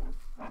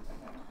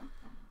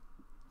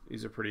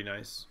pretty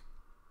nice.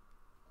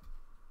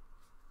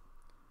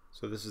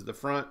 So this is the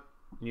front.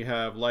 You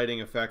have lighting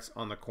effects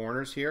on the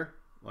corners here,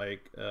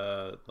 like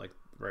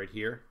right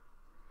here.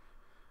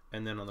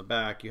 And then on the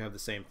back, you have the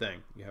same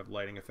thing. You have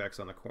lighting effects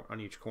on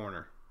each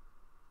corner.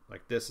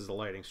 Like this is a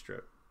lighting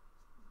strip.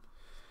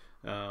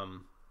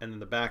 And then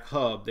the back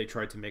hub, they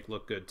tried to make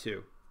look good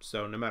too.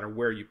 So no matter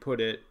where you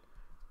put it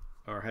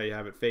or how you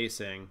have it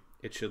facing,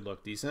 it should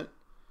look decent.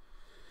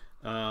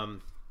 I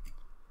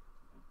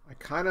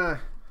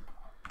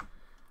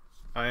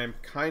am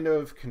kind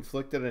of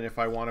conflicted in if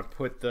I want to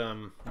put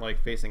them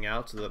like facing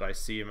out so that I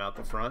see them out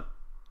the front,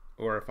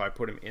 or if I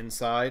put them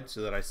inside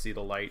so that I see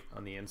the light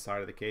on the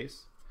inside of the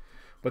case.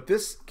 But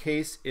this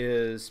case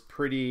is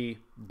pretty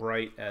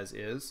bright as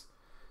is,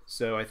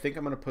 so I think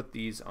I'm going to put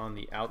these on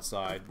the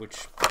outside,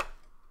 which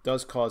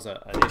does cause an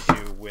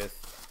issue with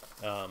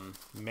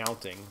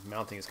mounting.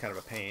 Mounting is kind of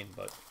a pain,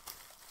 but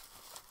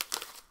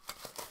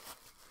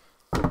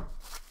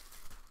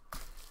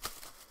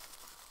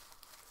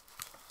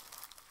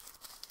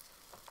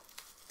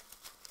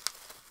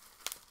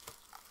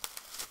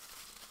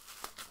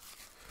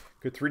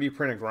could 3D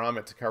print a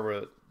grommet to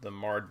cover the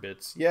marred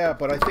bits. Yeah,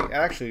 but I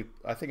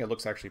think it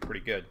looks actually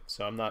pretty good.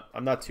 So I'm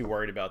not too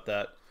worried about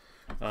that.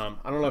 I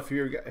don't know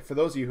if for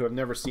those of you who have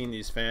never seen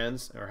these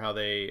fans or how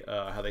they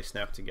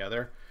snap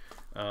together,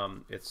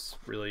 it's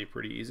really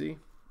pretty easy.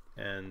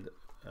 And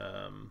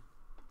come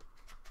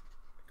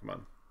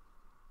on,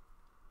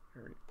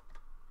 yeah,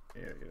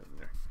 get in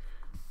there.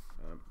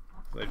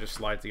 They just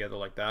slide together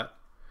like that,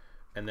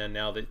 and then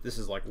now this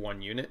is like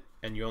one unit,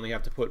 and you only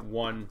have to put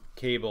one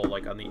cable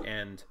like on the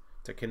end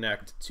to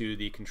connect to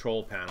the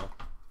control panel.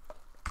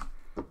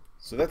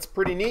 So that's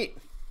pretty neat.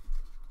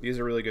 These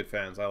are really good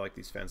fans. I like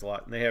these fans a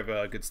lot, and they have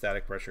good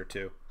static pressure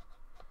too.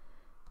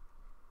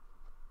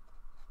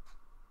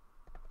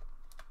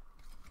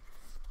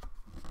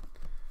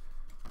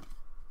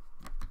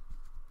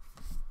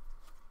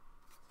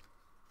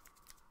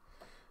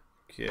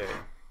 Okay,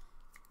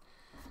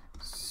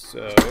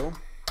 so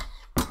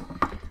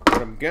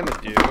what I'm gonna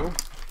do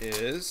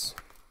is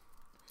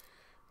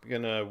I'm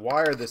gonna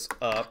wire this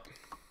up.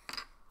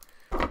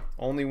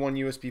 Only one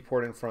USB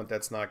port in front,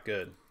 that's not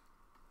good.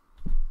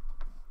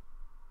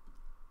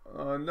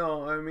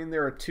 No, I mean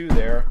there are two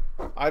there.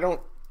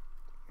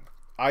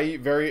 I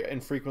very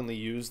infrequently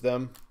use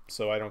them,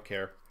 so I don't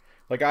care.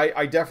 Like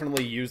I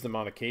definitely use them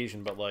on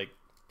occasion, but like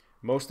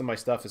most of my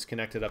stuff is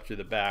connected up to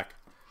the back,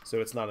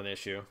 so it's not an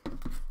issue.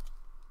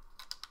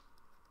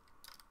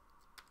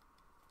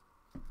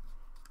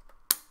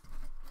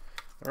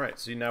 Alright,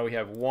 so now we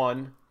have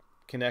one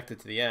connected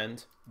to the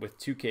end with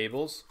two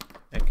cables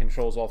and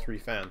controls all three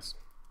fans.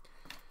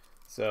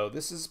 So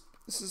these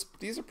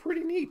are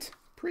pretty neat.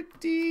 Pretty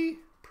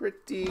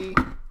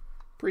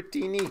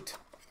neat.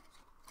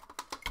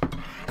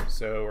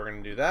 So we're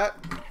gonna do that.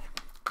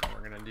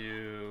 We're gonna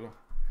do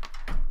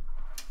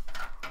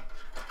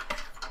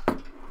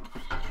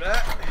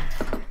that.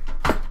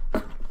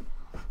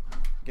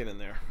 Get in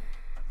there.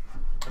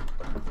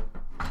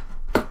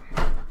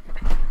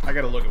 I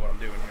gotta look at what I'm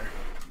doing here.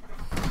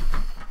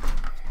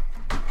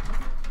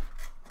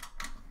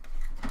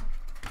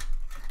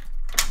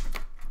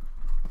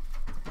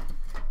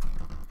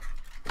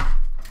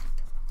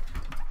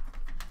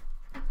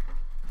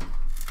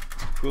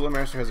 Cooler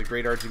Master has a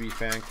great RGB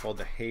fan called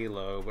the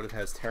Halo, but it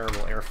has terrible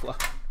airflow.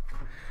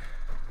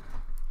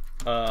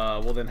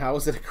 Well then how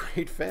is it a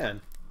great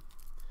fan?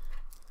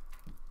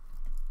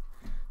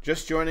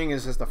 Just joining,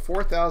 is this the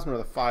 4000 or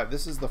the 5?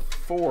 This is the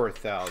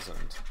 4000.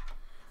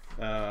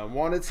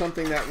 Wanted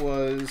something that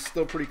was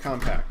still pretty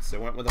compact,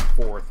 so went with a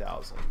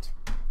 4000.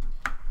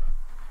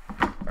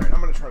 Alright, I'm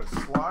going to try to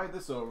slide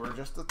this over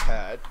just a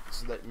tad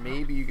so that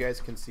maybe you guys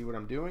can see what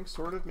I'm doing,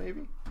 sort of,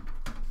 maybe.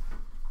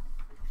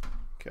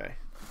 Okay.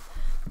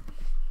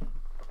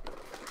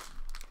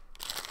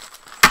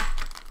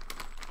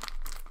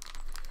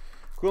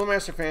 Cooler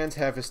Master fans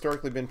have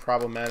historically been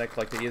problematic,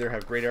 like they either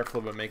have great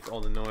airflow but make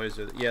all the noise,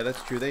 or yeah,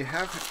 that's true. They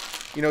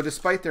have, you know,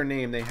 despite their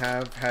name, they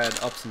have had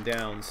ups and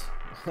downs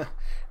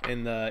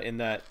in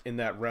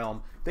that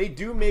realm. They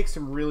do make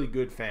some really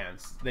good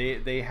fans.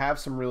 They have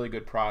some really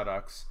good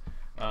products,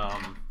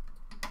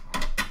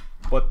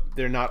 but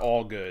they're not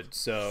all good.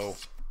 So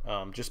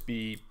just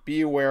be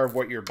aware of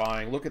what you're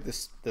buying. Look at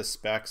the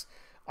specs.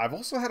 I've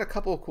also had a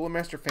couple of Cooler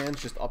Master fans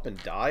just up and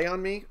die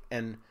on me,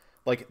 and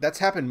like that's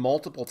happened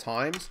multiple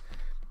times.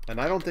 And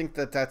I don't think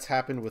that that's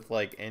happened with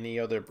like any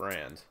other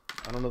brand.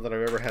 I don't know that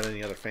I've ever had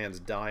any other fans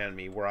die on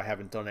me where I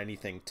haven't done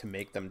anything to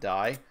make them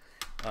die.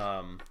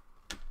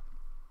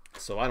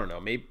 So I don't know,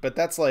 maybe, but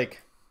that's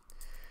like,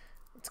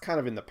 it's kind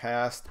of in the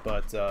past,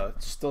 but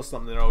it's still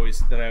something that I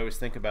always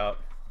think about.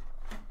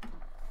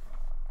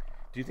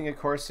 Do you think a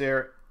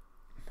Corsair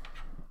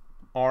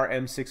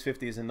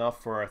RM650 is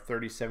enough for our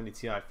 3070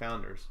 Ti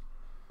founders?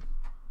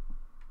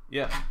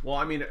 Yeah, well,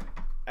 I mean,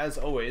 as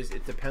always,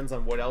 it depends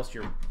on what else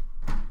you're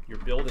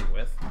building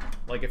with.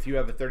 Like if you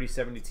have a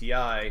 3070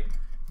 Ti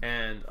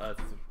and a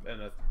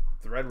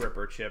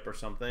Threadripper chip or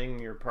something,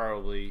 you're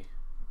probably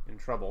in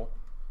trouble.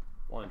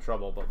 Well, in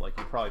trouble, but like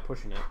you're probably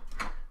pushing it.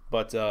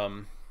 But I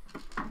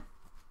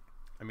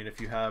mean, if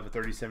you have a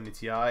 3070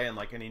 Ti and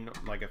like a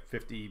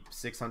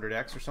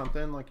 5600X or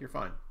something, like you're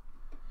fine.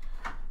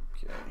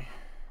 Okay.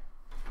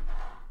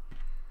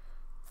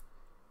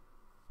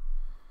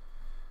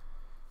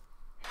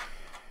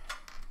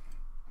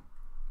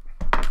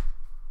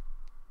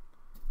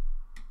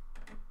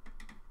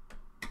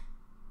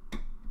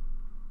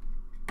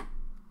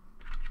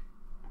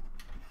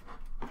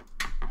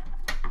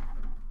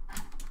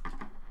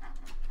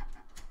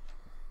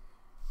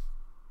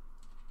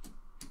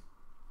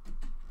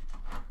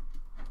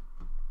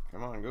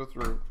 Come on, go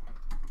through.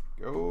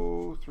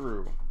 Go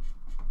through.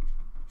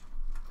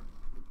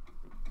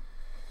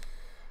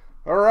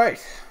 All right.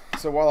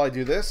 So while I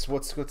do this,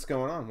 what's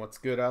going on? What's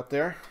good out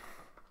there?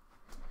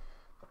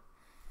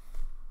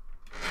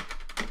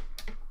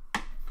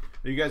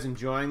 Are you guys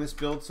enjoying this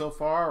build so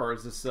far, or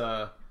is this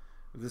has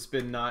this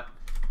been not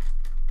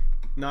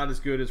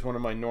as good as one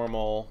of my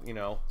normal, you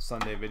know,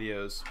 Sunday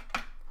videos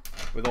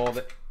with all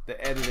the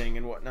editing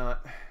and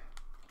whatnot?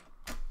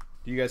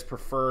 Do you guys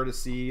prefer to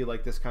see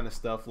like this kind of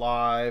stuff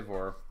live,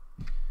 or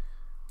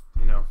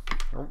you know,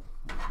 or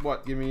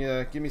what? Give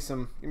me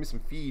some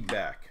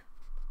feedback.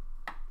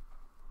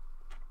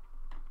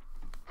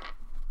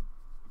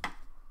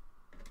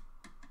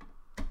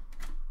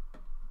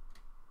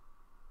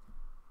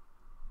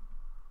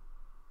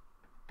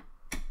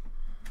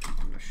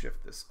 I'm gonna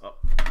shift this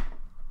up.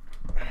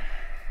 There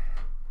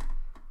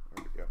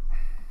we go.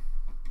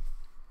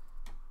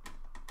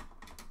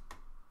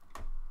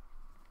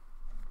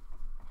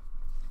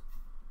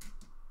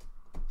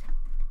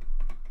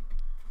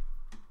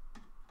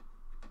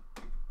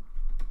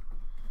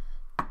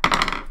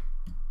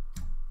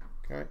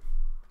 Okay.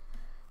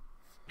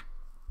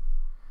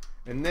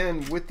 And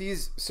then with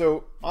these,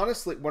 so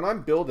honestly, when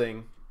I'm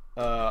building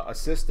a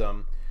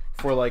system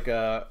for like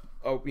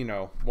you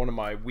know, one of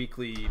my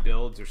weekly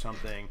builds or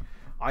something,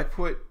 I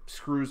put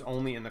screws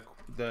only in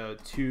the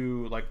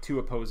two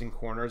opposing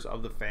corners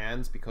of the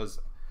fans, because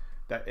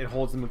that it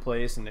holds them in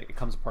place and it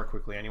comes apart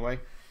quickly anyway.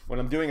 When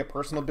I'm doing a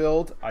personal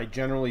build, I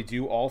generally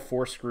do all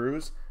 4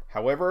 screws.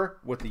 However,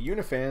 with the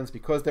Unifans,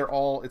 because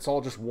it's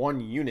all just one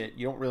unit,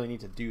 you don't really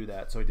need to do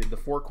that. So I did the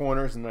 4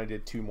 corners and then I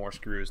did 2 more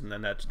screws, and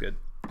then that's good.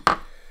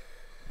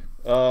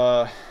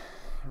 All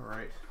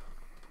right.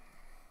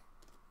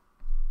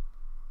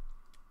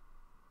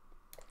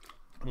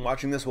 I'm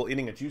watching this while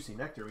eating a juicy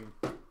nectarine.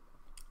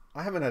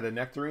 I haven't had a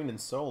nectarine in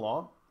so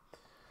long.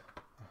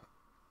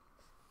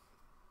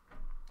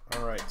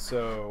 All right,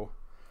 so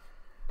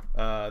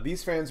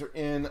these fans are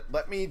in.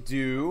 Let me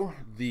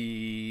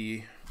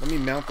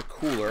mount the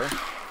cooler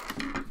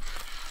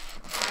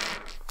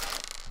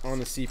on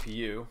the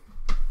CPU.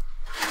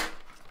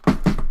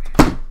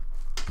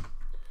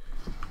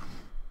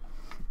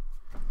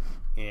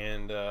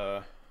 And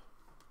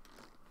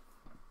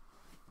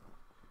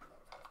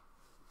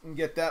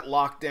get that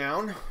locked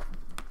down.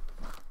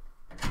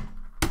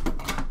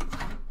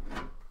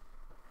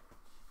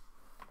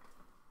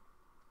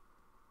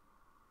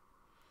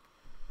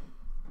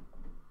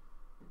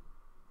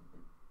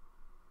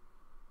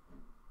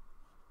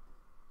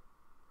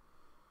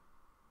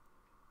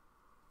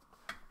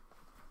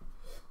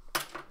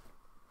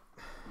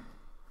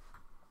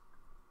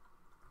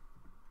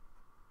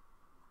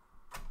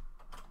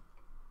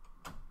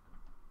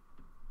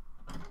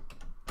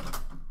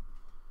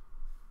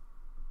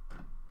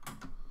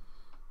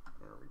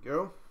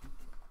 Go.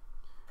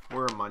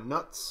 Where are my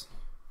nuts?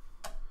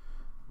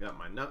 Got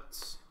my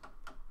nuts.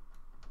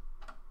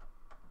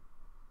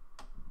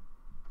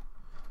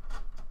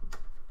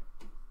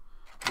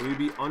 Will you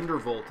be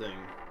undervolting?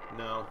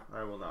 No,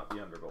 I will not be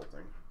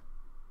undervolting.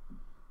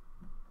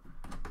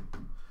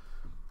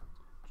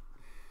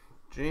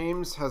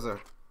 James has a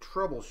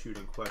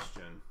troubleshooting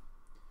question.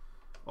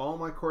 All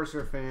my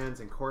Corsair fans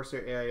and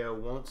Corsair AIO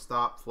won't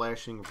stop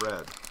flashing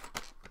red.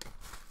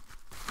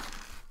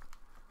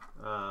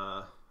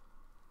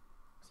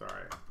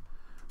 Sorry.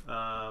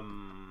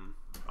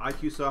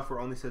 IQ software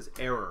only says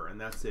error, and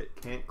that's it.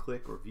 Can't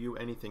click or view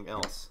anything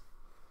else.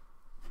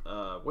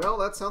 Well,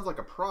 that sounds like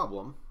a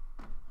problem.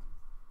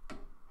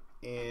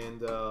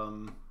 And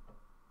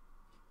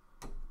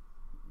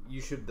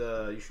you should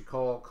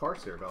call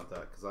Corsair about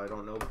that, because I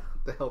don't know what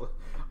the hell.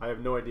 I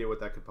have no idea what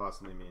that could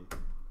possibly mean.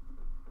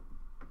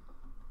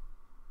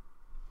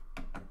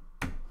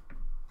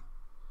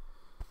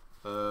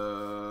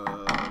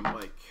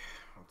 Mike,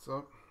 what's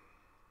up?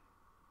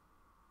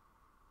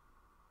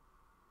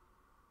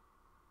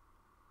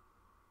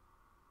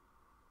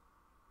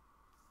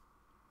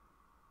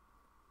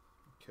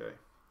 Okay.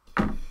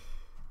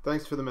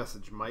 Thanks for the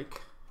message,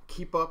 Mike.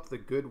 Keep up the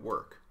good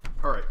work.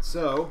 All right,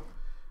 so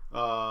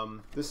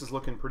this is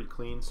looking pretty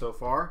clean so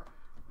far.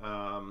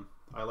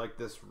 I like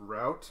this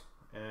route,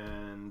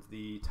 and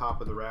the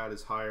top of the rad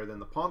is higher than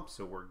the pump,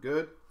 so we're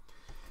good.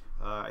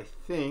 I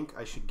think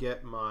I should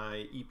get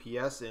my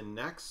EPS in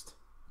next,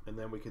 and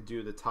then we could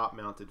do the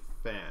top-mounted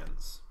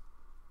fans.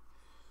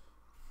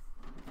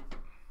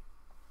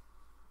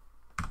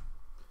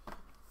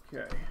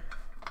 Okay.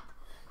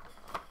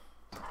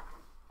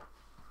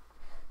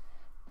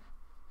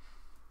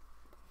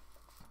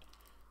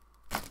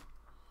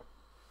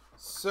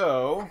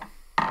 So,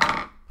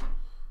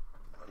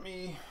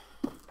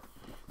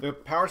 the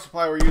power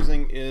supply we're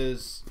using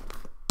is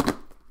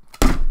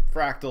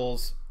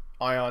Fractal's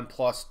Ion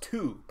Plus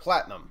 2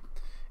 Platinum.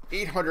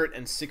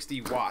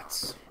 860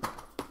 watts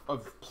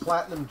of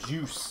platinum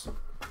juice.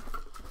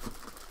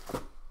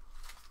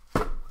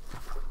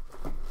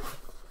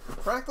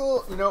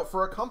 Fractal, you know,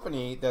 for a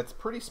company that's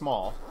pretty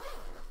small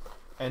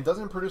and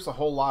doesn't produce a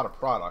whole lot of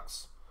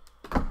products,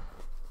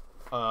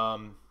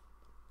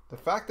 the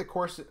fact that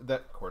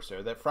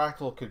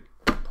Fractal could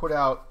put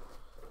out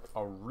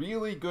a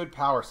really good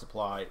power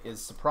supply is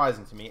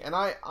surprising to me. And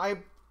I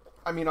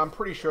mean, I'm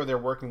pretty sure they're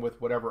working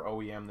with whatever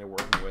OEM they're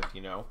working with,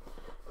 you know.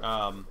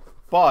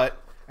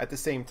 But at the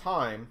same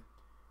time,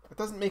 it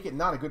doesn't make it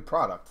not a good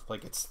product.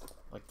 Like, it's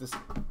like this,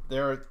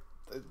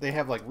 they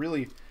have like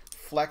really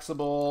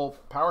flexible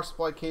power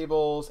supply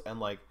cables, and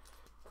like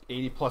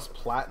 80 plus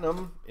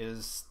platinum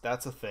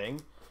that's a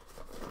thing.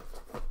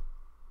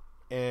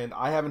 And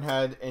I haven't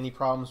had any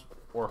problems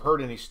or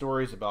heard any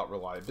stories about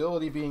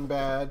reliability being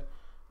bad.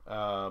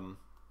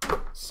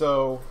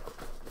 So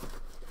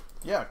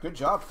yeah, good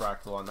job,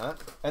 Fractal, on that.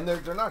 And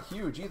they're not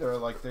huge either.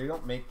 Like, they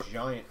don't make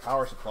giant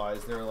power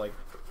supplies. They're like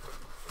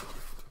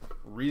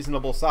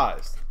reasonable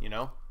sized, you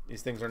know?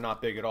 These things are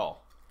not big at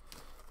all.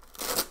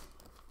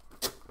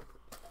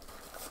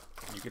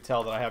 You could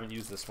tell that I haven't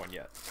used this one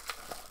yet.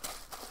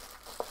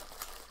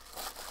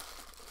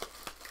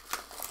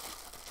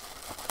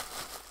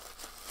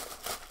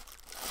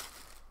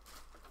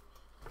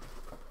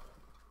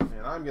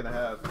 And I'm gonna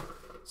have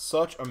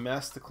such a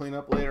mess to clean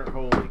up later.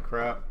 Holy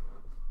crap.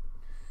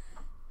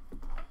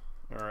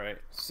 Alright,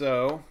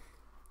 so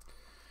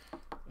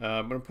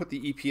I'm going to put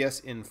the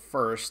EPS in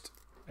first.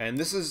 And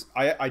this is,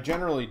 I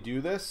generally do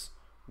this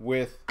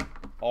with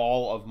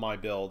all of my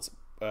builds.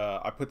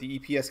 I put the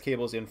EPS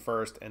cables in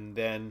first, and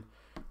then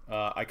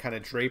I kind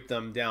of drape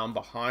them down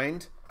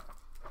behind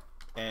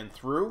and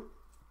through.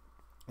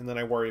 And then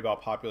I worry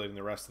about populating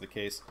the rest of the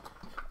case.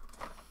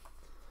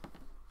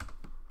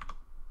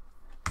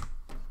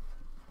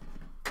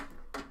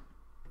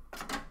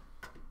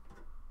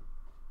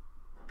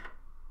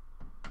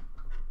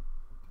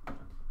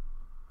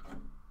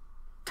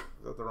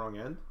 Is that the wrong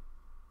end?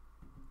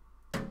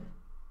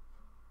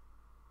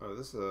 Oh,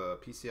 this is a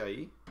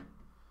PCIe?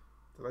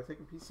 Did I take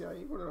a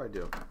PCIe? What did I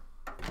do?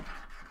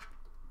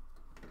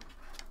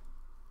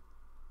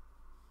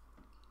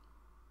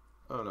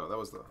 Oh no, that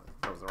was the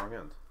wrong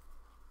end.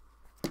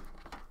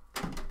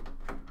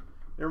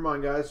 Never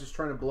mind, guys. Just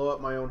trying to blow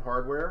up my own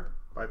hardware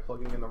by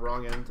plugging in the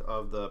wrong end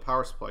of the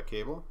power supply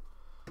cable.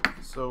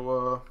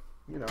 So,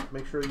 you know,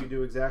 make sure you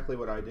do exactly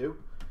what I do,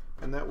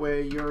 and that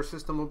way your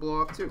system will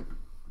blow up too.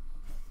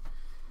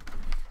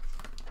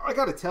 I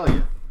gotta tell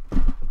you,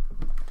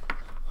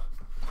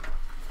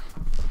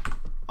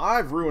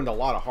 I've ruined a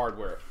lot of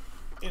hardware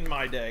in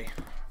my day.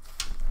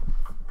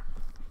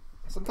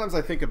 Sometimes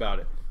I think about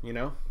it, you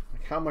know,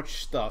 like how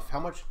much stuff, how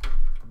much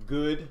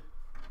good,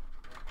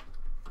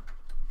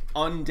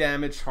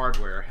 undamaged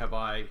hardware have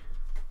I,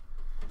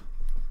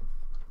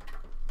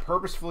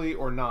 purposefully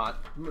or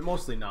not,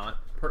 mostly not,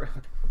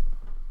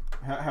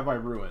 have I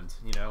ruined,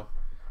 you know?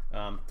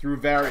 Through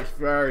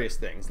various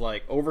things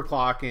like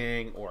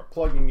overclocking, or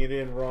plugging it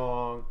in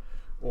wrong,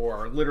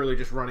 or literally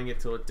just running it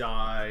till it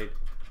died,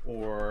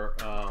 or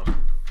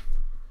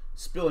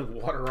spilling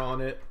water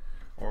on it,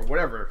 or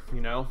whatever,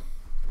 you know.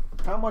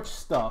 How much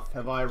stuff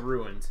have I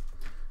ruined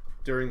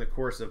during the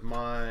course of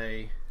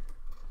my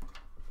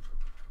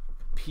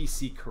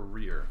PC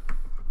career?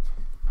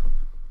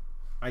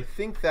 I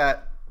think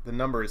that the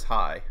number is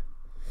high.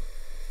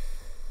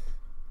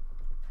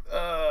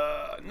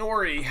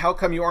 Nori, how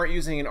come you aren't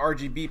using an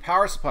RGB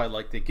power supply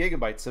like the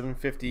Gigabyte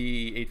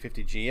 750,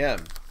 850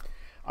 GM?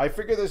 I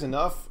figure there's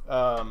enough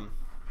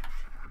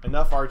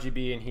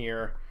RGB in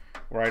here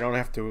where I don't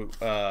have to,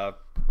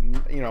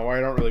 you know, where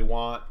I don't really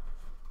want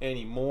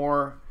any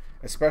more,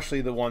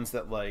 especially the ones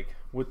that, like,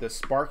 with the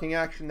sparking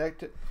action,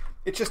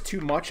 it's just too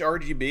much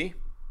RGB,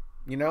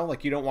 you know,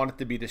 like, you don't want it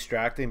to be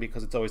distracting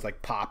because it's always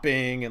like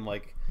popping and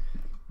like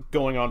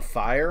going on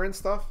fire and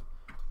stuff.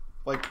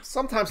 Like,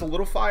 sometimes a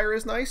little fire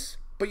is nice,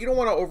 but you don't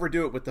want to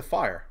overdo it with the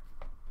fire.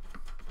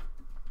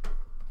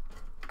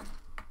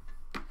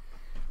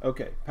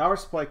 Okay, power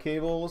supply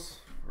cables,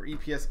 or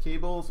EPS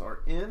cables,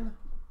 are in.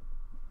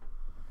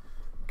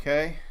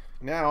 Okay,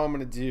 now I'm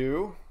going to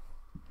do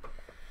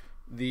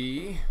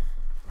the...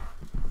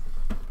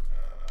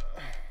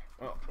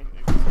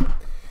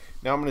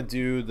 now I'm going to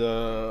do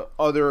the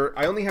other...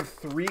 I only have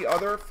 3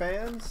 other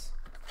fans.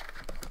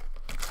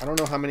 I don't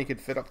know how many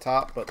could fit up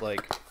top, but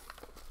like...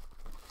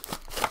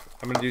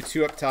 I'm going to do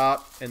 2 up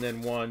top and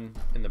then 1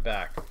 in the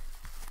back.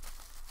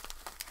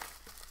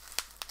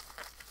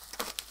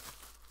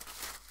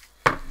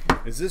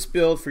 Is this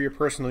build for your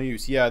personal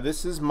use? Yeah,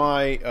 this is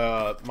my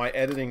my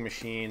editing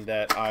machine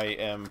that I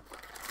am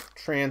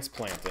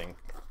transplanting.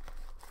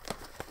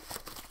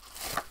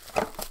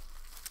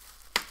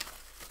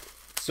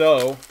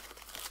 So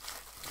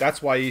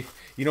that's why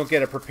you don't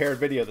get a prepared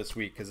video this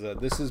week, because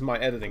this is my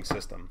editing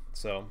system.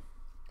 So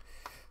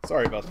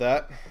sorry about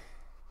that.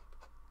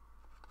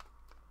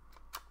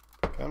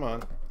 Come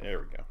on, there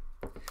we go.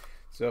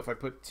 So if I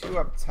put 2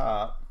 up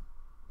top,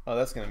 oh,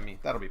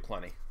 that'll be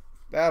plenty.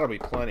 That'll be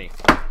plenty.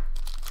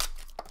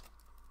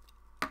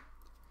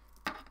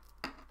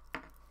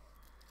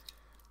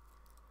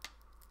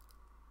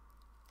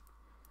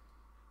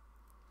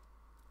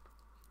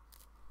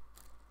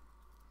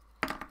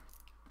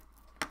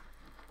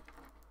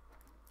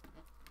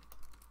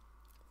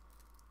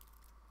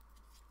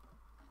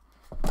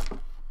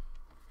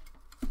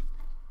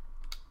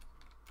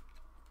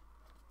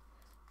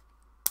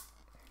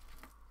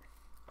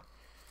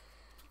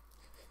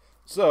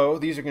 So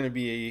these are going to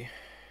be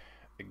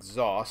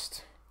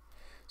exhaust.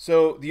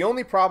 So the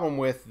only problem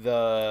with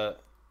the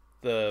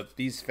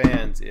these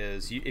fans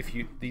is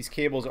these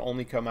cables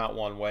only come out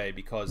one way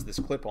because this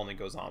clip only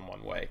goes on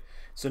one way.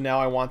 So now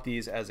I want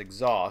these as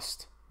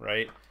exhaust,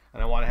 right?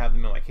 And I want to have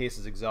them in my case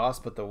as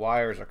exhaust, but the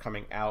wires are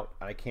coming out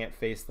and I can't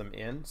face them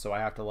in, so I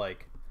have to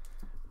like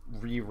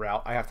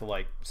reroute. I have to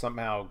like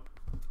somehow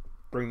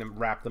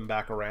wrap them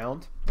back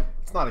around.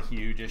 It's not a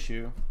huge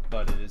issue,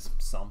 but it is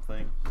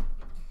something.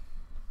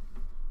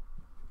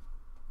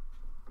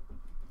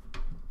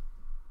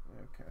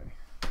 Okay,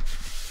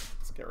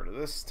 let's get rid of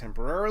this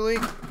temporarily.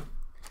 Some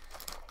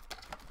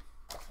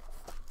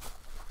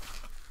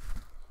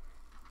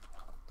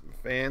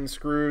fan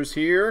screws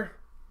here.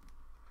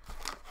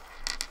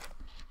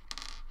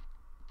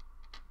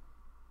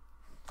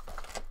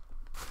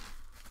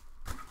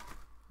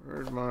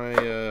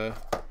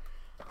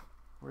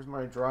 Where's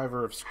my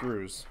driver of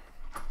screws?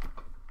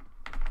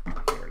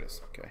 There it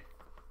is. Okay.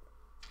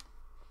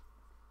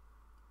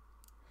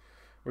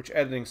 Which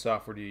editing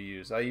software do you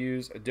use? I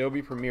use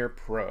Adobe Premiere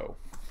Pro.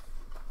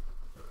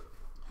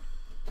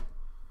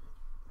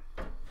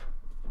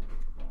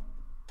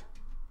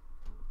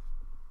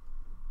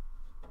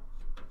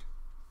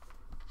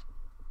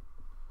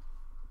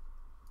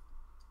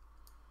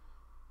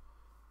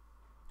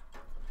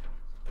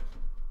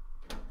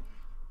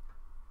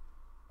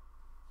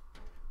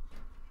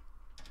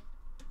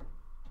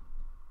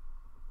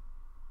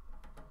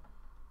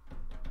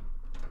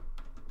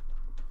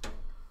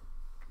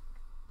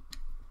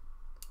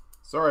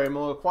 Sorry, I'm a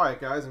little quiet,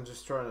 guys. I'm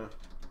just trying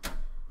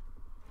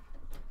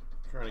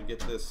to get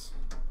this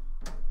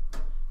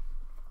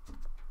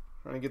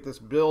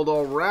build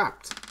all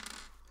wrapped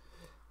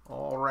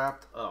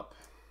up.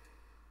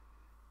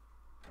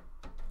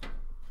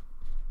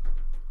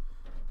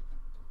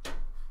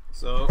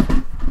 So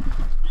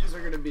these are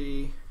going to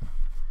be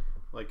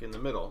like in the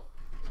middle,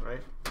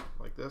 right?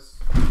 Like this.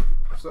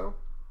 So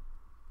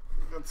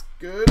that's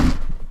good.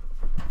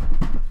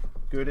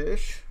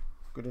 Goodish.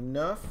 Good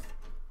enough.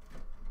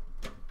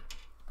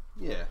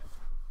 Yeah,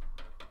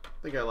 I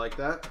think I like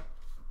that.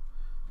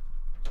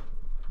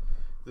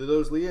 Do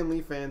those Lee and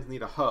Lee fans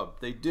need a hub?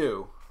 They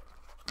do,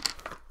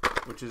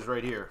 which is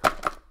right here.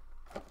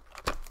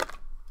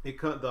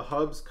 The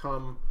hubs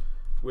come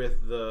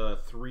with the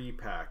 3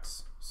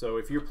 packs. So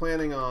if you're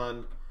planning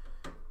on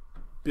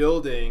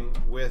building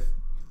with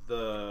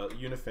the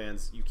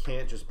Unifans, you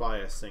can't just buy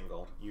a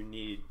single. You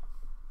need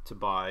to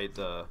buy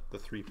the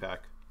 3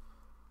 pack.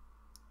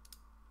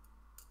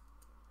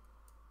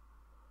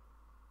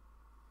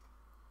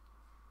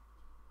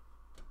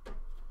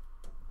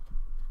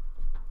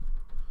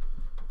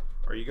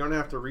 Are you going to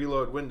have to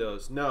reload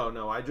Windows?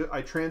 No.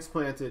 I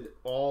transplanted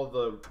all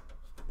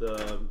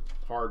the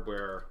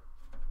hardware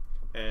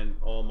and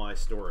all my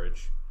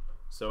storage,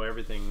 so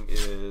everything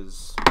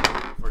is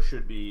or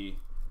should be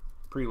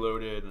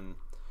preloaded, and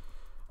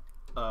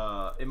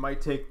it might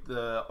take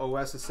the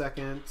OS a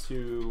second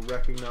to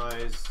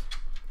recognize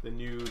the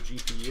new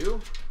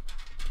GPU,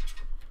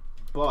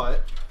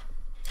 but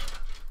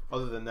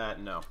other than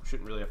that, no,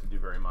 shouldn't really have to do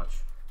very much.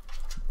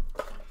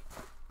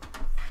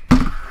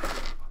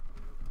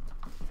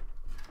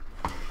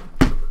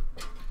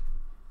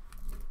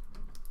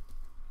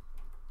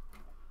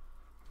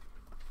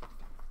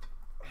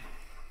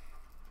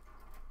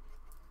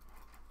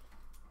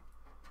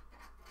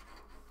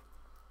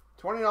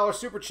 $20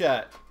 super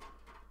chat.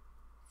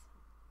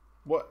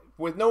 What,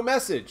 with no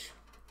message?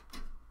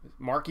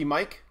 Marky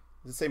Mike?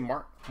 Does it say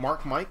Mark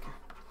Mike?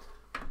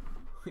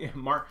 Yeah,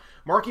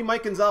 Marky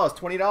Mike Gonzalez,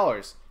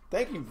 $20.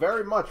 Thank you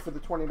very much for the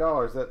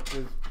 $20.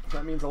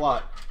 That means a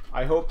lot.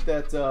 I hope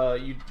that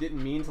you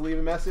didn't mean to leave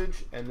a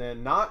message and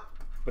then not.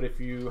 But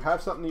if you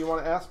have something you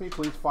want to ask me,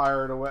 please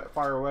fire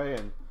away,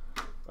 and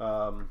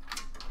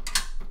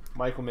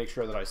Mike will make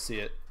sure that I see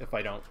it if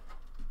I don't.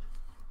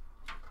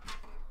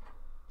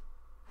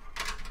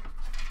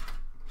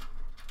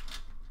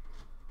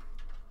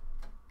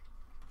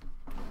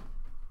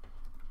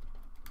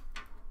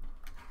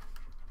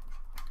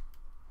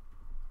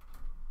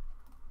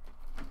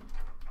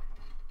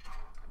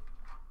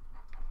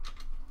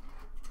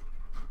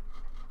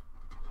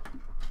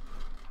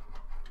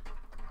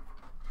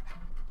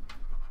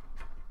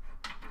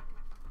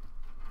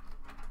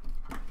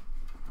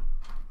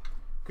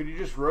 Could you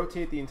just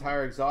rotate the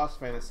entire exhaust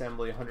fan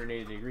assembly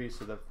 180 degrees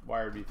so the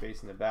wire would be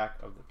facing the back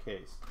of the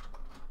case?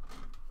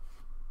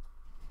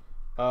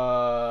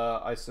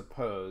 I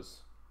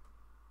suppose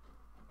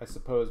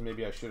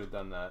maybe I should have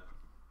done that.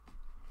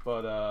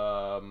 But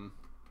I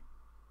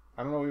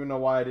don't even know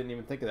why I didn't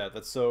even think of that.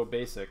 That's so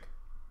basic.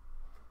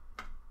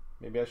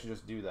 Maybe I should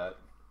just do that.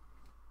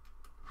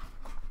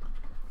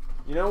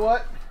 You know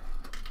what?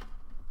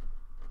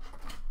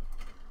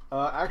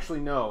 Actually,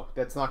 no.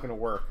 That's not going to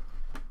work.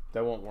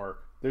 That won't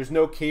work. There's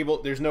no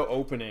cable, there's no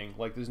opening,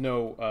 like there's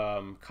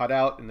no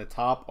cutout in the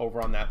top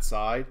over on that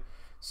side.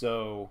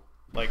 So,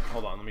 like,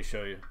 hold on, let me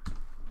show you.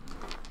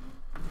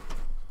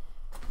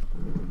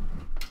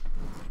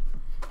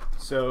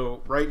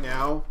 So right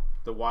now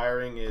the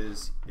wiring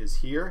is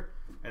here,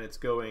 and it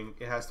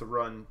has to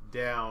run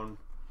down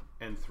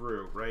and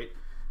through, right?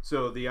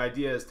 So the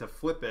idea is to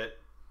flip it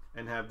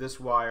and have this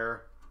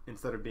wire,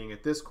 instead of being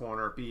at this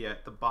corner, be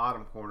at the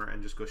bottom corner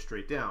and just go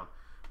straight down.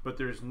 But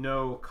there's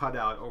no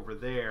cutout over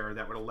there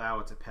that would allow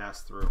it to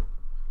pass through.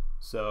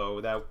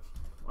 So that,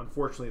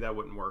 unfortunately, that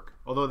wouldn't work.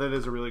 Although that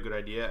is a really good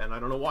idea, and I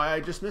don't know why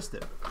I just missed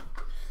it.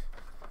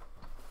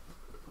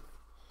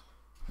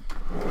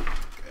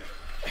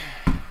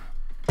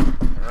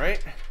 All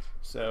right,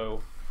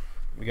 so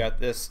we got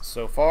this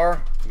so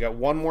far. We got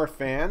one more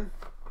fan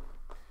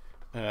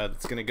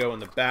that's going to go in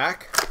the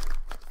back.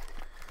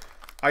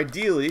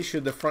 Ideally,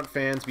 should the front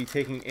fans be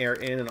taking air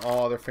in and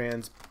all other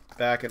fans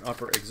back and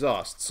upper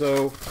exhaust.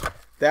 So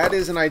that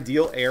is an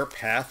ideal air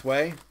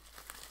pathway.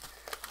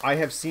 I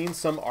have seen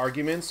some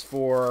arguments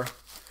for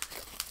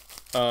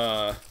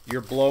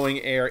you're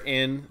blowing air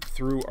in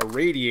through a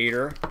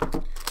radiator,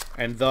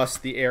 and thus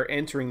the air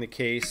entering the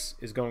case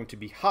is going to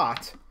be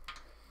hot.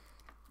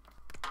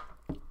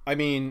 I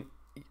mean,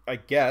 I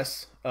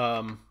guess,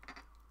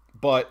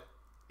 but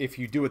if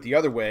you do it the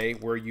other way,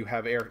 where you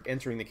have air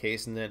entering the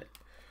case, and then,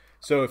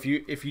 so if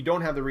you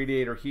don't have the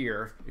radiator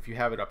here, if you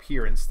have it up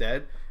here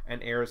instead,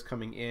 and air is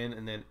coming in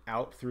and then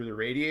out through the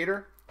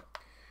radiator,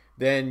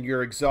 then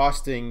you're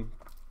exhausting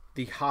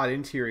the hot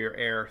interior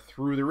air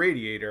through the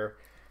radiator,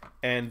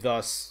 and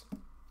thus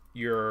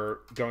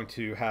you're going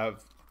to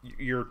have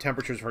your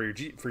temperatures for your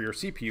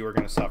CPU are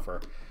going to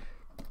suffer.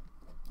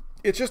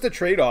 It's just a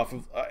trade-off,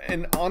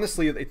 and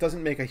honestly, it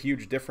doesn't make a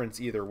huge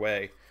difference either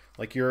way.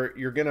 Like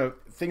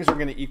things are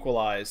gonna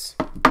equalize,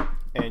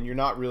 and you're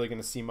not really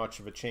gonna see much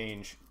of a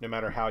change no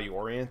matter how you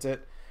orient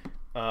it.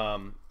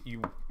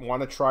 You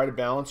want to try to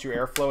balance your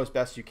airflow as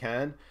best you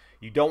can.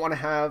 You don't want to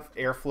have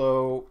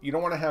airflow. You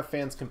don't want to have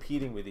fans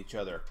competing with each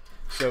other.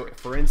 So,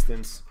 for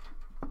instance,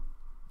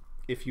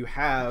 if you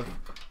have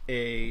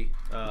a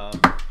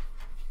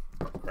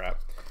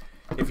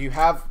if you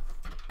have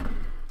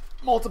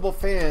multiple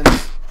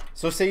fans,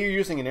 so say you're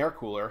using an air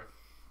cooler,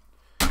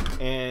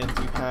 and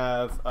you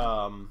have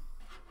a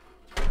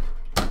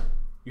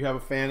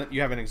fan,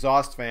 you have an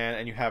exhaust fan,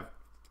 and you have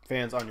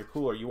fans on your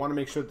cooler. You want to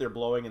make sure that they're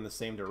blowing in the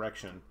same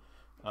direction.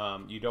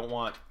 You don't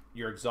want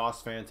your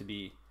exhaust fan to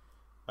be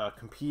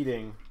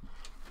competing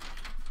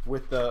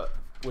with the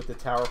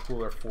tower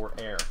cooler for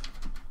air.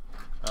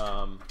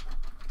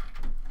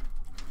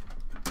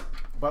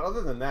 But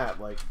other than that,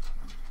 like,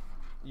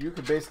 you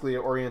could basically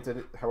orient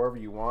it however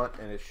you want,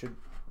 and it should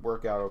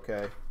work out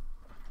okay.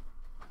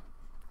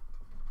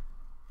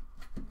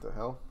 What the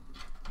hell?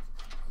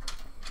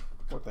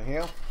 What the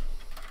hell?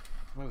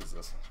 What is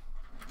this?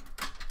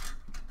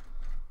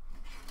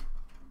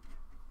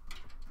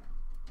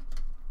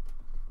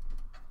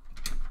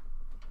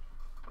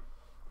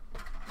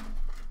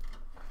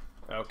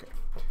 Okay.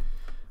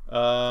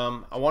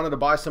 I wanted to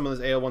buy some of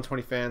this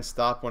AL120 fans.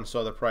 Stopped when I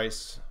saw the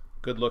price.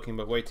 Good looking,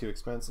 but way too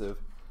expensive.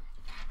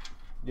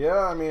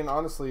 Yeah, I mean,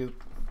 honestly,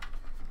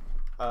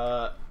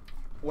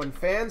 when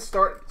fans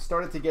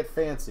started to get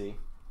fancy,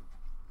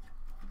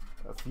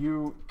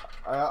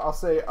 I'll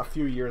say a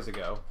few years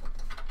ago,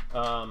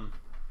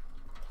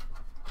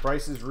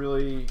 prices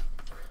really,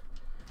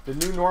 the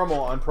new normal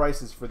on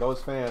prices for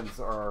those fans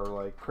are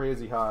like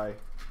crazy high,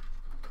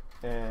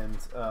 and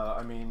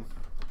I mean,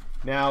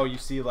 now you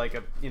see like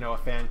a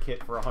fan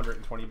kit for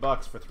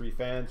 $120 for 3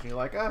 fans, and you're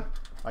like, I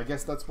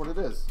guess that's what it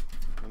is,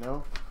 you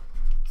know.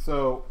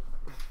 So,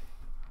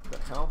 what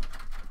the hell?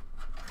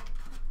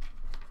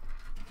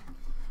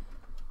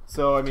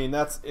 So I mean,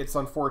 it's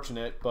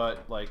unfortunate,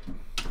 but like,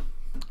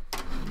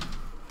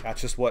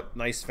 that's just what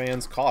nice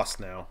fans cost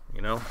now,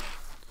 you know.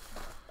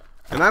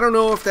 And I don't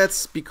know if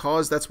that's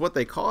because that's what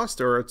they cost,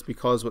 or it's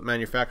because what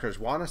manufacturers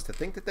want us to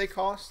think that they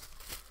cost.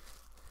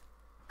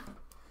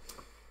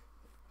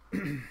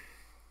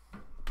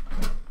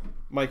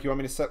 Mike, you want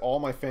me to set all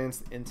my fans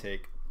to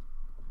intake?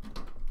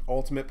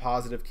 Ultimate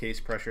positive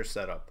case pressure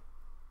setup.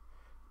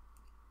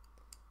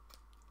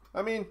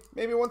 I mean,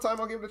 maybe one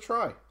time I'll give it a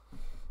try.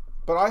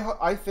 But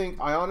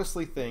I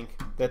honestly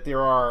think that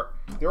there are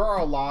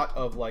a lot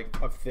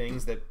of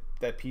things that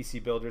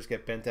PC builders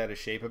get bent out of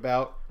shape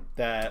about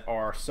that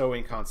are so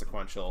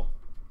inconsequential.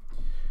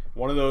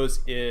 One of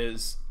those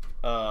is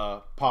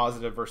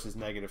positive versus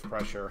negative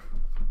pressure.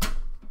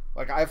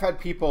 Like, I've had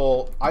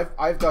people,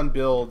 I've done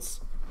builds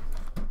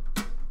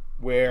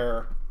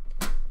where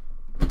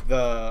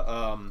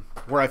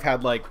where I've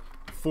had like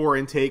 4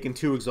 intake and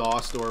 2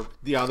 exhaust, or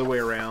the other way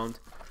around.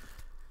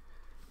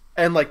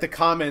 And like the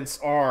comments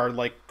are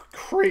like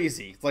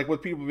crazy. It's like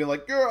with people being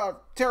like, "You're a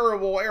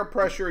terrible air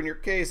pressure in your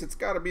case. It's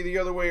got to be the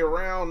other way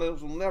around.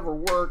 This will never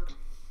work."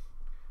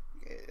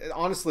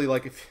 Honestly,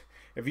 like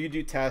if you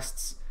do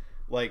tests,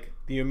 like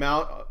the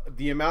amount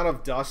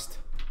of dust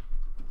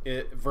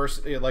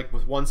versus like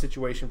with one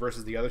situation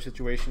versus the other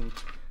situation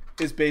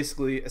is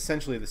basically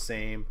essentially the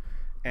same,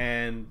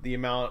 and the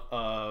amount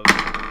of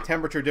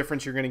temperature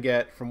difference you're going to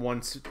get from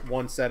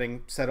one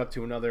setting set up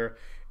to another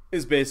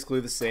is basically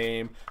the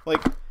same.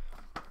 Like,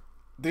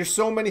 there's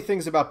so many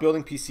things about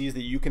building PCs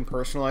that you can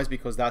personalize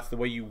because that's the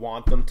way you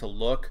want them to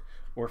look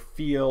or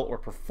feel or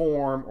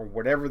perform or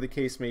whatever the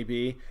case may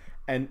be,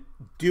 and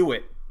do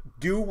it.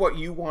 Do what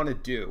you want to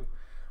do.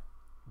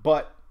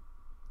 But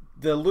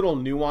the little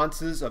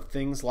nuances of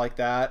things like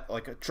that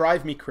like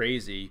drive me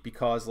crazy,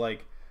 because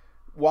like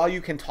while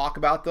you can talk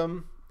about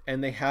them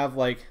and they have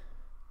like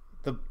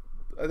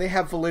they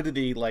have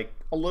validity, like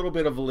a little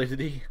bit of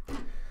validity,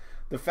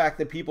 the fact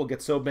that people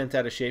get so bent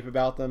out of shape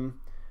about them,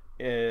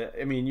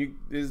 I mean,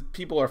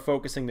 people are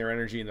focusing their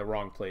energy in the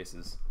wrong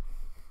places.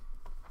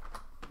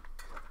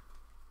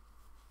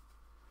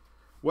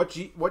 What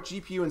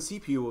GPU and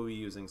CPU will we be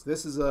using? So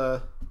this is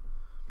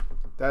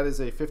that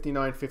is a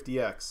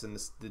 5950X, and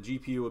the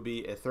GPU will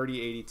be a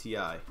 3080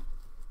 Ti.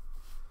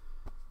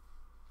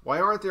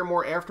 Why aren't there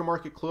more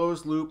aftermarket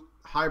closed loop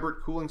hybrid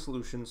cooling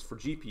solutions for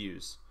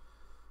GPUs?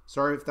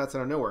 Sorry if that's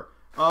out of nowhere.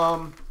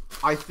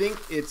 I think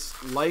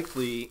it's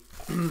likely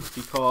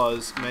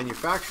because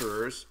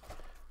manufacturers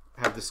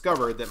have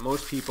discovered that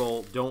most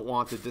people don't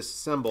want to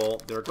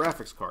disassemble their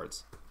graphics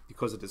cards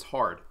because it is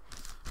hard.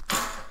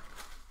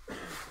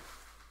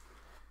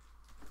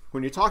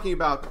 When you're talking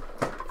about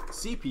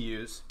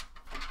CPUs,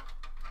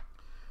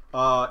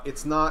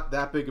 it's not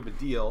that big of a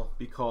deal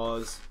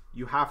because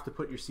you have to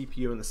put your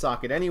CPU in the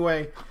socket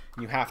anyway,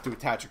 and you have to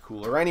attach a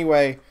cooler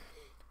anyway.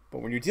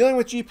 But when you're dealing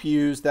with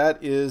GPUs,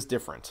 that is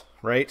different,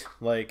 right?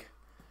 Like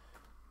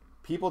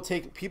people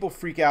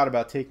freak out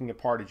about taking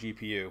apart a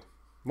GPU.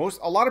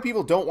 A lot of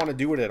people don't want to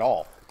do it at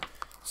all.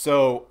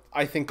 So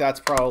I think that's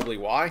probably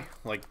why.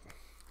 Like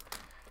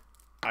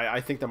I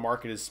think the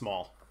market is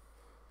small.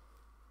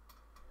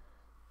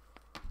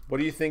 What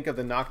do you think of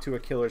the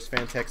Noctua Killers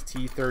Fantex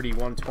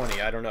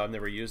T30-120? I don't know. I've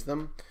never used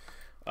them.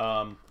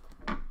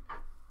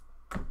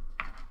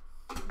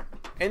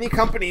 Any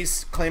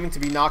companies claiming to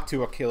be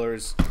Noctua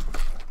Killers,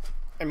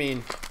 I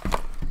mean,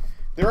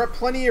 there are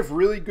plenty of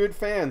really good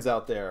fans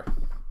out there.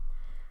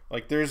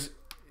 Like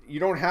you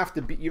don't have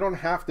to be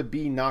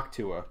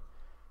Noctua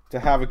to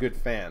have a good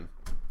fan,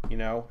 you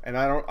know?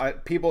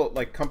 And people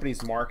like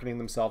companies marketing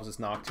themselves as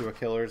Noctua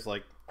Killers,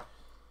 like,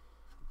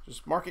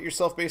 just market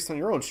yourself based on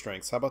your own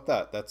strengths. How about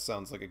that? That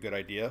sounds like a good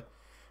idea.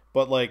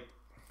 But like,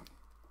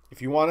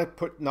 if you want to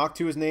put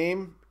Noctua's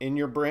name in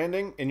your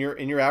branding, in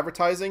your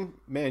advertising,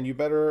 man, you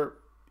better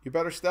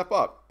step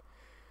up.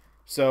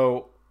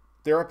 So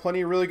there are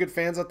plenty of really good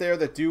fans out there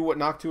that do what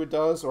Noctua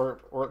does,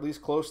 or at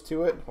least close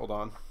to it. Hold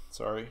on,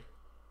 sorry.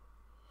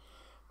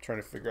 I'm trying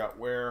to figure out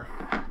where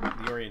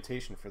the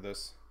orientation for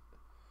this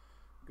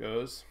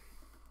goes.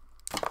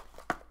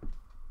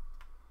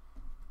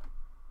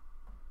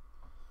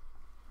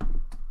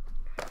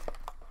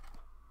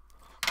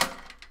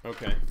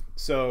 Okay,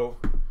 so,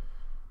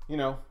 you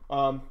know,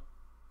 I'm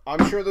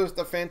sure the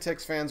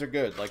Fantex fans are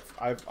good. Like,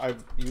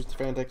 I've used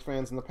Fantex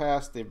fans in the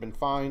past. They've been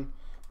fine.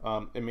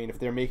 I mean, if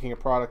they're making a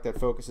product that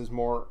focuses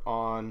more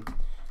on,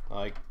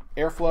 like,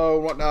 airflow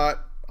and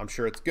whatnot, I'm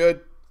sure it's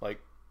good. Like,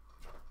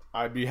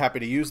 I'd be happy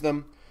to use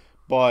them.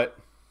 But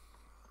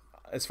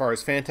as far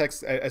as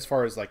Fantex, as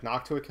far as, like,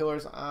 Noctua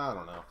Killers, I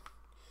don't know.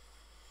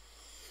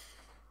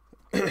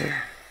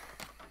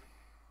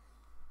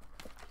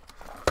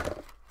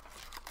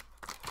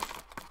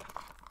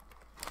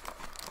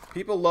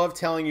 People love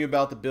telling you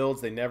about the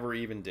builds they never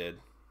even did.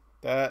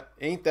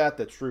 Ain't that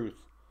the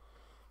truth?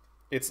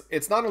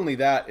 It's not only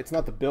that, it's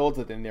not the builds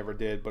that they never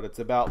did, but it's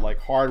about like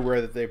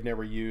hardware that they've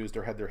never used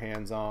or had their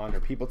hands on, or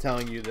people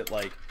telling you that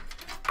like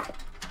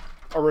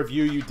a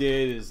review you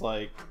did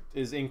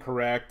is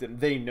incorrect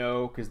and they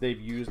know because they've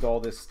used all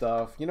this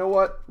stuff. You know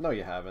what? No,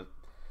 you haven't.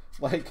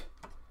 Like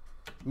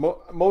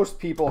most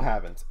people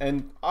haven't.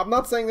 And I'm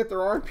not saying that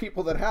there aren't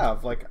people that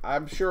have. Like,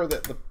 I'm sure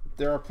that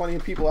there are plenty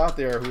of people out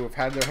there who have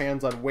had their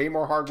hands on way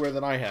more hardware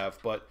than I have,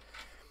 but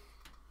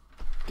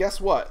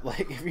guess what?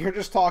 Like, if you're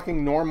just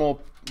talking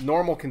normal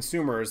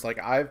consumers, like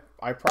I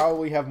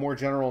probably have more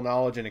general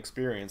knowledge and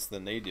experience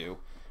than they do,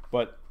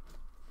 but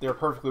they're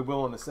perfectly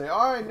willing to say, "Oh,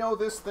 I know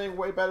this thing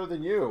way better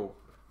than you."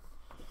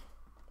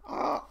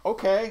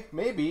 Okay,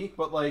 maybe,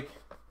 but like,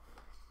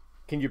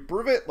 can you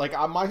prove it? Like,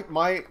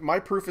 my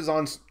proof is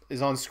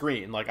on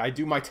screen. Like, I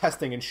do my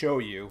testing and show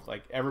you.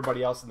 Like,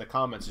 everybody else in the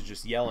comments is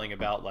just yelling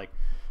about like,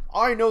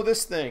 I know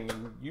this thing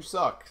and you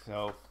suck.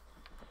 So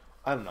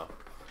I don't know.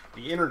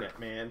 The internet,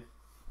 man.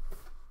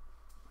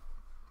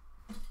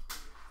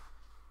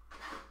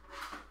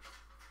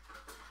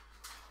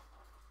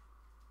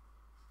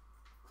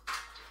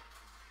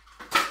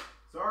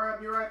 Sorry,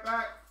 I'll be right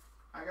back.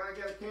 I gotta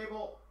get a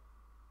cable.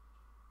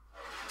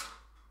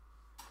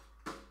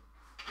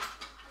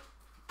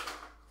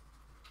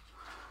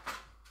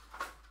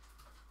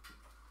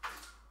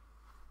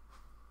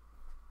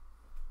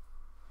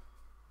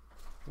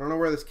 I don't know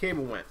where this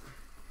cable went.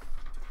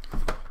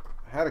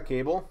 I had a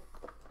cable,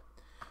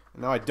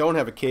 and now I don't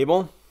have a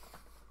cable.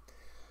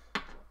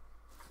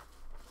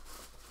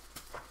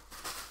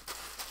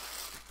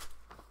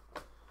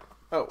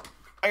 Oh,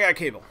 I got a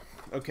cable.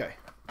 Okay.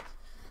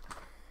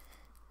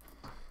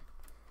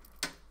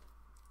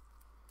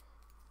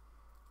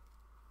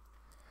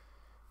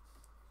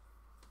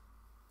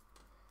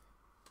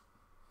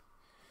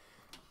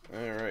 All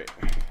right.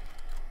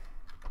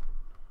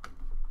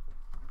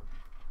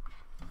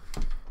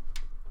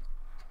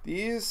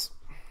 These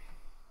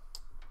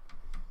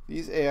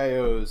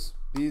AIOs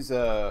These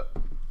the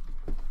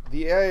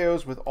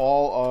AIOs with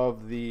all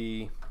of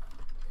the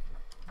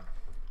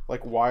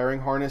like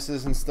wiring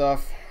harnesses and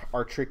stuff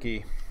are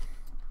tricky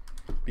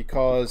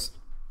because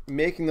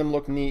making them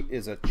look neat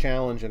is a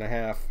challenge and a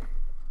half.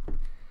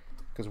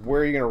 Because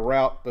where are you going to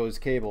route those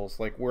cables?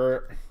 Like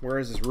where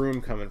is this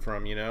room coming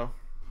from? You know,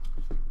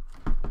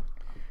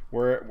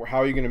 how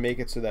are you going to make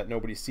it so that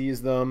nobody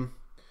sees them?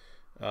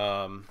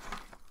 Come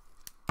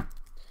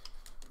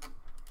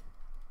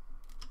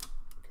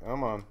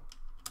on,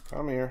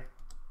 come here.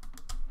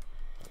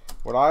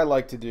 What I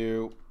like to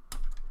do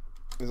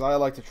is I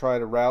like to try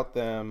to route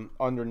them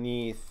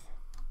underneath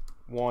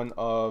one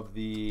of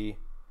the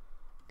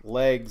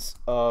legs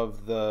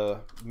of the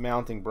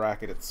mounting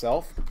bracket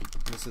itself.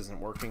 This isn't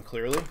working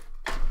clearly.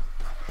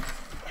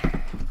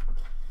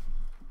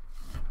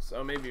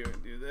 So maybe we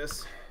can do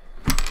this.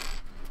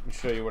 Let me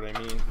show you what I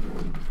mean.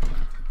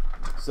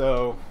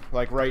 So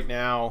like right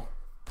now,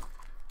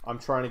 I'm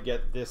trying to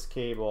get this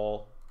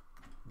cable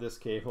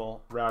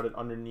routed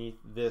underneath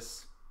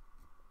this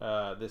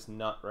this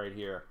nut right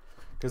here,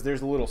 because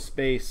there's a little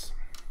space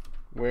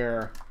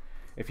where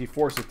if you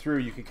force it through,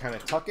 you can kind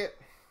of tuck it,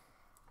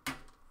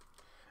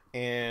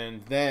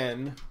 and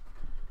then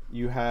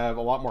you have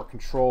a lot more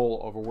control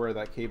over where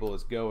that cable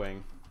is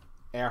going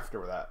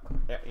after that,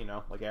 you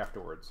know, like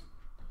afterwards.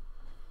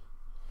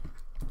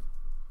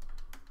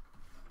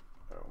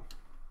 Oh.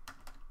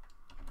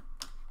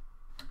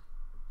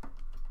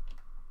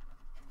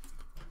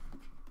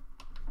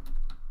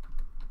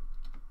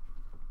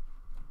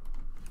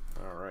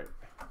 All right.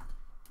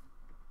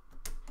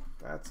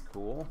 That's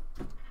cool.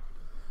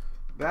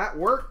 That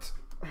worked.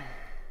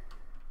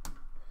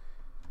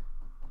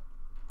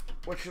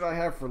 What should I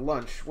have for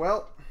lunch?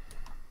 Well,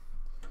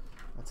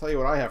 I'll tell you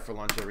what I have for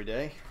lunch every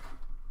day.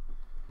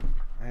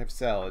 I have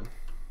salad.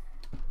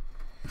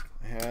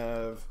 I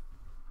have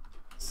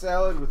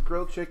salad with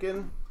grilled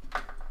chicken,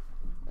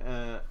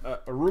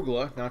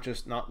 arugula,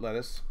 not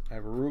lettuce. I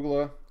have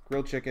arugula,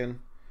 grilled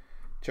chicken,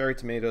 cherry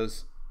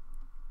tomatoes,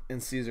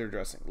 and Caesar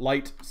dressing,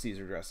 light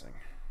Caesar dressing.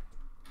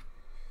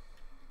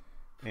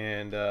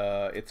 And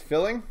it's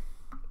filling,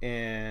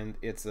 and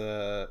it's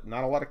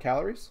not a lot of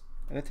calories,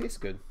 and it tastes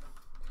good.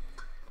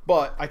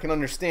 But I can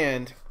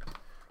understand,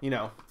 you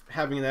know,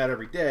 having that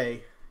every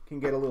day can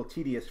get a little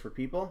tedious for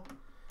people.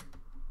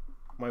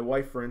 My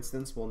wife, for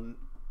instance, will,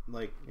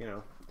 like, you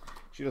know,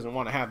 she doesn't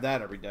want to have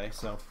that every day,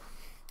 so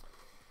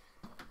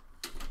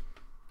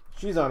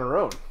she's on her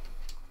own.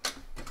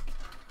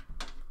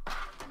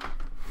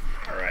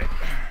 All right.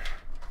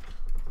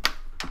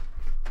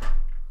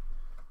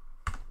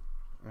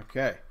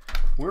 Okay.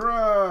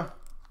 We're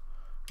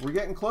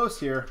getting close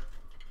here,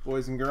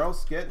 boys and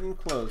girls. Getting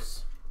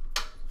close.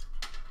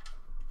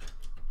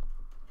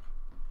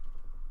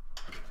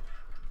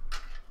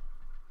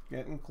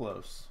 Getting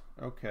close.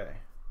 Okay.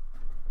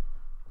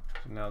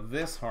 So now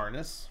this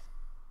harness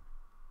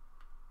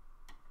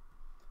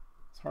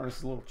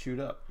is a little chewed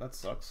up. That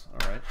sucks.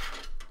 All right.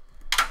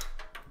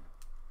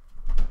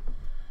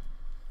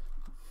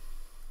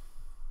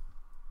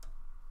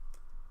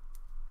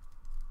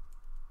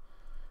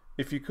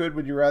 If you could,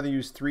 would you rather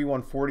use 3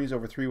 140s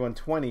over 3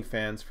 120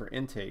 fans for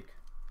intake?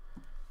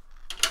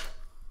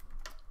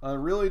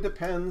 Really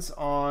depends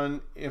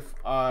on if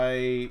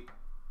I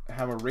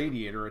have a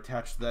radiator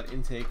attached to that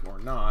intake or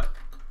not.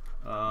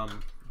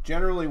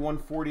 Generally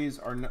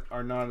 140s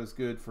are not as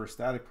good for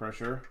static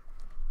pressure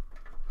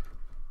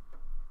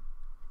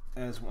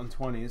as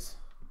 120s.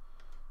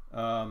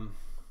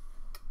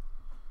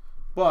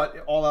 But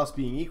all else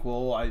being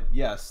equal,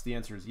 yes, the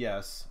answer is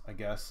yes, I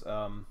guess.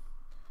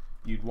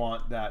 You'd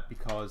want that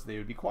because they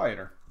would be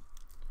quieter.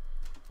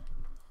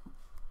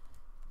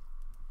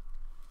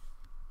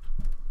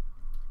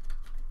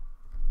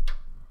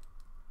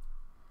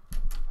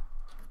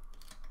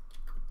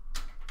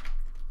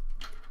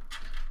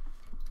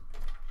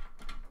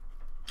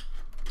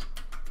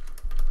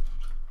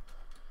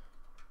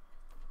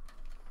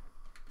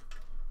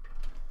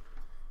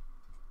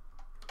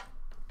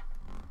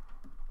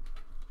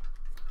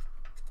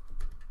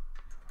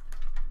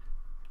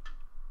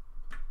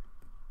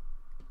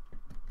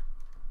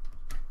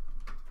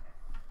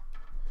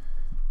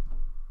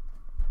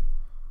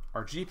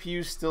 Are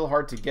GPUs still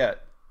hard to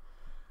get?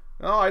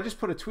 No, I just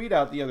put a tweet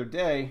out the other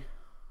day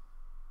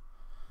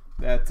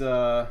that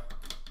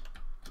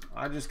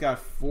I just got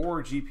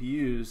 4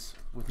 GPUs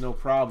with no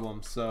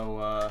problem.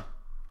 So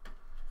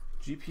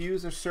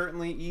GPUs are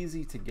certainly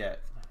easy to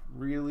get.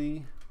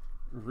 Really,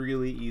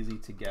 really easy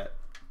to get.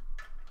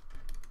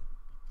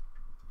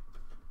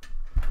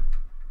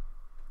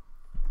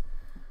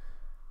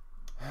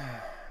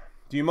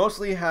 Do you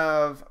mostly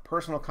have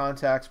personal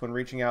contacts when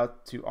reaching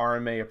out to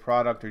RMA a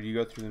product, or do you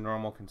go through the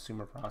normal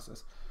consumer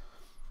process?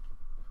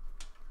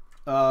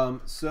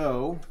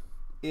 So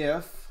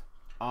if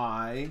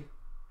I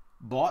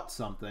bought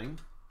something,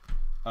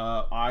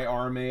 I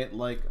RMA it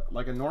like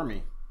a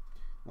normie,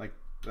 like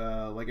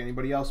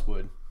anybody else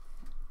would.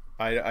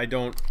 I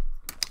do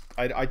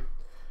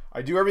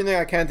everything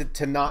I can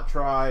to not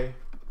try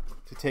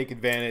to take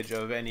advantage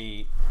of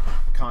any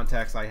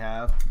contacts I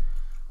have.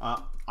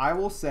 I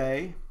will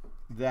say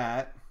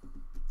that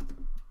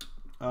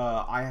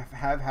I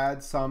have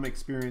had some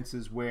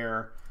experiences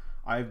where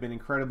I've been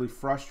incredibly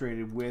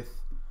frustrated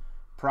with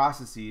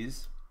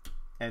processes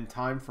and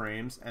time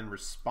frames and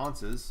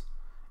responses,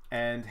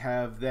 and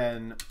have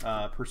then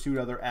pursued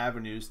other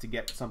avenues to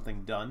get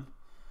something done.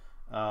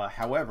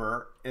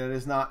 However, it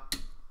is not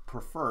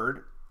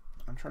preferred.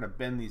 I'm trying to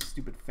bend these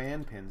stupid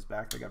fan pins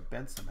back. They got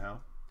bent somehow.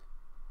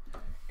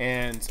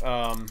 And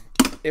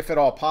if at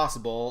all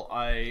possible,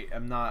 I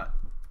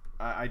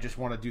just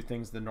want to do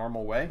things the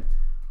normal way.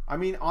 I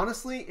mean,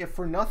 honestly, if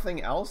for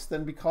nothing else,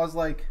 then because,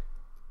 like,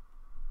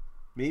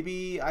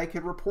 maybe I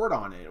could report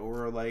on it,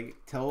 or like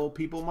tell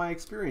people my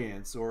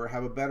experience, or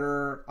have a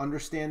better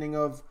understanding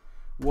of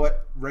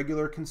what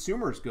regular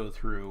consumers go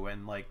through,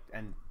 and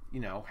you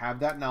know, have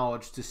that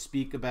knowledge to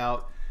speak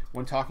about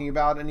when talking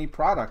about any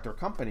product or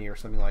company or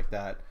something like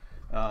that.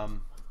 I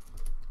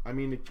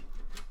mean,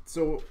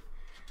 so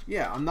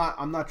yeah, I'm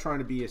not trying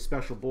to be a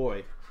special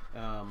boy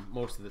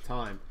most of the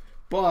time,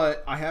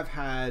 but I have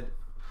had,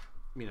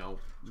 you know,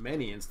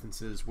 many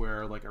instances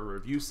where like a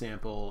review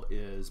sample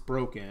is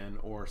broken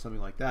or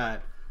something like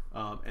that,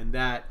 and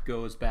that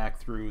goes back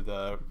through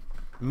the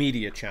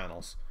media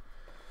channels.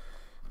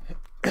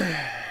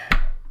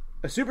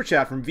 A super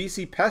chat from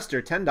VC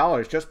Pester,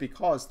 $10 just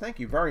because. Thank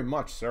you very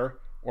much, sir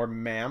or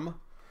ma'am.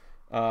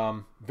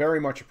 Very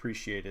much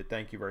appreciated.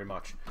 Thank you very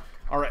much.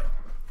 All right.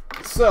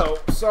 So,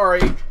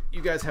 sorry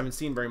you guys haven't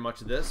seen very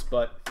much of this,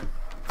 but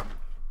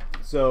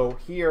so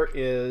here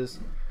is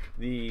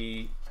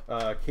the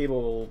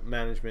cable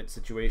management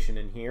situation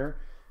in here,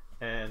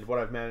 and what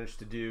I've managed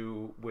to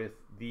do with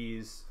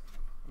these.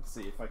 Let's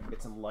see if I can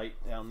get some light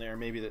down there.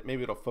 Maybe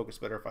it'll focus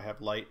better if I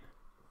have light.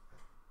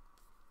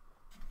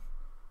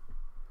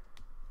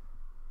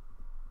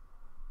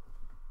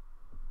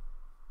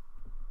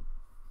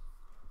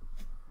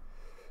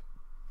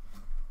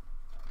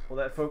 Will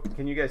that focus?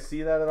 Can you guys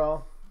see that at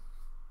all?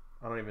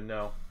 I don't even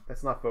know.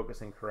 That's not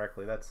focusing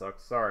correctly. That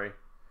sucks. Sorry.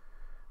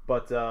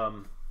 But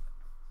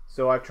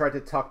so I've tried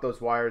to tuck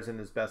those wires in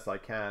as best I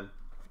can,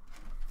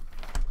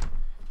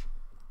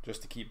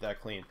 just to keep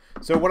that clean.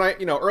 So when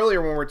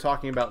earlier when we were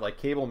talking about like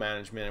cable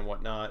management and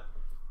whatnot,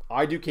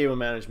 I do cable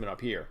management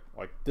up here.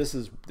 Like this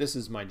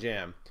is my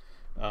jam,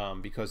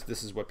 because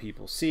this is what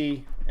people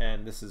see,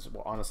 and this is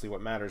honestly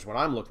what matters when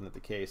I'm looking at the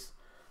case.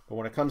 But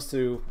when it comes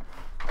to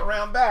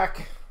around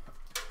back,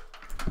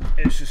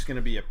 it's just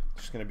gonna be a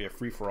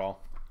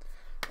free-for-all.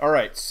 All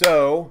right,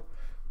 so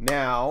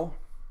now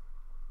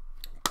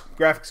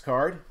graphics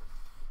card.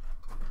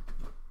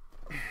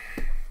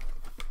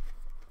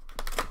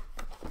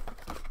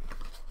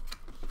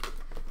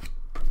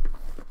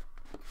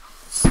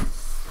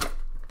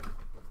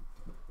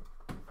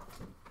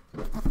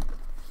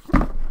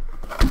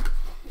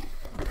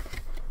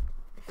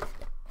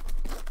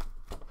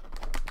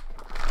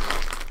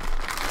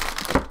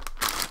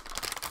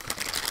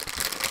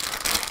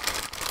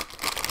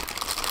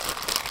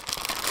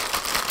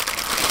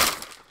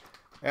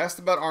 Asked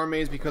about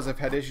RMAs because I've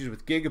had issues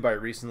with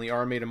Gigabyte recently.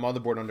 RMA'd a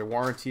motherboard under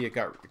warranty. It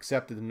got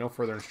accepted and no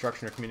further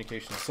instruction or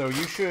communication. So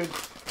you should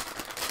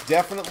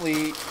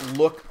definitely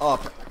look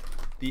up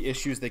the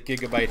issues that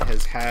Gigabyte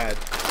has had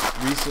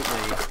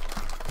recently.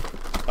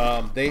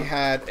 They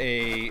had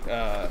a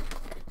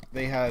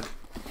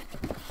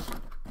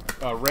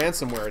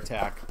ransomware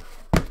attack,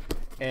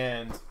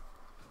 and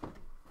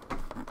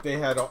they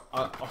had a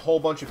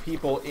whole bunch of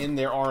people in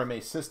their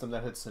RMA system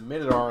that had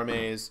submitted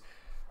RMAs.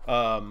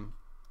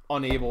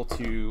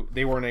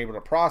 They weren't able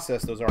to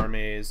process those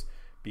RMAs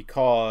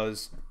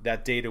because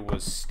that data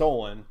was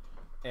stolen,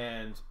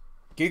 and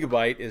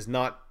Gigabyte is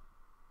not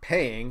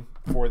paying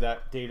for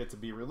that data to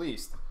be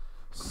released.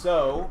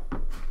 So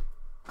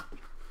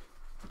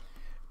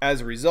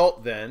as a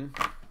result, then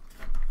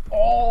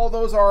all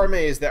those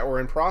RMAs that were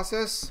in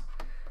process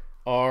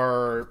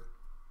are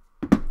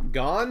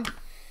gone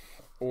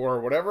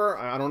or whatever.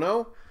 I don't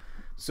know.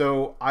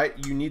 So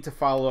you need to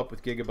follow up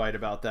with Gigabyte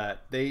about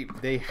that.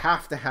 They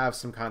have to have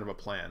some kind of a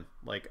plan.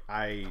 Like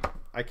I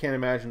can't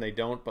imagine they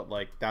don't, but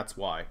like that's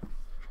why.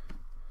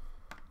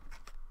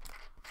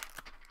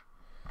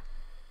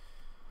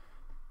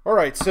 All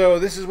right, so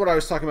this is what I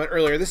was talking about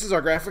earlier. This is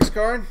our graphics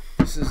card.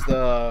 This is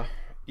the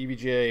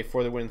EVGA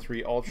for the Win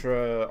 3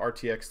 Ultra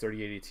RTX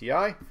 3080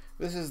 Ti.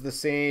 This is the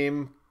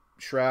same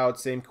shroud,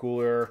 same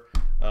cooler,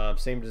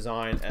 same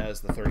design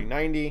as the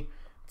 3090.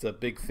 It's a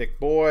big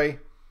thick boy.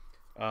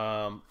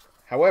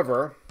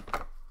 However,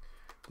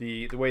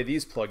 the way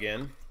these plug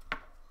in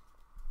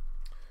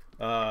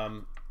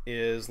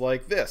is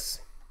like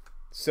this.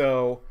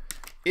 So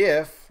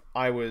if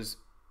I was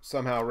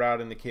somehow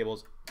routing the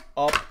cables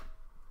up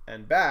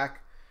and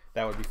back,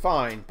 that would be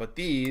fine, but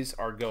these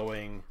are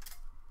going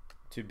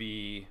to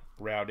be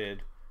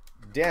routed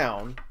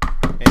down,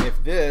 and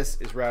if this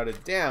is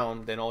routed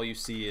down, then all you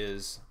see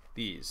is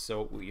these.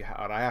 So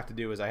what I have to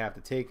do is I have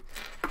to take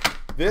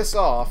this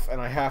off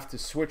and I have to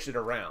switch it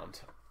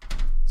around.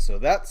 So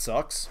that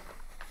sucks.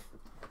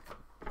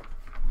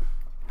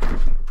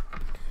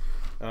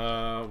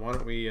 Why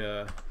don't we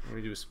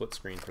do a split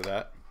screen for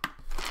that?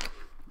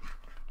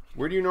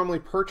 Where do you normally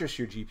purchase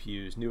your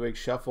GPUs? Newegg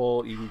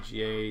Shuffle,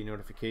 EVGA,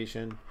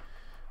 Notification.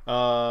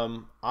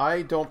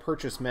 I don't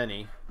purchase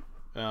many,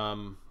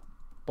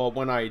 but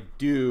when I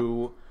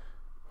do,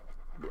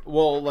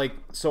 well, like,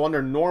 so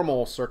under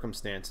normal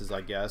circumstances,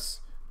 I guess,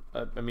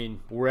 I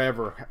mean,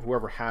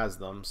 whoever has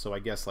them, so I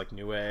guess like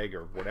Newegg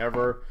or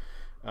whatever,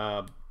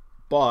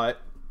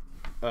 but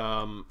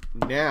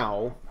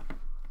now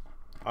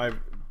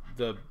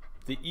the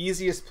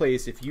easiest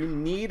place, if you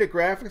need a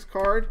graphics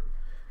card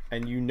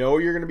and you know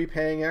you're going to be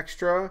paying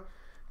extra,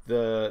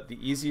 the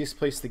easiest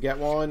place to get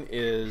one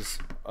is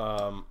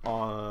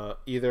on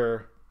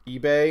either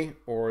eBay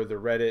or the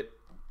Reddit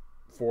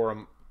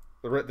forum,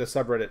 the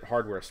subreddit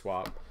Hardware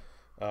Swap,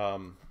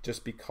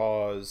 just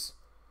because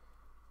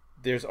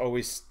there's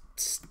always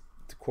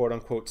quote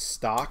unquote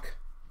stock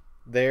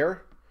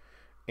there,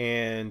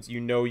 and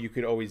you know you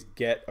could always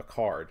get a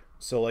card.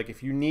 So like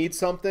if you need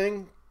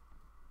something,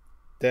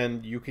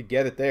 then you could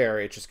get it there.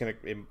 It's just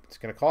it's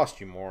gonna cost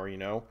you more, you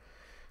know.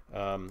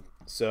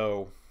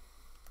 So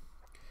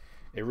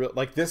it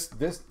like this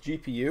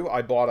GPU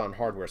I bought on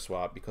Hardware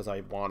Swap because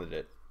I wanted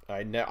it.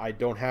 I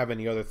don't have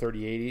any other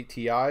 3080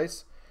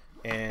 Ti's,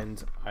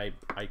 and I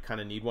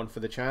kind of need one for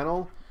the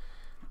channel,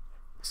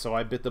 so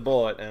I bit the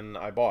bullet and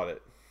I bought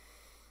it.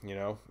 You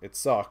know, it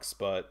sucks,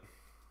 but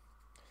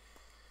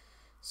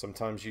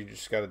sometimes you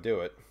just got to do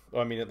it.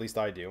 Well, I mean, at least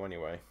I do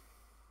anyway.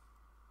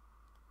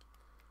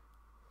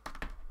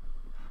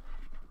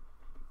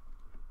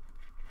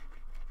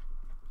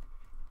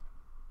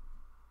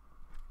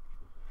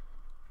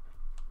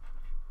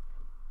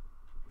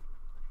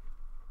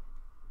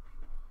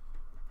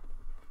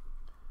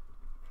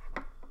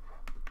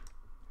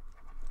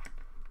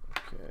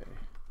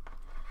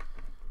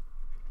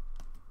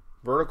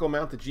 Vertical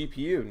mount the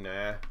GPU?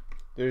 Nah.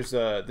 There's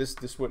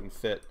this wouldn't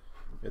fit.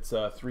 It's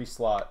a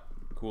 3-slot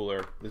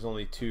cooler. There's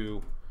only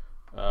two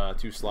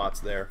slots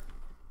there.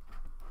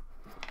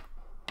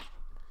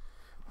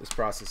 This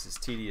process is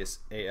tedious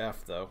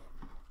AF though.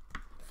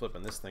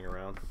 Flipping this thing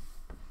around.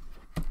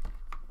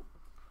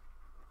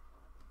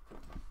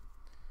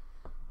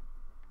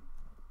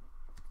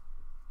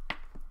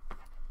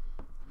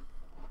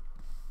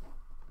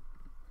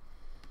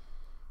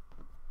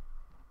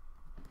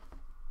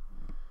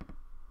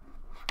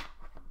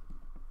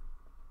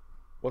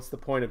 What's the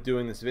point of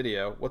doing this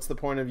video? What's the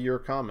point of your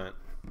comment?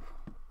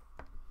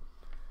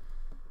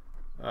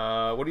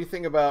 What do you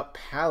think about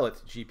pallet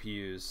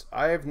GPUs?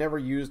 I have never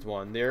used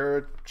one.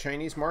 They're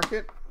Chinese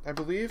market, I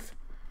believe.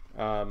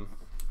 I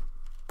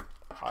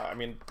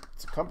mean,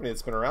 it's a company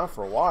that's been around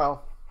for a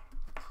while,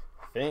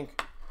 I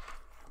think.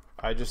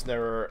 I just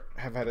never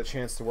have had a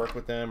chance to work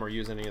with them or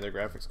use any of their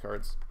graphics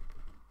cards.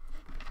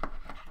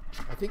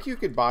 I think you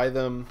could buy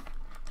them.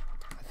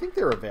 I think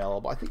they're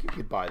available. I think you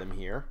could buy them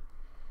here.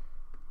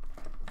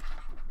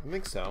 I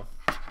think so.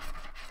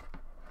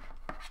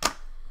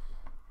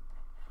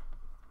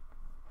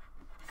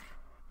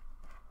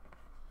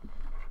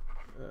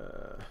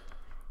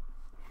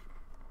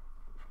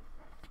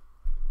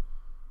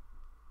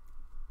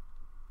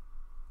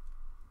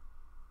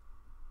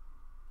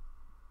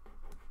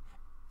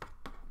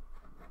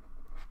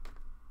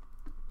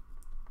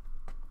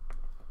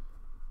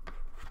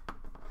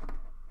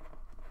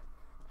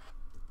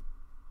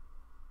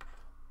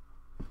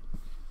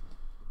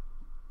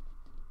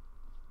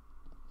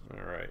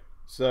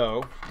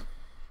 So,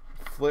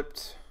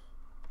 flipped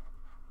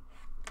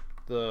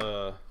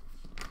the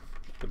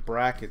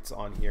brackets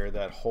on here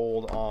that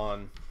hold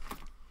on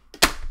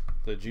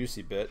the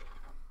juicy bit.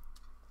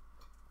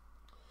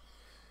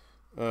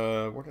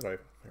 Where did I?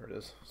 There it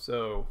is.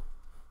 So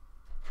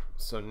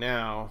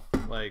now,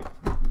 like,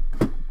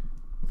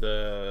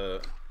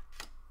 the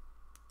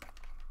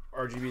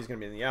RGB is going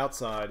to be on the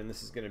outside, and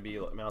this is going to be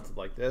mounted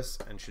like this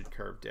and should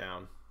curve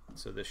down.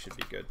 So this should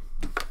be good.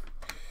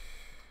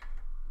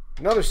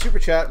 Another super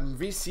chat,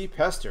 VC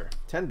Pester,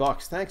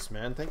 $10. Thanks,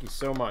 man. Thank you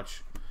so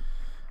much.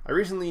 I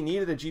recently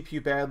needed a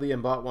GPU badly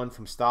and bought one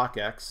from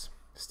StockX.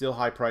 Still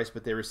high price,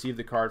 but they received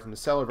the card from the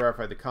seller,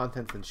 verified the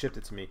contents, and shipped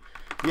it to me.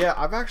 Yeah,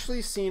 I've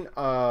actually seen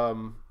a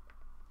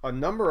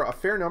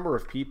fair number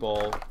of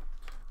people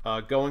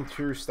going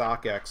through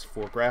StockX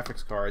for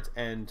graphics cards,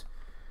 and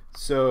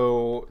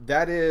so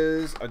that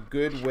is a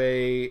good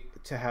way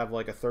to have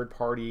like a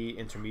third-party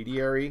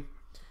intermediary.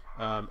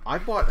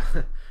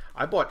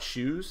 I bought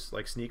shoes,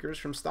 like sneakers,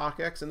 from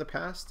StockX in the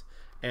past,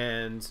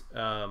 and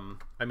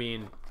I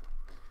mean,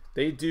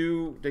 they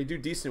do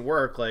decent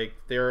work. Like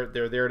they're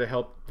there to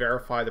help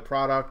verify the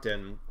product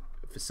and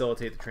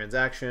facilitate the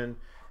transaction,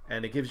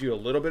 and it gives you a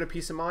little bit of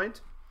peace of mind.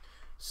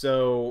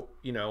 So,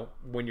 you know,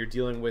 when you're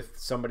dealing with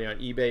somebody on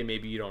eBay,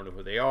 maybe you don't know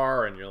who they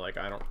are, and you're like,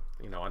 I don't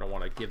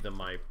want to give them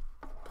my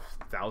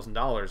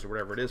 $1,000 or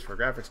whatever it is for a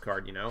graphics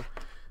card, you know.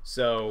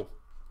 So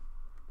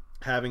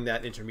having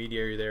that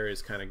intermediary there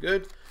is kind of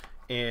good.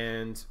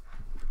 And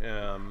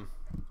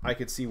I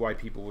could see why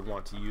people would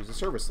want to use a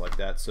service like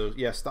that. So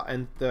yes,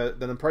 and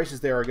the prices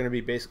there are going to be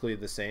basically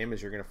the same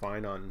as you're going to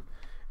find on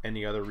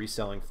any other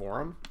reselling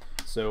forum.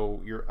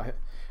 So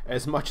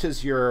as much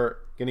as you're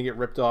going to get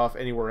ripped off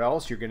anywhere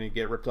else, you're going to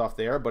get ripped off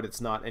there, but it's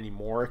not any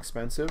more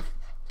expensive.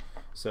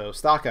 So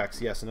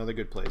StockX, yes, another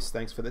good place.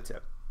 Thanks for the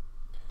tip.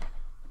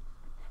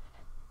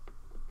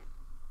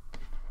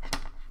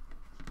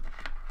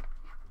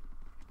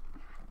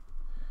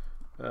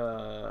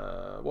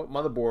 What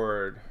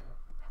motherboard?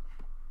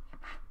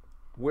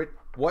 What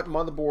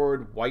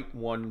motherboard white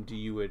one do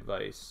you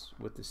advise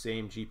with the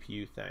same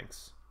GPU?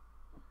 Thanks.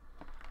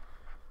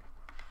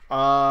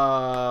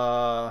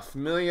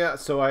 Familia.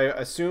 So I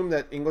assume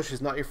that English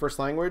is not your first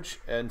language,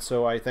 and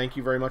so I thank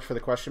you very much for the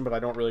question, but I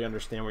don't really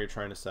understand what you're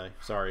trying to say.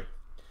 Sorry.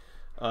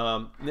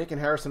 Nick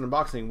and Harrison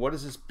unboxing. What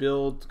is this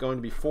build going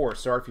to be for?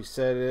 Sorry if you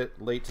said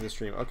it late to the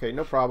stream. Okay,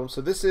 no problem.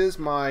 So this is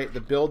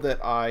the build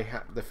that I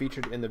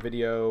featured in the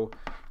video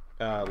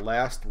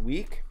last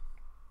week.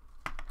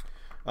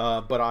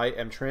 But I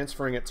am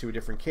transferring it to a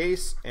different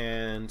case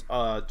and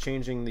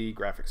changing the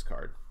graphics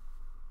card.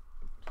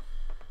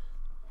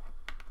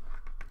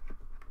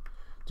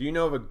 Do you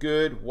know of a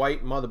good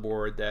white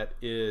motherboard that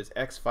is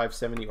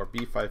X570 or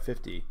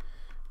B550?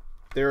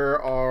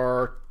 There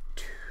are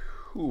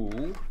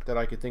two that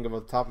I could think of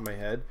off the top of my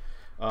head.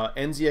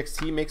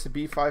 NZXT makes a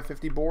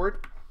B550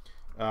 board.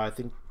 I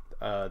think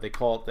they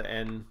call it the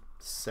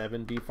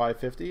N7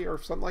 B550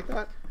 or something like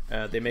that.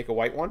 They make a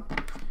white one.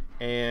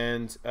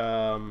 And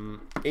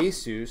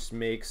Asus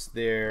makes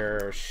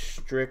their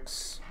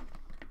Strix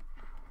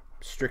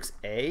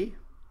A,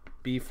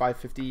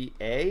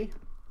 B550A,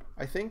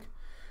 I think,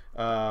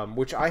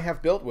 which I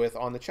have built with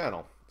on the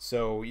channel.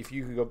 So if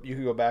you could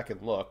go back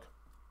and look.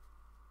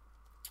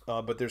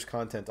 But there's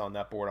content on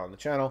that board on the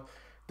channel.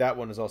 That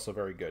one is also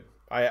very good.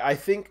 I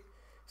think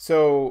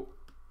so.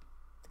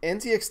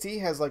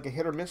 NZXT has like a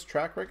hit or miss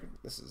track record.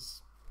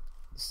 This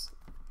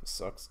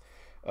sucks.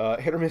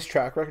 Hit or miss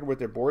track record with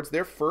their boards.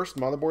 Their first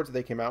motherboards that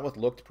they came out with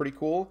looked pretty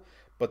cool,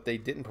 but they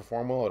didn't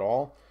perform well at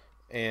all,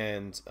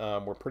 and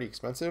were pretty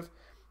expensive.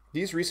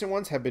 These recent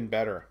ones have been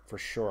better for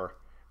sure,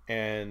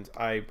 and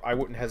I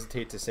wouldn't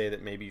hesitate to say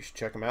that maybe you should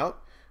check them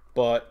out.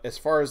 But as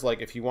far as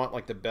like if you want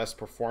like the best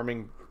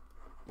performing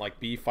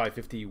like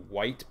B550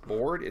 white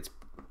board, it's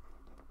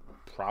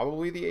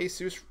probably the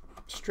Asus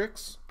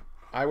Strix,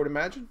 I would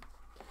imagine.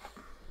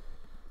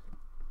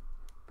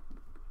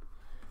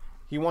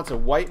 He wants a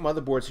white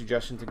motherboard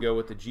suggestion to go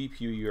with the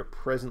GPU you're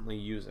presently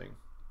using.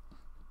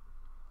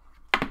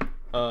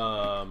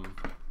 For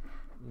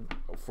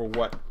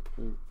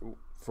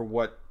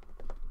what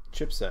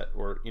chipset?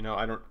 Or, you know,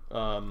 I don't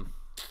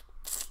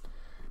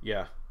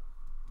yeah.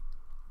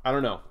 I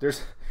don't know.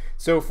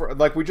 So for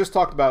like we just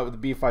talked about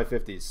with the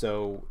B550s,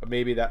 so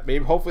maybe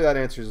hopefully that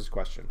answers his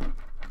question.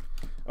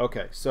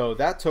 Okay, so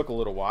that took a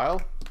little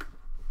while,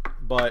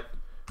 but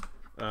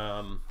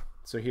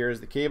so here's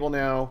the cable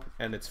now,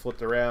 and it's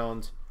flipped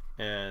around,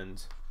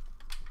 and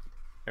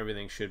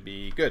everything should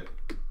be good.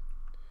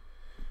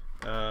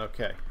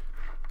 Okay.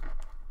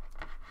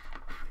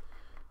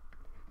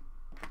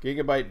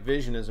 Gigabyte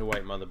Vision is a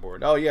white motherboard.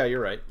 Oh yeah,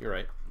 you're right. You're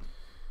right.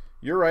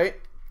 You're right.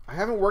 I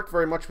haven't worked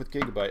very much with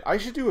Gigabyte. I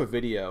should do a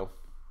video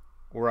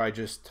where I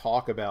just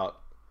talk about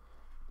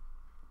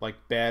like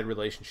bad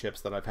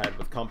relationships that I've had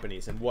with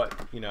companies and what,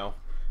 you know,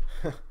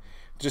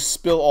 just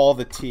spill all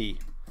the tea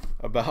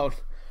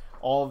about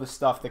all the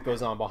stuff that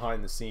goes on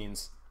behind the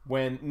scenes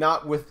when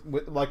not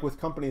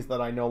with companies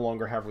that I no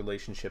longer have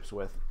relationships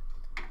with,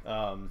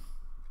 and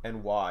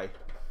why.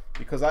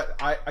 Because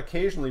I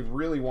occasionally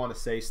really want to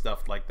say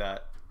stuff like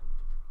that,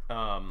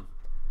 but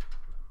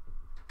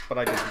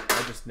I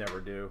just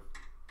never do.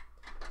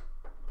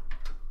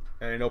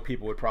 And I know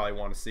people would probably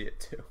want to see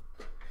it too.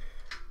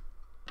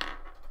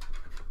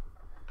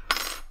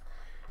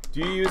 Do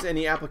you use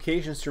any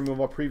applications to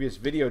remove all previous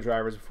video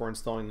drivers before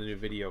installing the new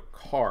video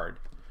card?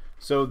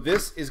 So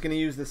this is going to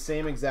use the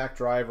same exact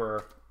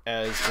driver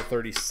as the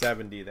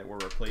 3070 that we're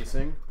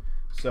replacing.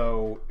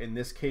 So in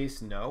this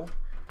case, no.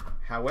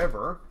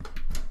 However,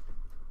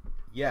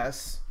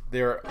 yes,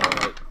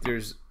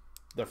 there's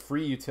the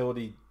free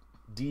utility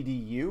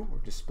DDU, or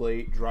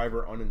display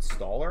driver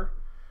uninstaller,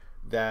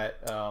 that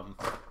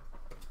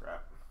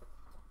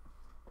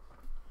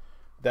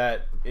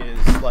that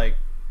is like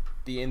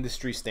the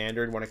industry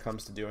standard when it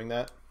comes to doing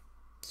that.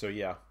 So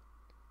yeah,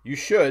 you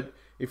should,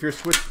 if you're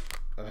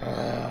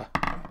I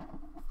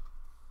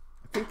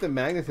think the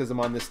magnetism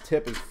on this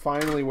tip is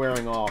finally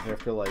wearing off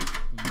after like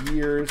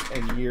years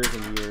and years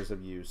and years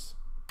of use,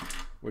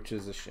 which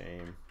is a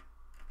shame.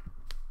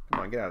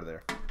 Come on, get out of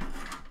there.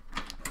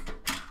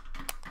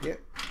 Yeah.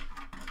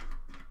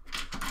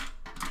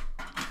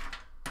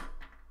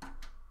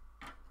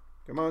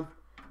 Come on,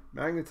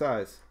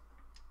 magnetize.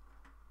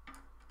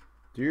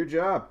 Do your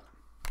job.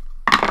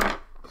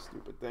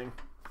 Stupid thing.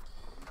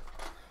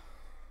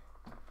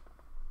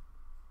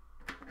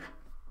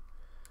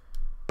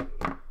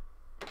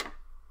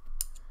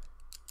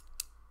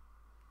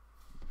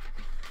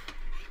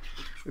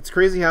 It's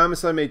crazy how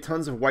Amazon made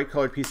tons of white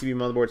colored PCB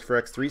motherboards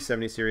for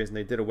X370 series and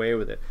they did away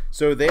with it.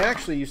 So they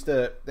actually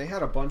they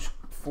had a bunch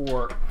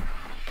for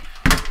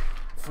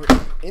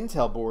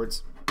Intel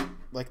boards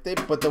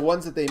but the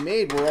ones that they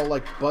made were all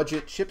like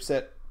budget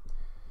chipset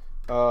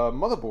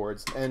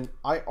motherboards, and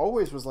I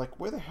always was like,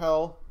 where the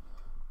hell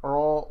are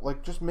all,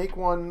 like, just make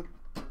one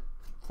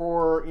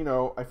for, you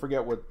know, I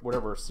forget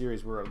whatever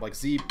series we're like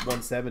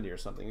Z170 or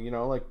something, you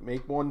know, like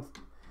make one.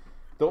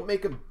 Don't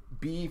make a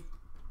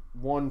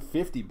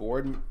B150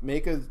 board,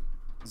 make a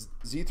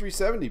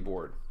Z370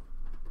 board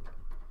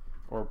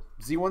or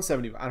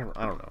Z170. I don't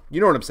know.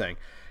 You know what I'm saying?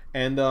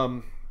 And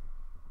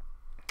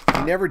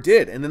they never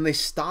did, and then they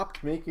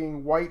stopped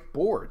making white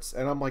boards,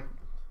 and I'm like,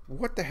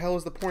 what the hell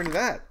is the point of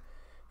that?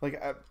 Like,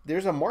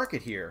 there's a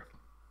market here.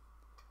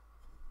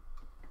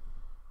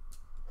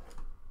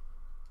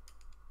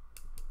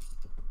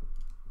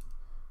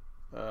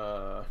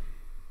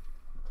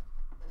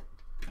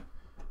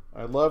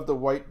 I love the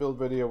white build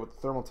video with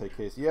the Thermaltake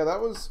case. Yeah, that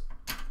was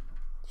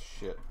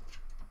shit.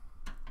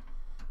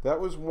 That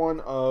was one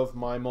of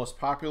my most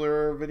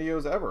popular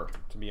videos ever,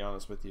 to be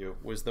honest with you,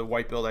 was the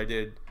white build I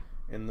did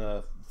in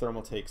the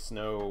Thermaltake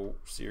Snow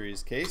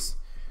series case.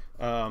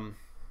 All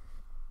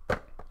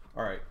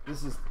right,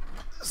 this is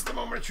the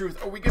moment of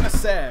truth. Are we gonna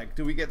sag?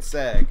 Do we get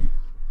sag?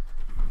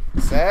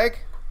 Sag?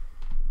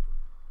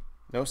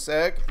 No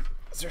sag?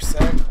 Is there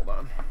sag? Hold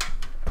on.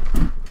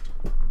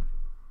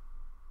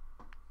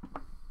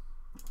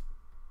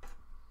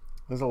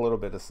 There's a little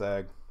bit of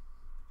sag.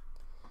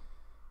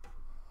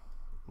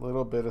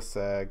 Little bit of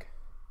sag.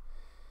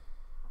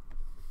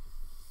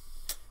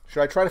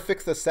 Should I try to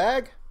fix the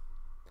sag?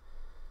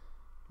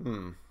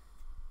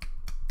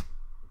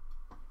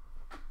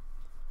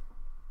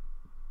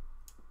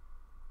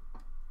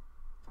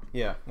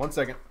 Yeah, 1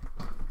 second.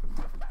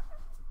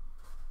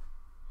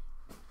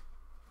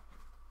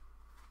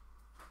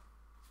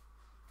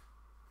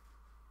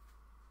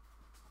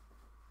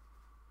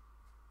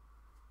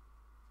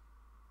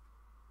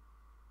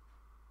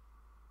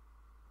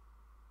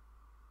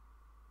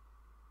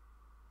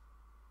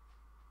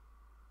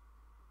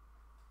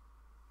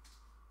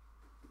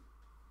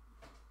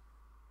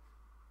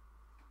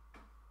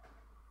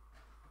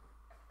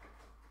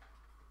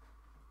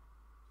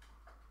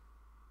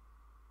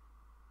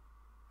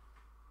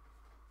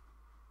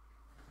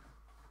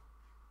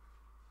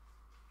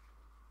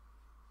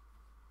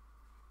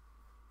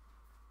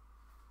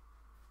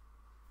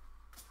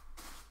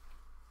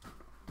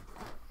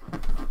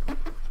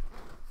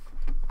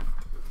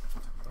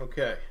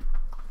 Okay,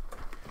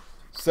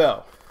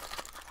 so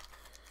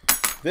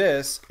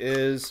this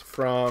is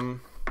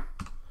from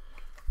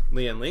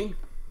Lee & Lee.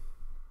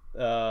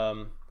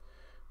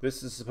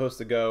 This is supposed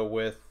to go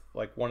with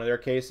like one of their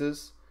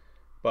cases,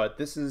 but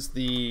this is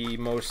the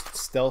most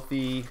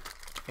stealthy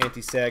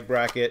anti-sag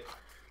bracket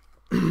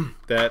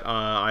that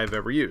I've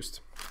ever used.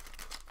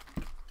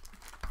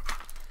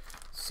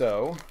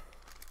 So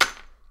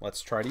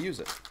let's try to use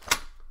it.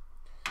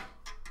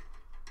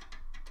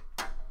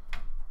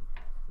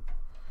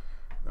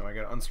 Now I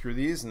gotta unscrew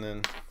these and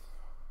then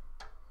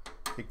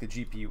take the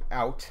GPU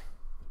out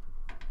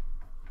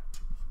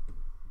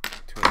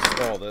to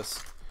install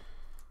this.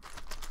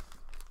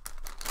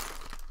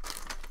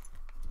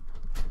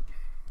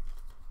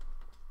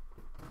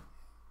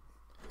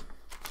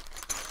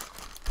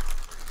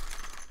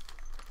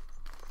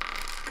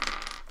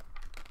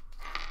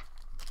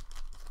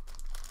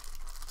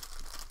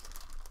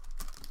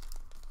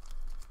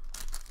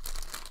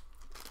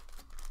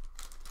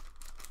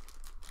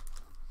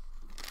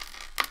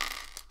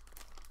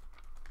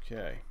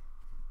 Okay,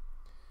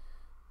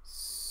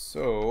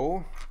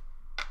 so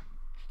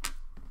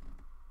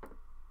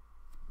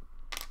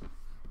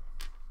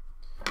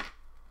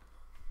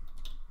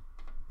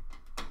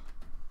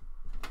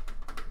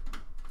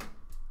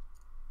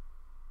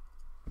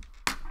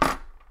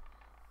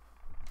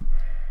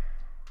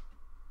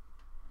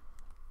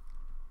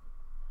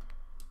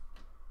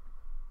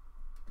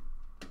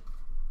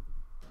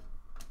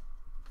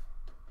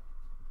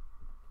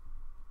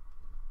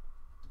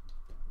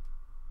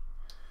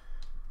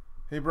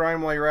hey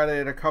Brian, while you're at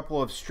it, a couple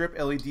of strip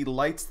LED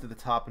lights to the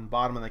top and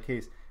bottom of the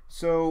case.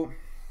 So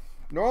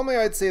normally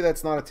I'd say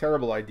that's not a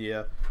terrible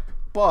idea,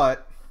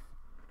 but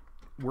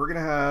we're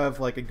gonna have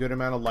like a good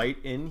amount of light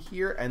in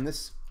here, and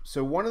this,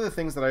 so one of the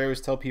things that I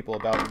always tell people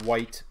about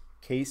white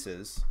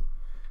cases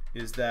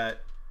is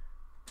that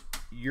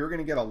you're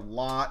gonna get a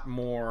lot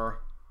more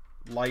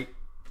light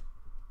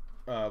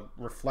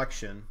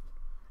reflection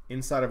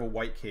inside of a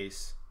white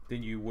case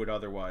than you would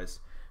otherwise.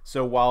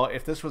 So while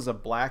if this was a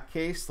black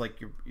case, like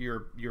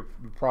you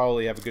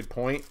probably have a good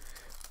point.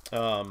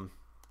 When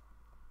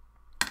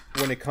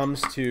it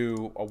comes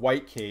to a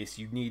white case,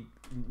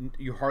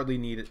 you hardly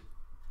need it.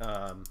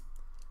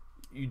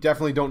 You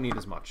definitely don't need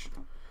as much.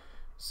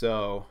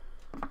 So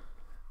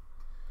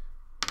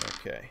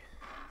okay.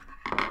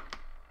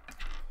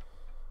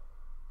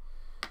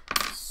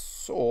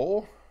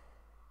 So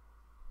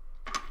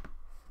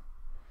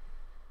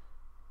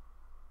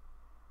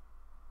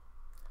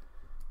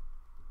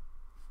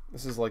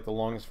this is like the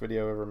longest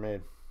video I've ever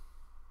made.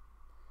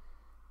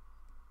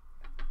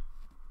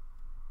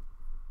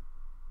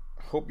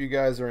 Hope you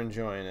guys are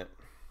enjoying it.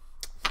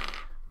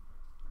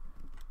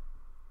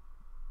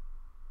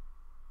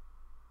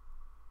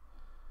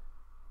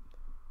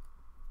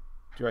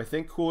 Do I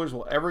think coolers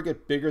will ever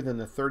get bigger than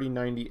the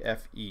 3090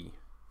 FE?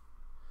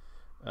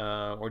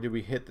 Or did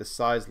we hit the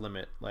size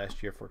limit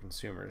last year for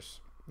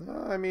consumers?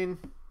 I mean,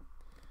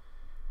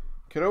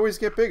 could always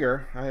get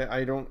bigger.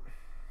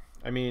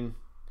 I mean,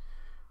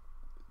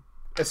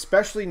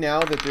 especially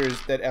now that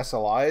that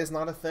SLI is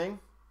not a thing.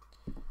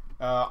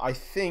 I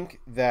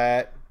think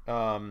that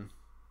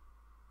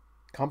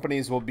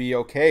companies will be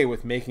okay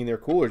with making their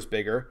coolers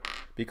bigger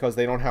because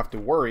they don't have to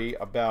worry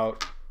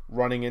about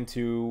running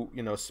into,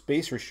 you know,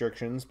 space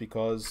restrictions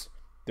because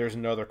there's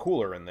another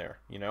cooler in there,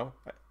 you know?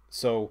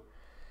 So,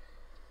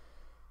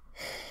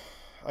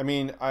 I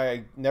mean,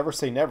 I never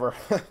say never.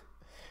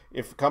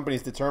 If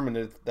companies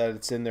determine that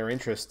it's in their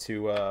interest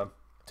to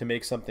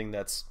make something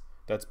that's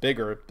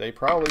bigger, they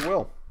probably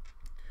will.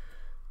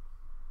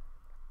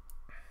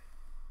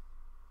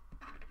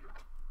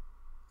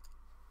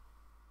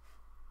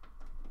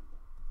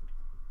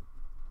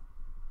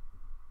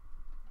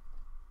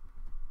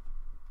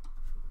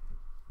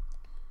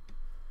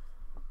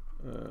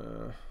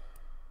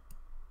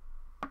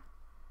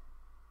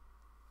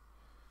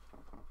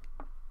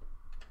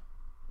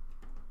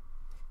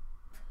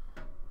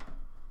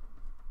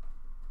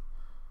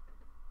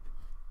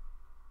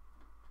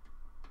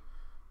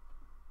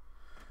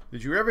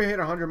 Did you ever hit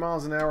 100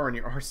 miles an hour in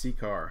your RC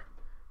car?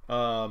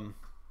 No.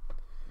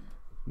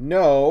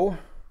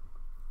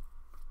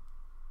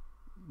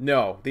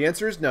 No. The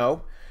answer is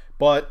no.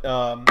 But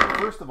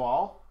first of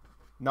all,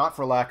 not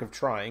for lack of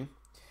trying.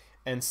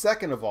 And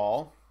second of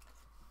all,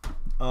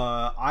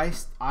 I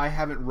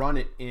haven't run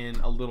it in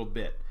a little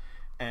bit.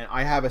 And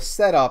I have a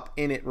setup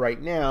in it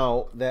right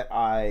now that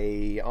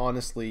I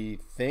honestly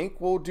think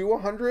will do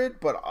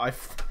 100, but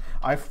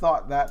I've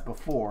thought that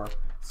before.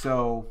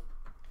 So,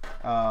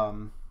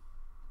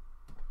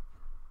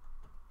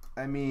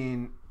 I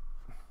mean,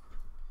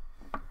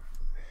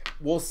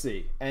 we'll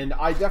see. And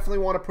I definitely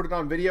want to put it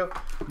on video.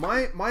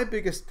 My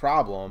biggest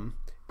problem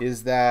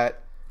is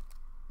that,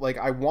 like,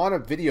 I want to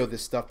video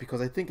this stuff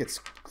because I think it's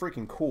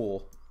freaking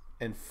cool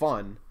and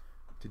fun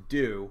to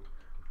do.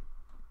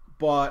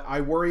 But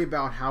I worry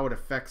about how it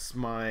affects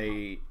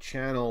my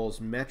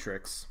channel's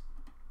metrics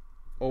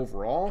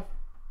overall,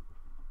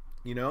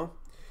 you know?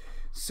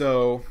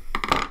 So,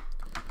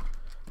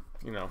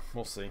 you know,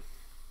 we'll see.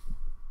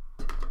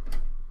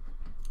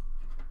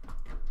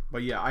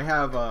 But yeah, I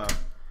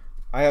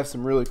have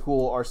some really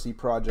cool RC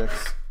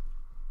projects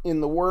in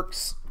the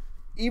works,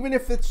 even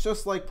if it's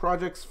just like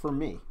projects for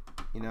me,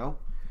 you know?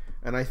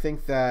 And I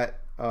think that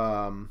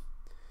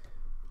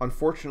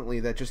unfortunately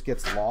that just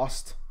gets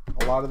lost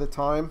a lot of the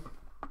time,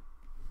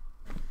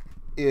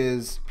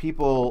 is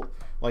people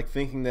like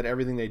thinking that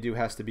everything they do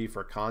has to be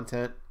for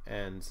content,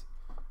 and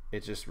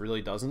it just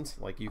really doesn't.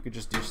 Like, you could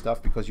just do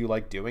stuff because you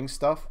like doing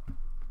stuff,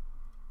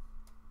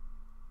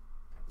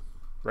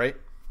 right?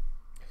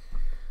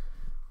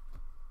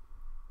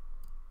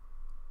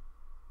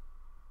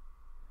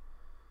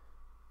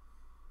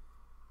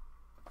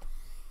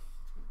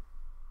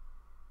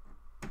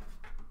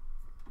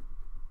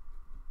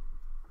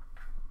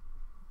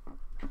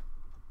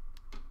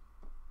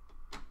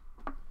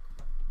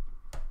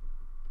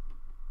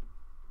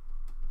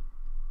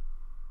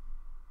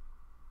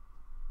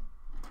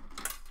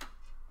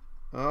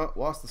 Oh,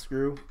 lost the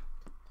screw.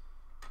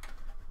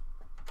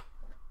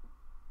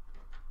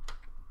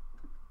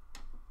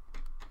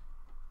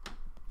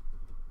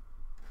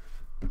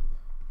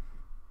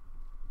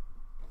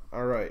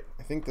 All right,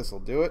 I think this will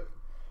do it.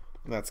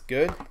 That's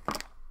good.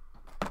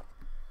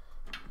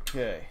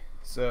 Okay,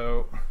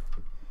 so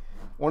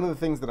one of the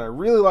things that I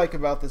really like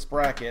about this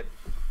bracket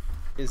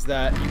is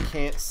that you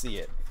can't see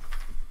it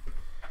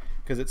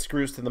because it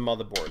screws to the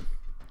motherboard.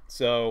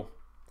 So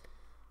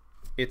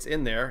it's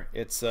in there.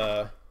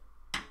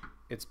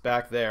 It's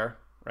back there,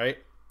 right?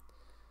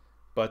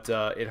 But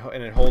it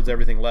holds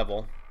everything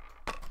level,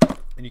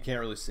 and you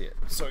can't really see it.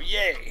 So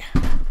yay!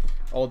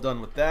 All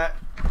done with that.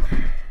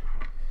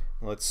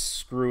 Let's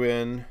screw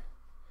in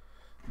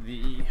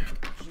the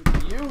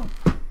GPU.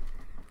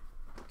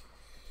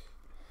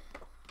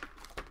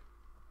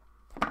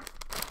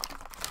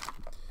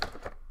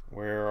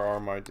 Where are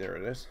my? There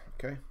it is.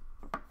 Okay.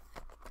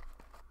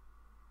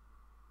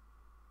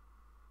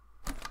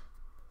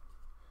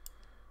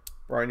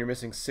 Brian, you're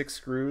missing 6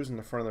 screws in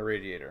the front of the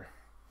radiator.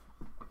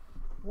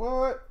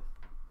 What?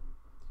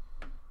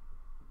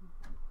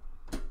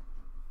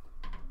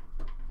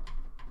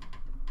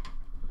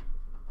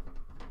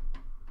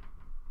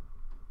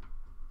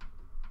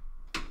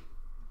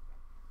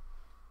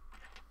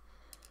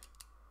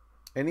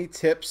 Any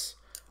tips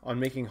on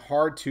making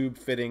hard tube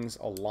fittings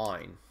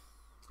align?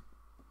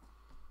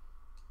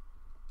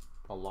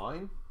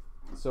 Align?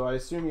 So I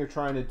assume you're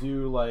trying to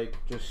do like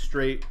just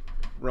straight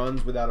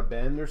runs without a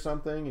bend or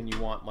something, and you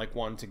want like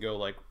one to go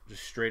like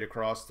just straight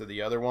across to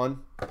the other one.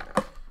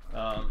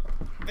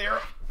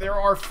 There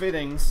are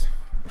fittings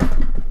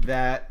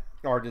that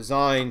are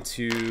designed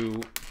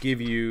to give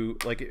you,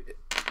 like,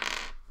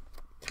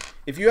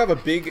 if you have a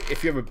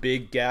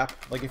big gap,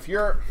 like if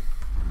you're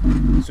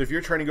So if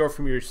you're trying to go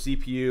from your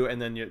CPU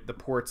and then the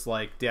port's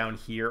like down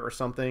here or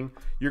something,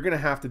 you're gonna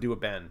have to do a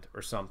bend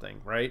or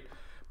something, right?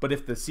 But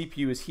if the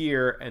CPU is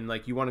here and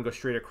like you want to go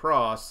straight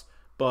across,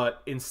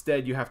 but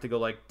instead you have to go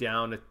like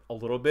down a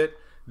little bit,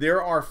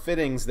 there are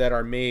fittings that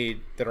are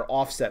made that are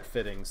offset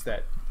fittings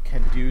that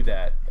can do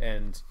that.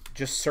 And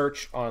just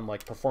search on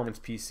like performance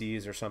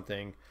PCs or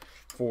something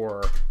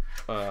for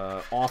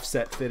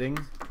offset fitting,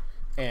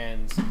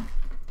 and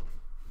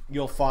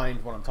you'll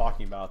find what I'm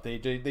talking about. They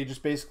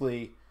just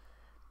basically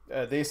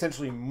they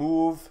essentially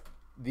move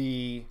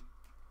the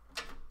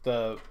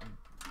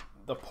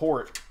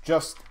port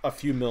just a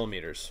few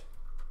millimeters.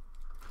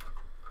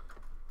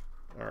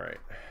 All right.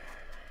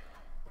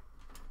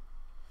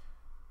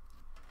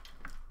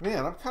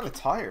 Man, I'm kind of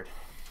tired.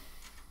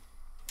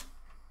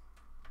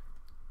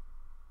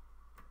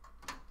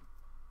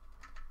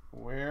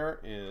 Where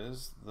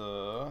is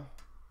the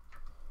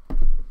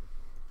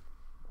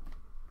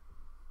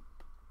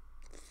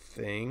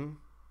thing?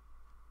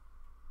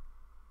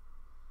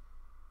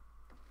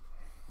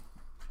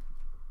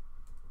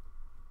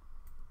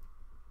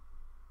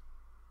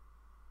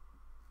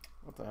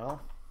 What the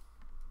hell?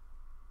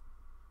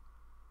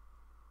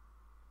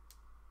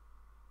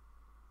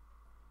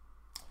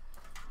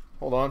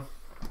 Hold on.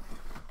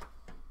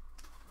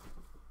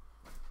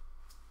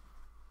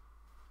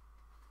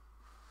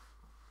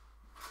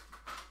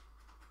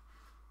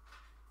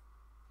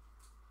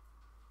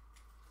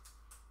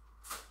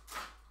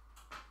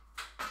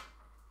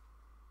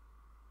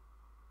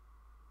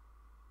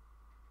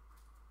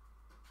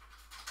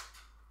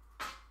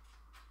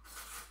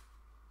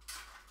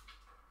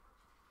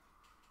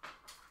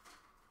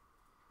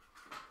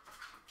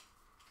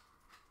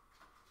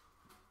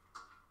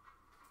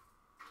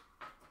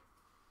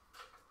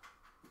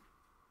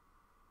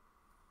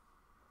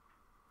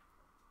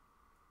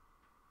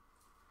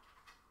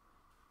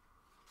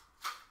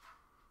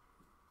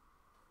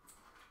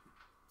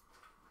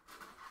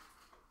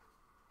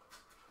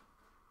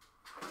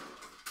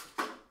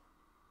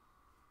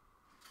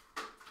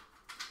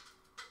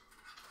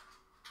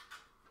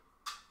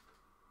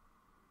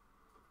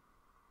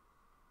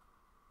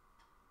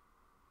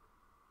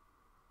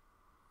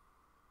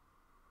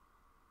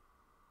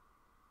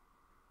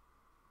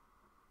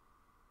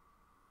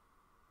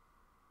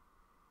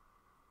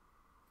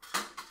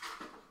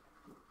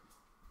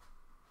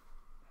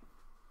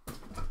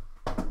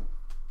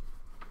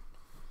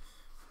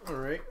 All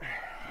right,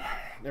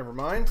 never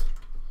mind.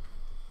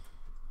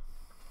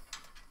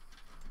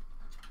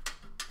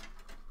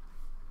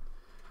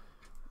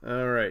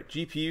 All right,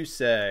 GPU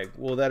sag.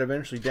 Will that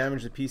eventually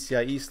damage the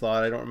PCIe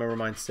slot? I don't remember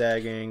mine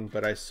sagging,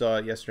 but I saw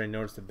it yesterday and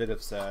noticed a bit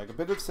of sag. A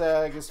bit of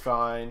sag is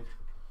fine.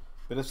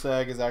 A bit of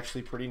sag is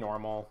actually pretty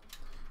normal.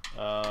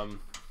 I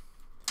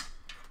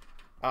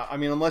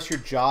mean, unless you're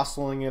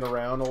jostling it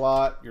around a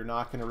lot, you're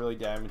not going to really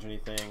damage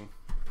anything.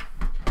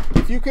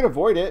 If you can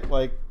avoid it,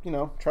 like, you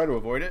know, try to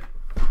avoid it.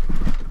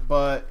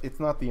 But it's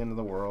not the end of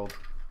the world.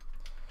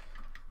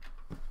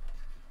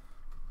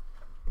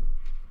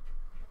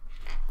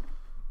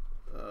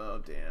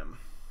 Oh, damn.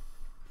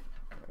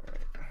 All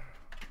right.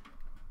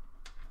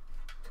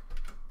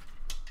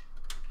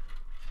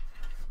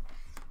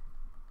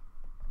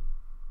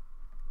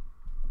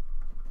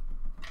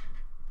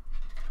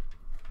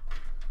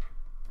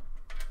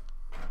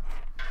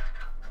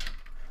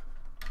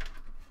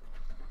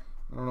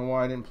 I don't know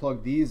why I didn't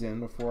plug these in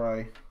before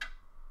I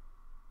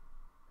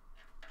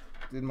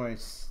did my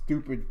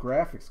stupid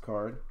graphics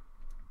card.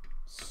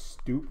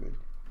 Stupid.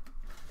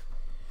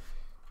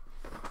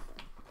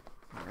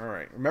 All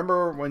right.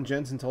 Remember when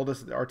Jensen told us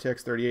that the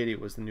RTX 3080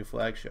 was the new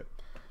flagship?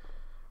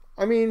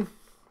 I mean,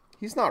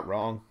 he's not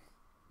wrong.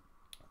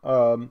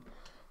 The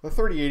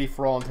 3080,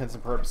 for all intents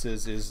and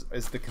purposes, is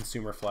the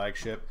consumer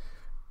flagship,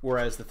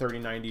 whereas the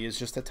 3090 is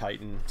just a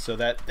Titan. So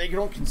that they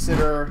don't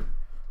consider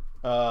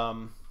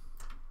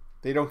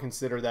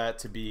that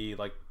to be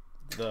like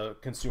the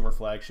consumer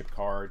flagship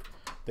card.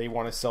 They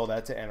want to sell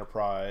that to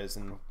enterprise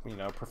and, you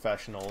know,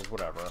 professionals,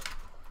 whatever.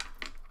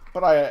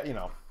 But you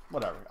know,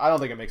 whatever. I don't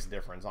think it makes a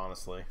difference,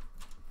 honestly.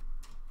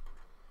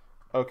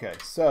 Okay,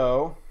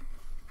 so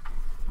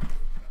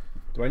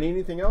do I need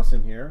anything else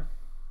in here?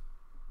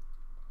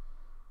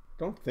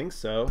 Don't think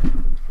so.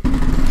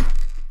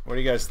 What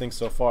do you guys think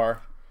so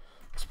far?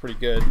 Looks pretty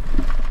good.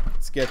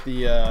 Let's get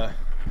the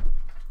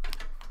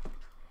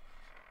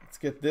let's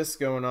get this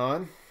going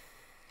on.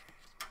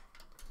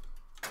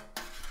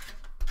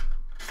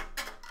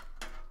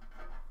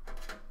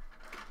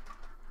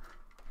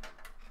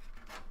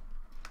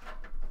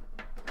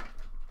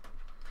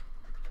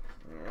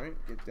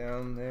 Get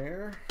down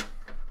there.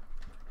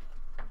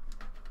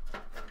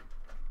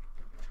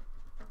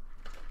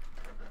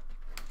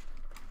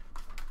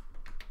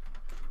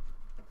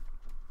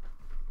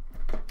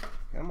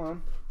 Come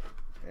on.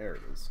 There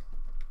it is.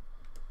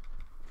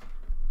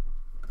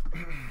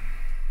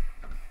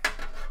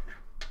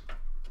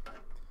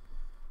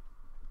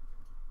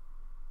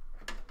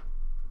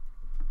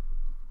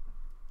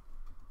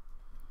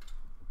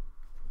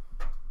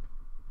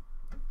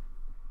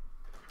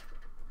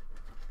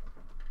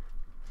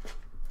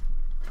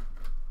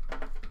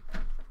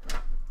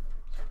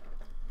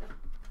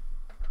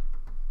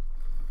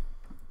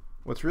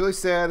 What's really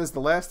sad is the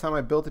last time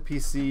I built a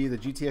PC, the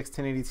GTX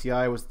 1080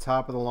 Ti was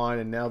top of the line,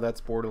 and now that's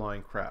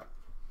borderline crap.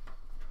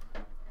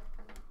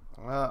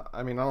 Well,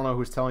 I mean, I don't know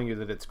who's telling you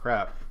that it's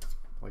crap.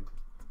 Like,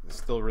 it's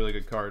still a really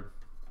good card.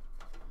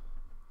 I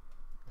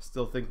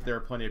still think there are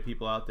plenty of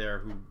people out there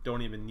who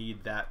don't even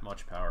need that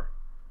much power.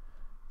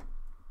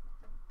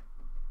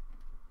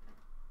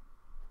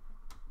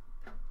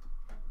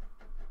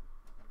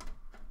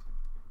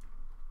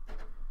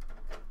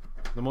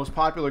 The most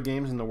popular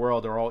games in the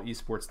world are all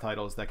esports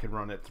titles that can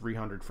run at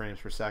 300 frames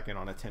per second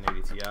on a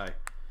 1080 Ti,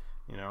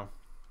 you know.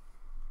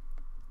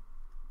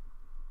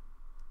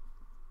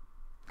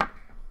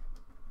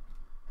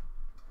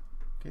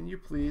 Can we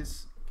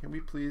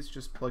please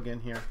just plug in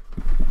here?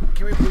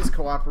 Can we please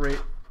cooperate?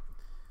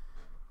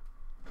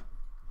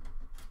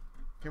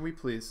 Can we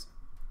please?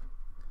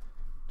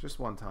 Just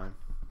one time.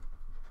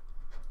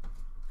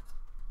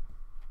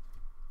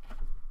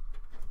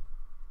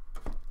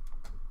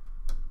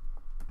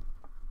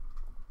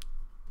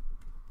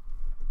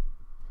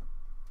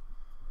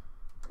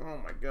 Oh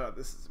my god,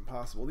 this is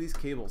impossible. These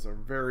cables are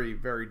very,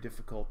 very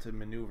difficult to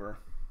maneuver.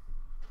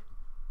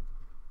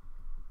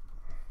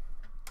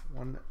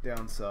 One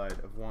downside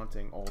of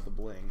wanting all the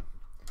bling.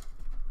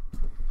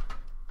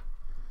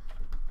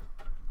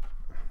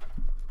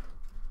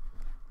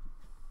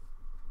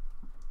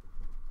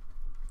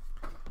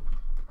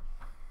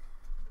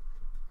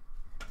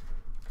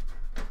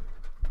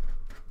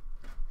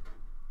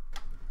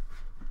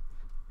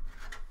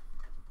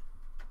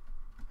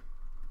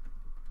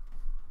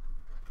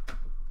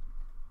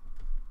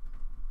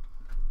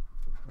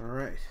 All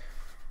right.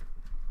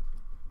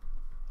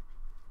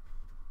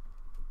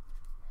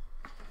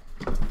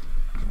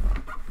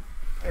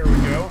 There we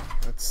go.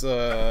 That's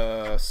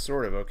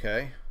sort of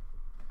okay.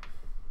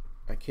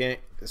 I can't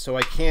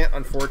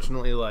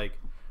unfortunately, like,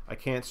 I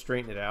can't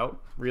straighten it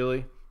out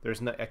really.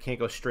 I can't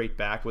go straight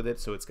back with it,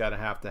 so it's got to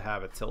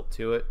have a tilt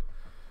to it.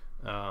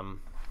 I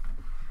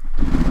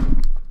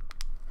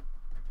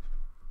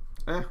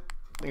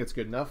think it's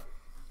good enough.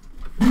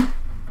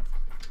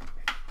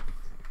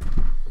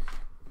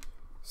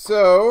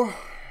 So,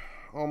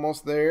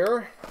 almost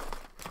there.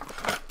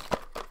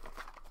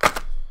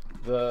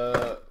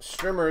 The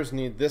strimmers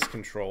need this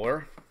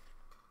controller.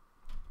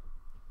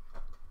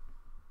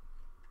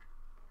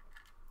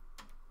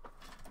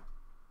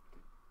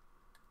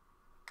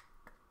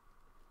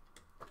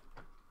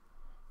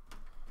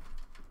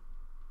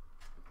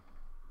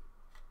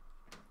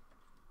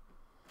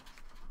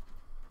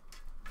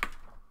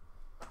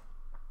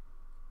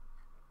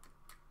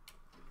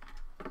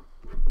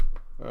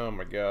 Oh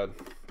my god.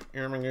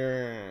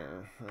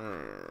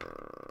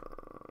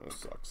 This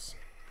sucks.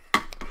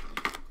 I'm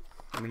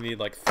gonna need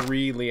like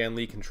 3 Lian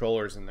Li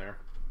controllers in there.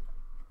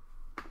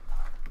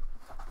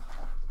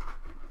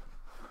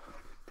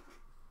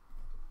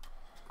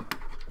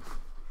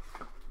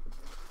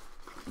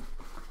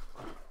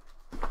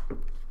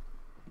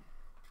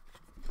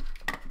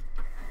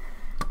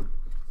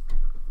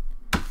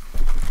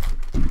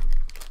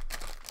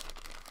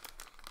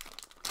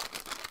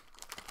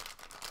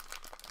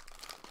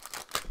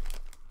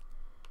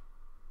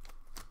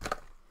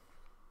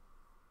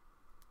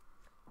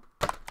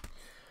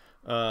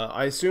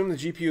 I assume the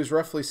GPU is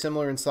roughly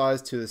similar in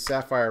size to the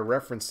Sapphire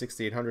Reference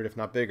 6800, if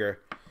not bigger.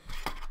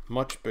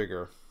 Much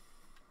bigger.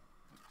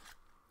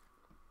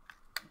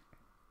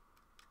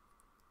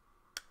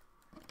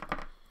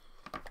 I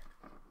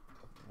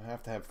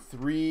have to have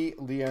 3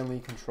 Lian Li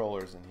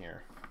controllers in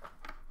here.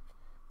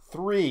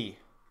 3!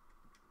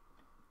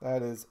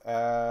 That is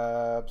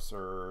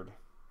absurd.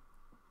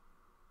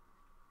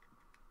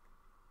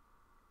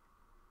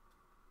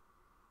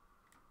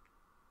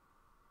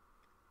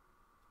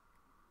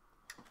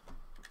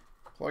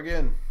 Plug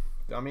in,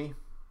 dummy.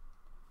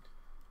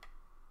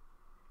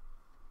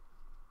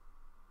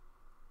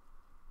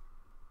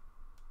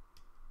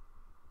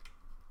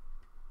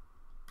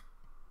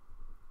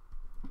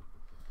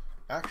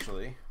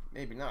 Actually,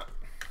 maybe not.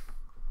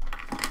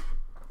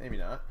 Maybe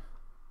not.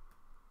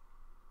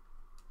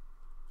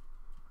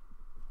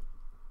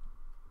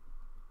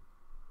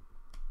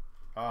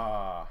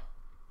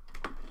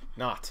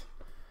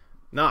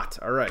 Not.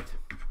 All right.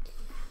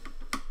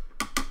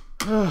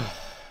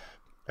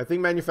 I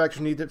think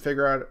manufacturers need to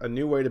figure out a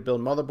new way to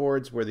build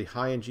motherboards where the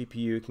high-end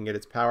GPU can get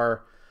its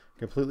power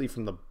completely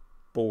from the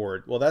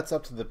board. Well, that's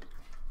up to the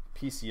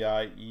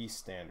PCIe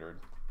standard.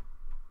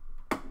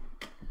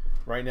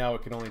 Right now,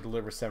 it can only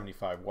deliver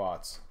 75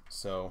 watts.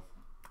 So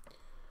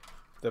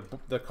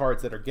the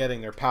cards that are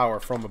getting their power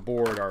from a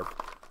board are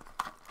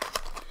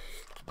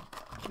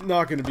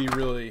not going to be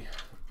really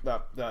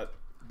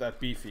that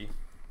beefy.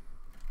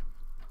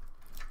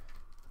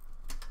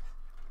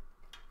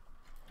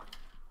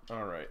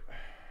 All right.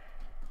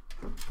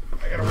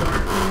 I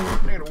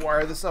gotta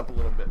wire this up a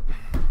little bit.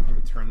 Let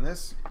me turn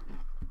this.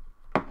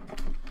 I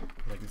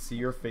can see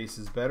your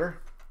faces better.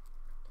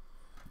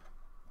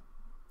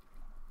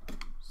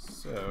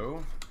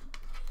 So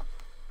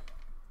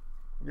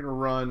we're gonna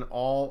run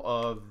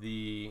all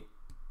the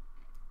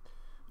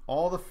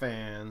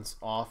fans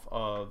off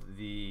of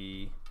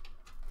the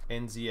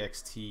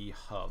NZXT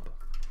hub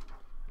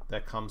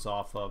that comes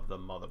off of the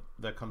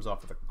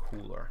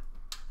cooler.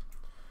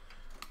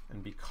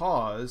 And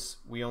because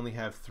we only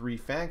have 3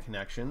 fan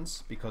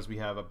connections, because we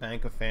have a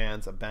bank of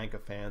fans, and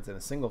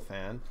a single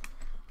fan,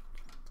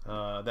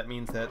 that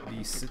means that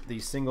the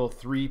single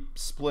 3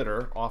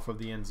 splitter off of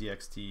the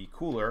NZXT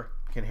cooler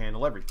can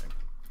handle everything,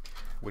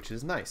 which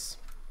is nice.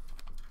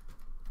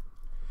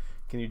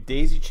 Can you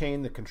daisy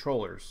chain the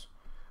controllers?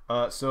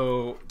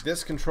 So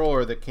this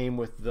controller that came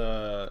with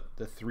the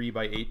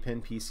 3x8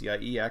 pin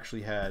PCIe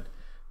actually had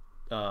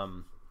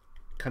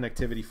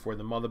connectivity for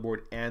the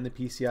motherboard and the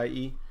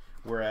PCIe,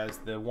 whereas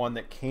the one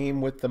that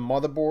came with the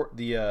motherboard,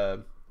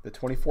 the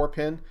 24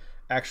 pin,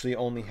 actually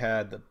only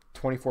had the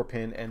 24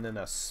 pin and then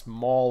a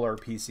smaller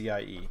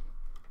PCIe.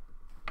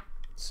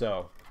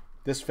 So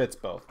this fits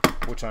both,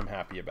 which I'm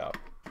happy about.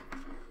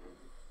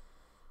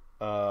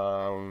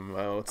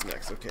 What's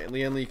next? Okay,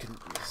 Leanne Lee can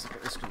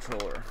this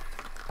controller.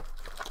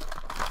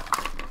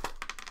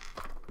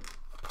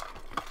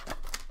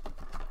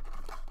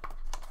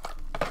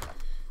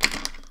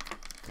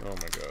 Oh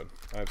my god.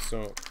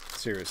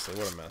 Seriously,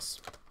 what a mess.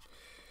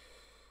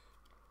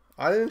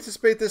 I didn't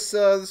anticipate this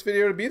this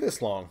video to be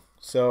this long,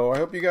 so I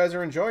hope you guys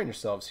are enjoying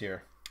yourselves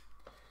here.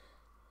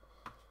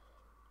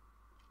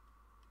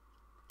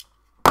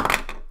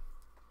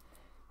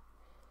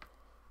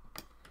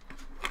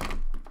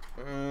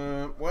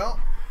 Well,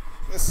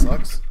 this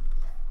sucks.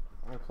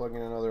 I'm gonna plug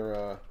in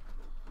another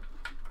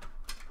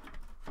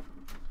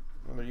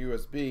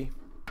USB.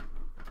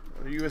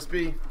 Another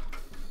USB.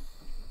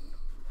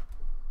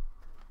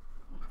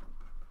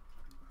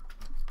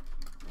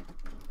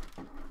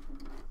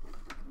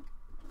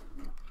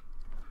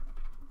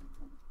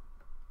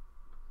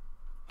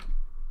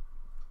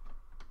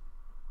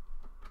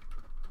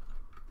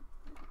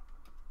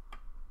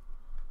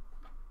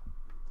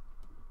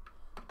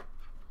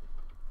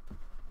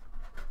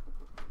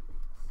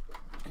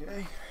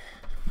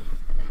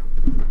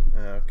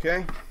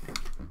 Okay.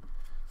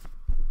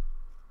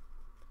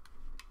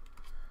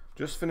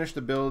 Just finished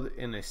the build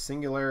in a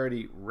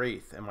Singularity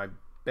Wraith, and my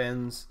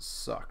bends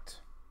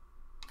sucked.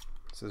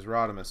 Says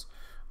Rodimus.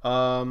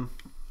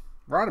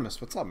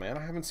 Rodimus, what's up, man?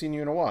 I haven't seen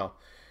you in a while.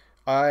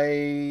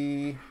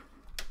 I'm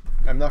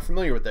not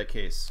familiar with that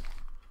case,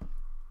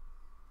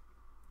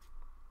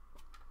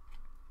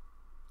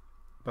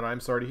 but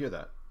I'm sorry to hear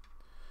that.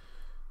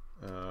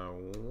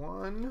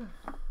 One.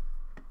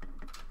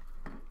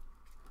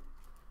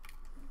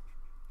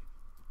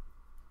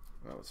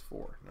 That was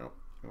 4. Nope.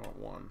 You want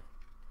 1.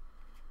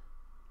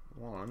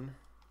 1,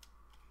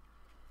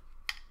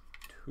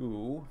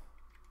 2,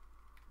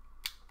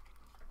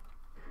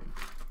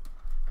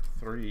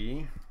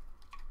 3, 4.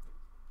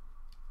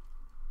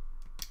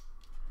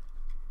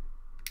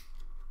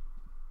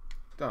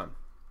 Done.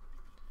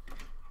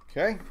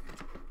 Okay.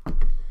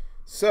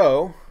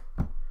 So,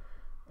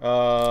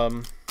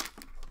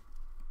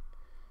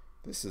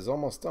 this is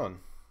almost done.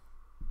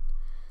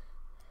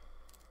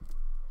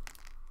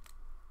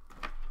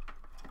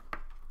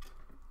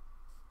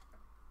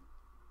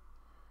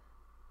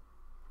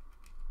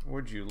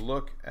 Would you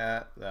look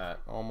at that?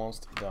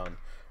 Almost done.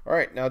 All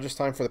right, now just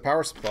time for the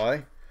power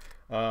supply.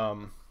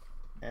 That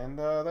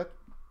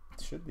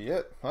should be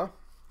it, huh?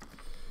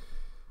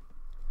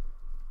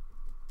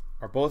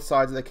 Are both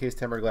sides of the case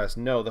tempered glass?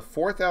 No, the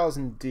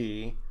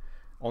 4000D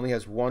only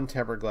has 1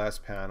 tempered glass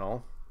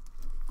panel.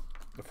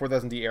 The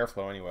 4000D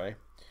airflow, anyway.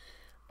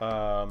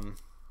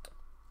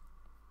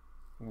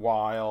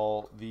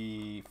 While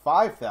the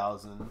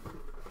 5000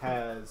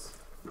 has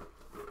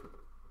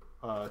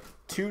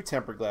 2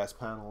 tempered glass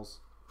panels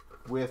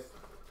with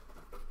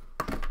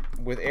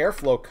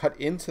airflow cut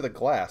into the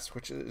glass,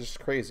 which is just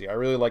crazy. I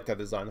really like that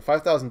design. The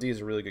 5000D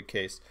is a really good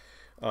case.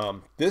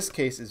 This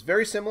case is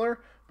very similar,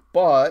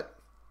 but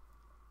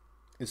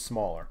is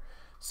smaller.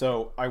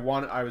 So I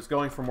was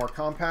going for more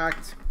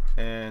compact,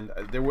 and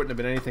there wouldn't have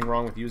been anything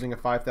wrong with using a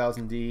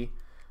 5000D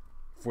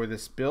for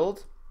this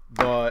build,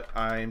 but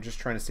I'm just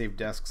trying to save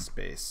desk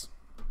space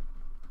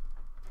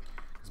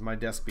because my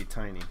desk be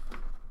tiny.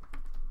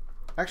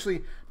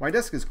 Actually, my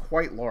desk is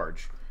quite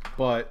large,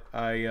 but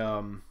I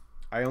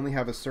only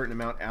have a certain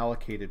amount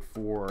allocated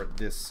for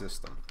this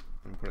system.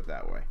 Let me put it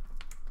that way.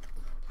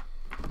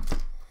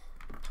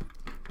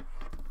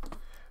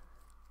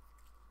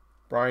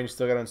 Brian, you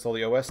still got to install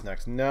the OS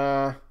next.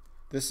 Nah,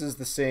 this is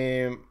the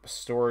same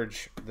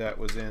storage that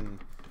was in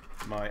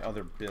my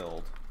other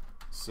build.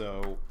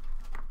 So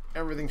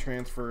everything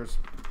transfers,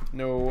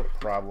 no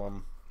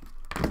problem.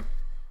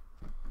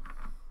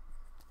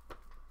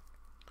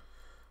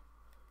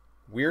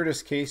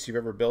 Weirdest case you've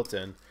ever built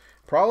in?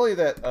 Probably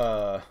that,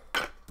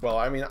 well,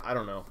 I mean, I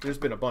don't know. There's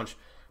been a bunch.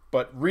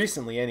 But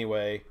recently,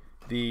 anyway,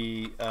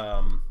 the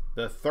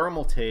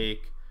thermal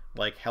take,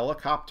 like,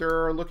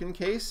 helicopter-looking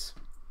case.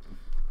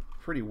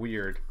 Pretty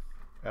weird.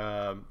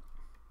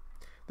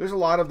 There's a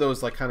lot of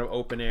those, like, kind of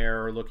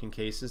open-air-looking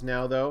cases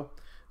now, though.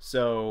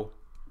 So,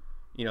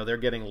 you know, they're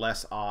getting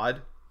less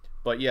odd.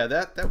 But, yeah,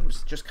 that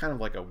was just kind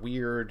of like a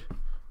weird...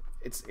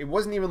 It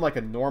wasn't even like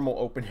a normal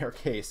open-air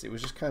case. It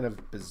was just kind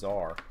of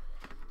bizarre.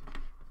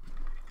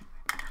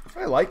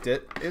 I liked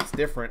it. It's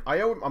different.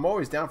 I'm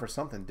always down for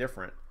something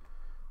different.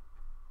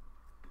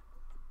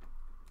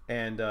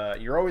 And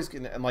you're always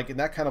gonna, and like in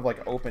that kind of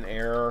like open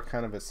air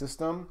kind of a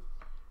system,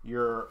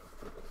 you're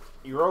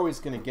always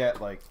gonna get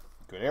like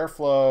good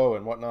airflow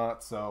and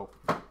whatnot. So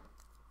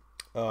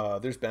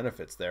there's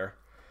benefits there.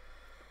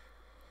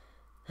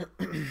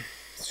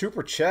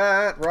 Super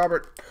chat,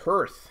 Robert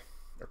Perth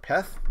or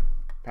Peth.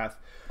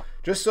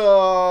 Just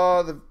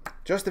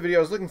the video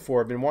I was looking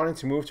for. I've been wanting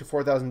to move to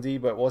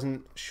 4000D, but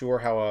wasn't sure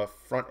how a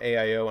front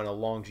AIO and a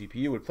long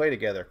GPU would play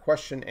together.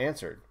 Question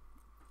answered.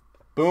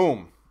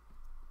 Boom.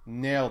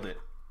 Nailed it.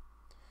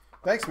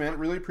 Thanks, man.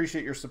 Really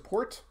appreciate your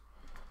support,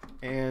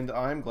 and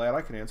I'm glad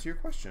I can answer your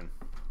question.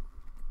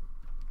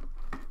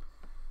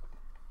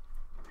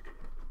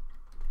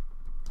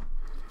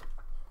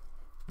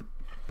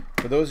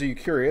 For those of you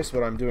curious,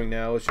 what I'm doing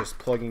now is just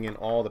plugging in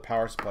all the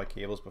power supply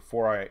cables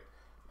before I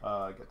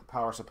get the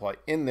power supply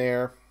in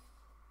there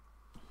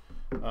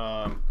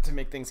to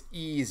make things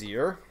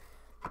easier.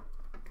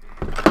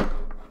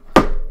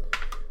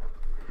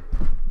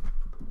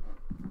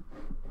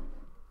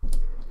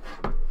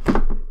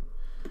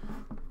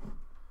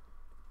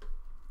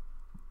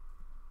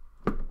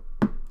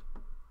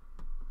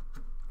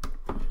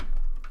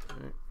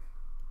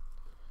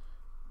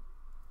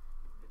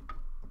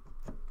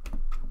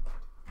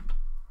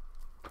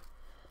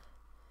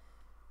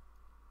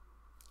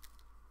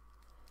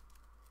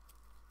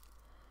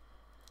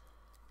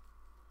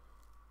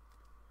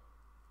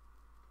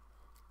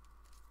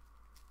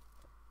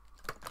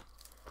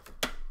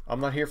 I'm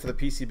not here for the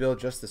PC build,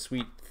 just the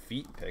sweet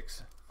feet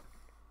pics.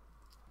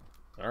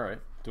 Alright.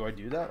 Do I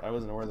do that? I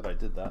wasn't aware that I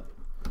did that.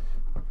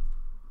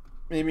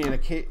 Maybe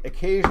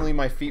occasionally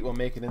my feet will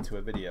make it into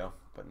a video,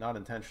 but not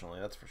intentionally,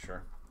 that's for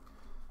sure.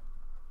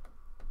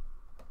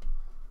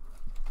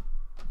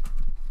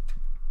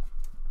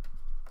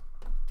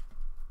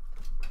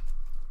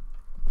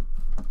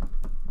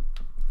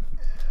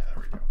 There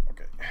we go.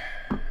 Okay.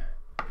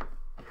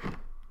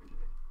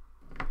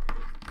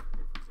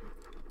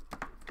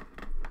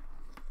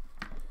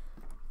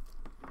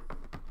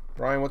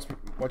 Brian,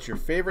 what's your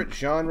favorite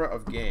genre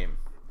of game?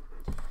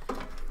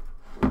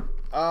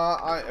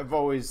 I've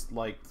always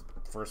liked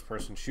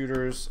first-person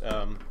shooters,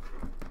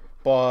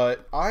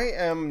 but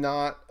I'm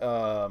not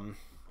a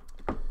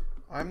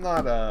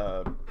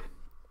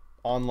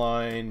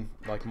online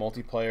like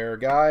multiplayer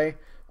guy.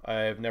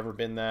 I've never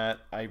been that.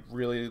 I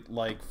really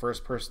like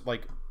first-person,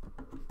 like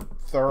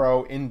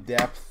thorough,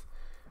 in-depth,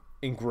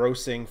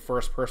 engrossing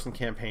first-person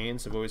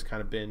campaigns have always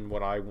kind of been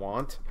what I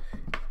want,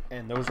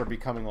 and those are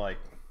becoming like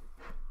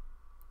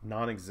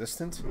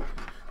non-existent,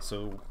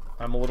 so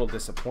I'm a little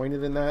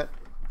disappointed in that.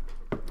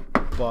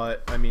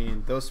 But I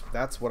mean,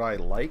 that's what I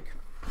like.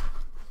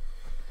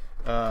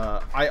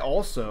 I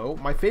also,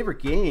 my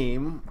favorite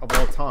game of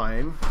all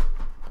time,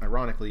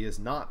 ironically, is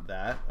not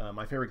that.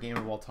 My favorite game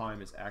of all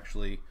time is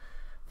actually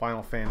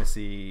Final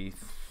Fantasy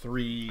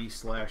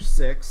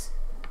 3/6,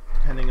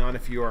 depending on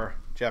if you are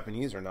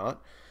Japanese or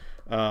not.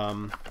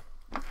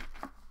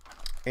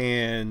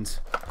 And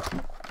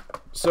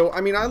so, I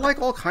mean, I like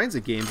all kinds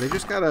of games. They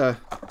just gotta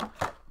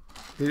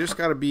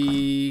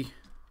be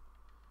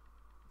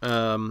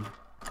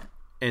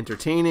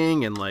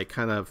entertaining and like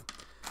kind of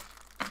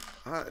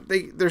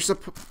like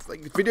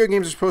video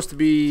games are supposed to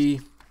be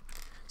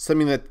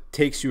something that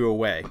takes you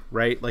away,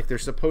 right? Like they're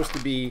supposed to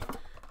be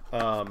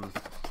a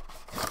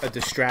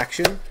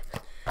distraction.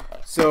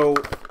 So,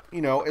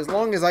 you know, as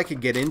long as I could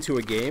get into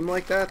a game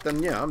like that,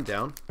 then yeah, I'm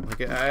down.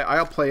 Like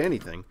I'll play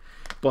anything.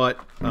 But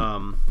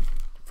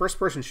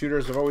first-person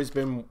shooters have always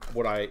been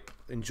what I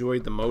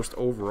enjoyed the most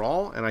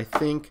overall, and I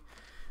think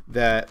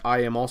that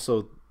I am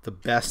also the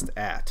best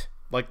at.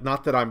 Like,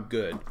 not that I'm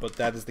good, but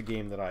that is the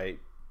game that I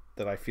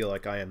feel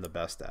like I am the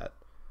best at.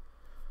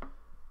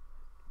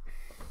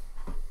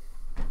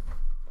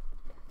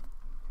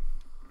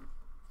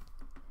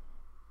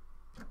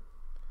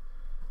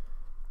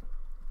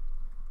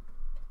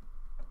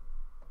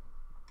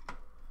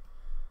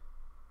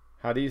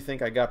 How do you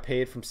think I got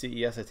paid from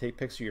CES? I take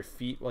pictures of your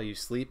feet while you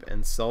sleep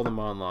and sell them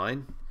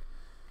online.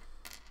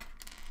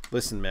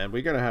 Listen, man,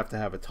 we're going to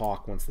have a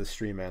talk once this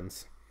stream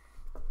ends.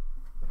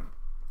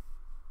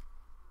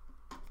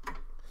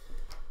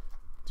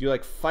 Do you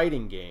like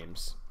fighting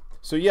games?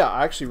 So yeah,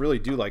 I actually really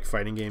do like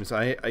fighting games.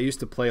 I used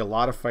to play a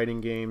lot of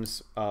fighting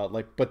games, but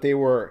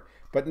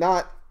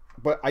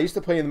I used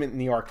to play them in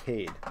the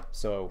arcade.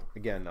 So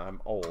again, I'm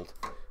old.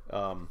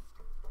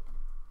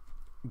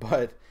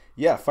 But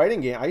yeah,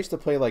 fighting game. I used to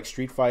play like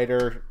Street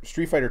Fighter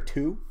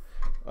 2.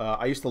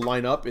 I used to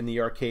line up in the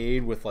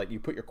arcade with like, you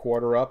put your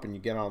quarter up and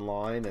you get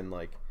online and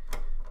like,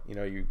 you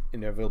know, you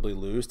inevitably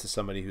lose to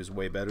somebody who's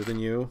way better than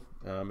you.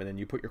 And then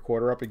you put your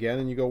quarter up again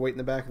and you go wait in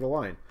the back of the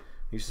line.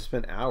 I used to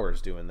spend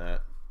hours doing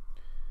that.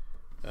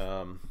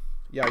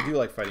 Yeah, I do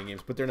like fighting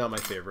games, but they're not my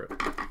favorite.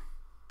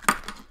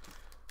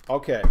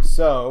 Okay,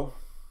 so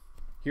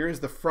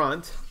here's the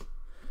front.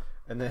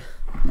 And then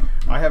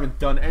I haven't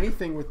done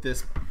anything with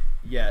this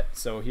yet,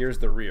 so here's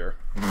the rear.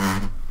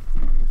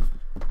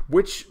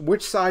 Which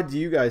side do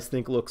you guys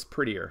think looks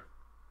prettier?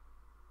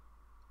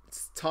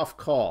 It's a tough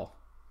call.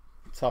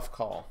 Tough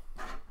call.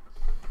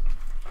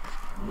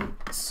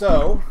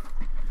 So,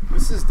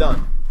 this is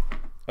done.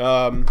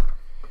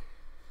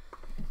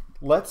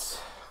 Let's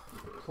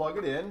plug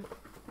it in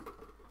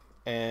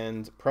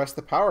and press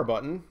the power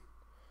button.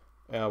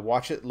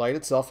 Watch it light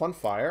itself on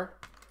fire,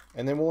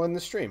 and then we'll end the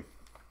stream.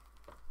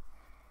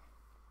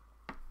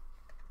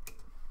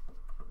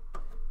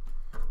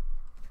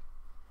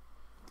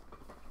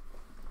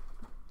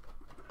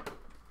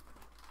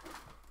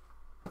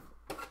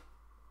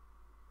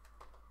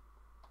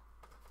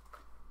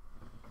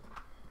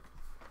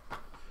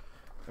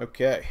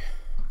 Okay.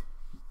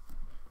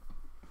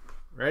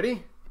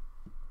 Ready?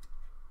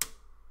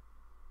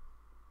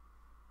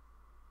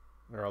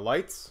 There are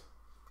lights.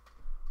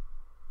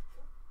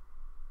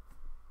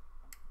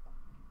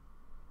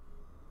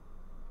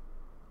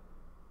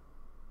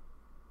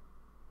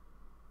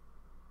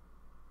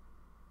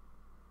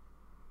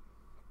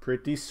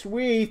 Pretty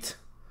sweet.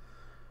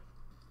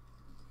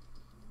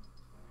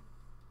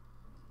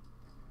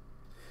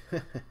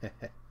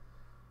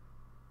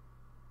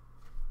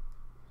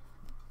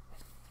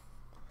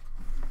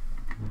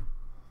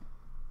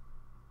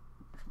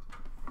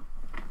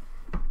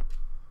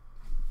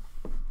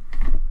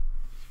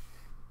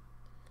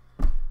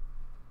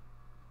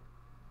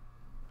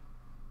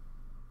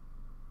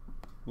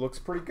 Looks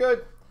pretty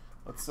good.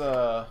 Let's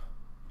let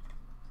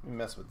me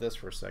mess with this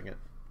for a second.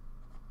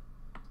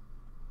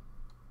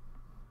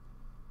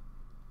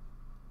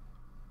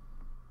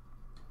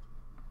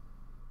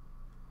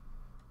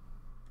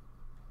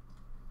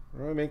 I'm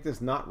gonna make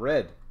this not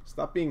red.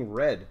 Stop being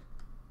red.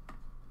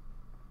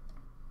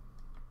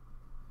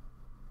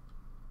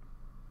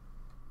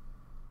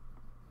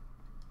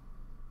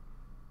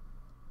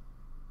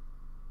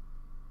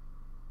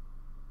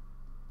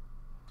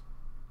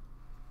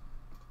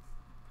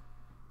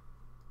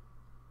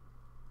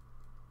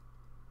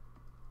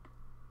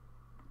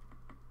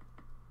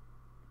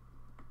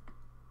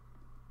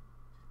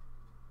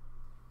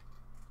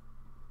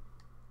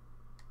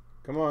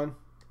 Come on.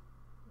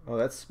 Oh,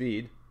 that's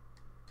speed.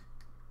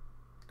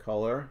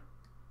 Color.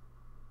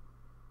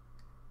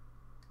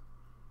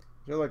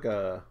 Is there like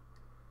a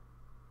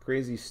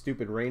crazy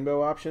stupid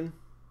rainbow option?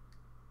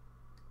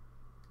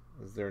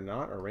 Is there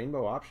not a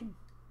rainbow option?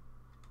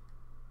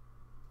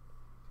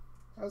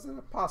 How is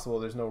it possible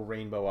there's no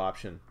rainbow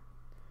option?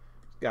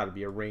 There's got to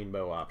be a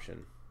rainbow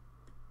option.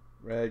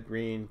 Red,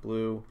 green,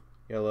 blue,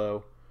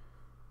 yellow,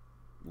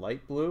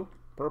 light blue,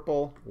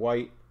 purple,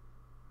 white,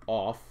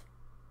 off.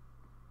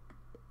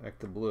 Back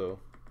to blue.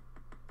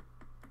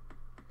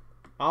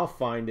 I'll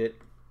find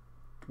it.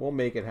 We'll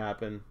make it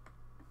happen.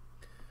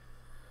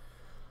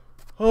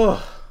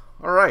 Oh,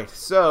 all right.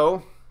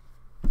 So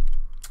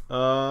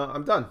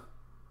I'm done.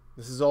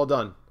 This is all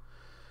done.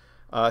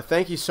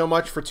 Thank you so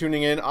much for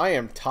tuning in. I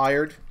am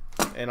tired,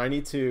 and I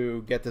need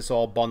to get this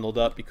all bundled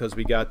up because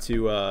we got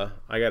to.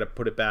 I got to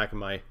put it back in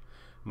my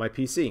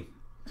PC.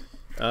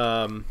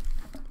 Yeah,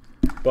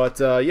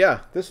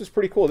 this was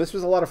pretty cool. This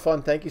was a lot of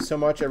fun. Thank you so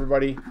much,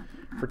 everybody,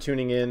 for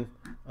tuning in.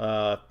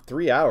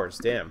 3 hours,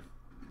 damn.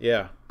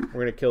 Yeah,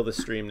 we're gonna kill this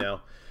stream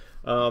now.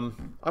 I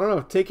don't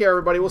know. Take care,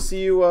 everybody. We'll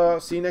see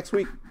you next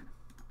week.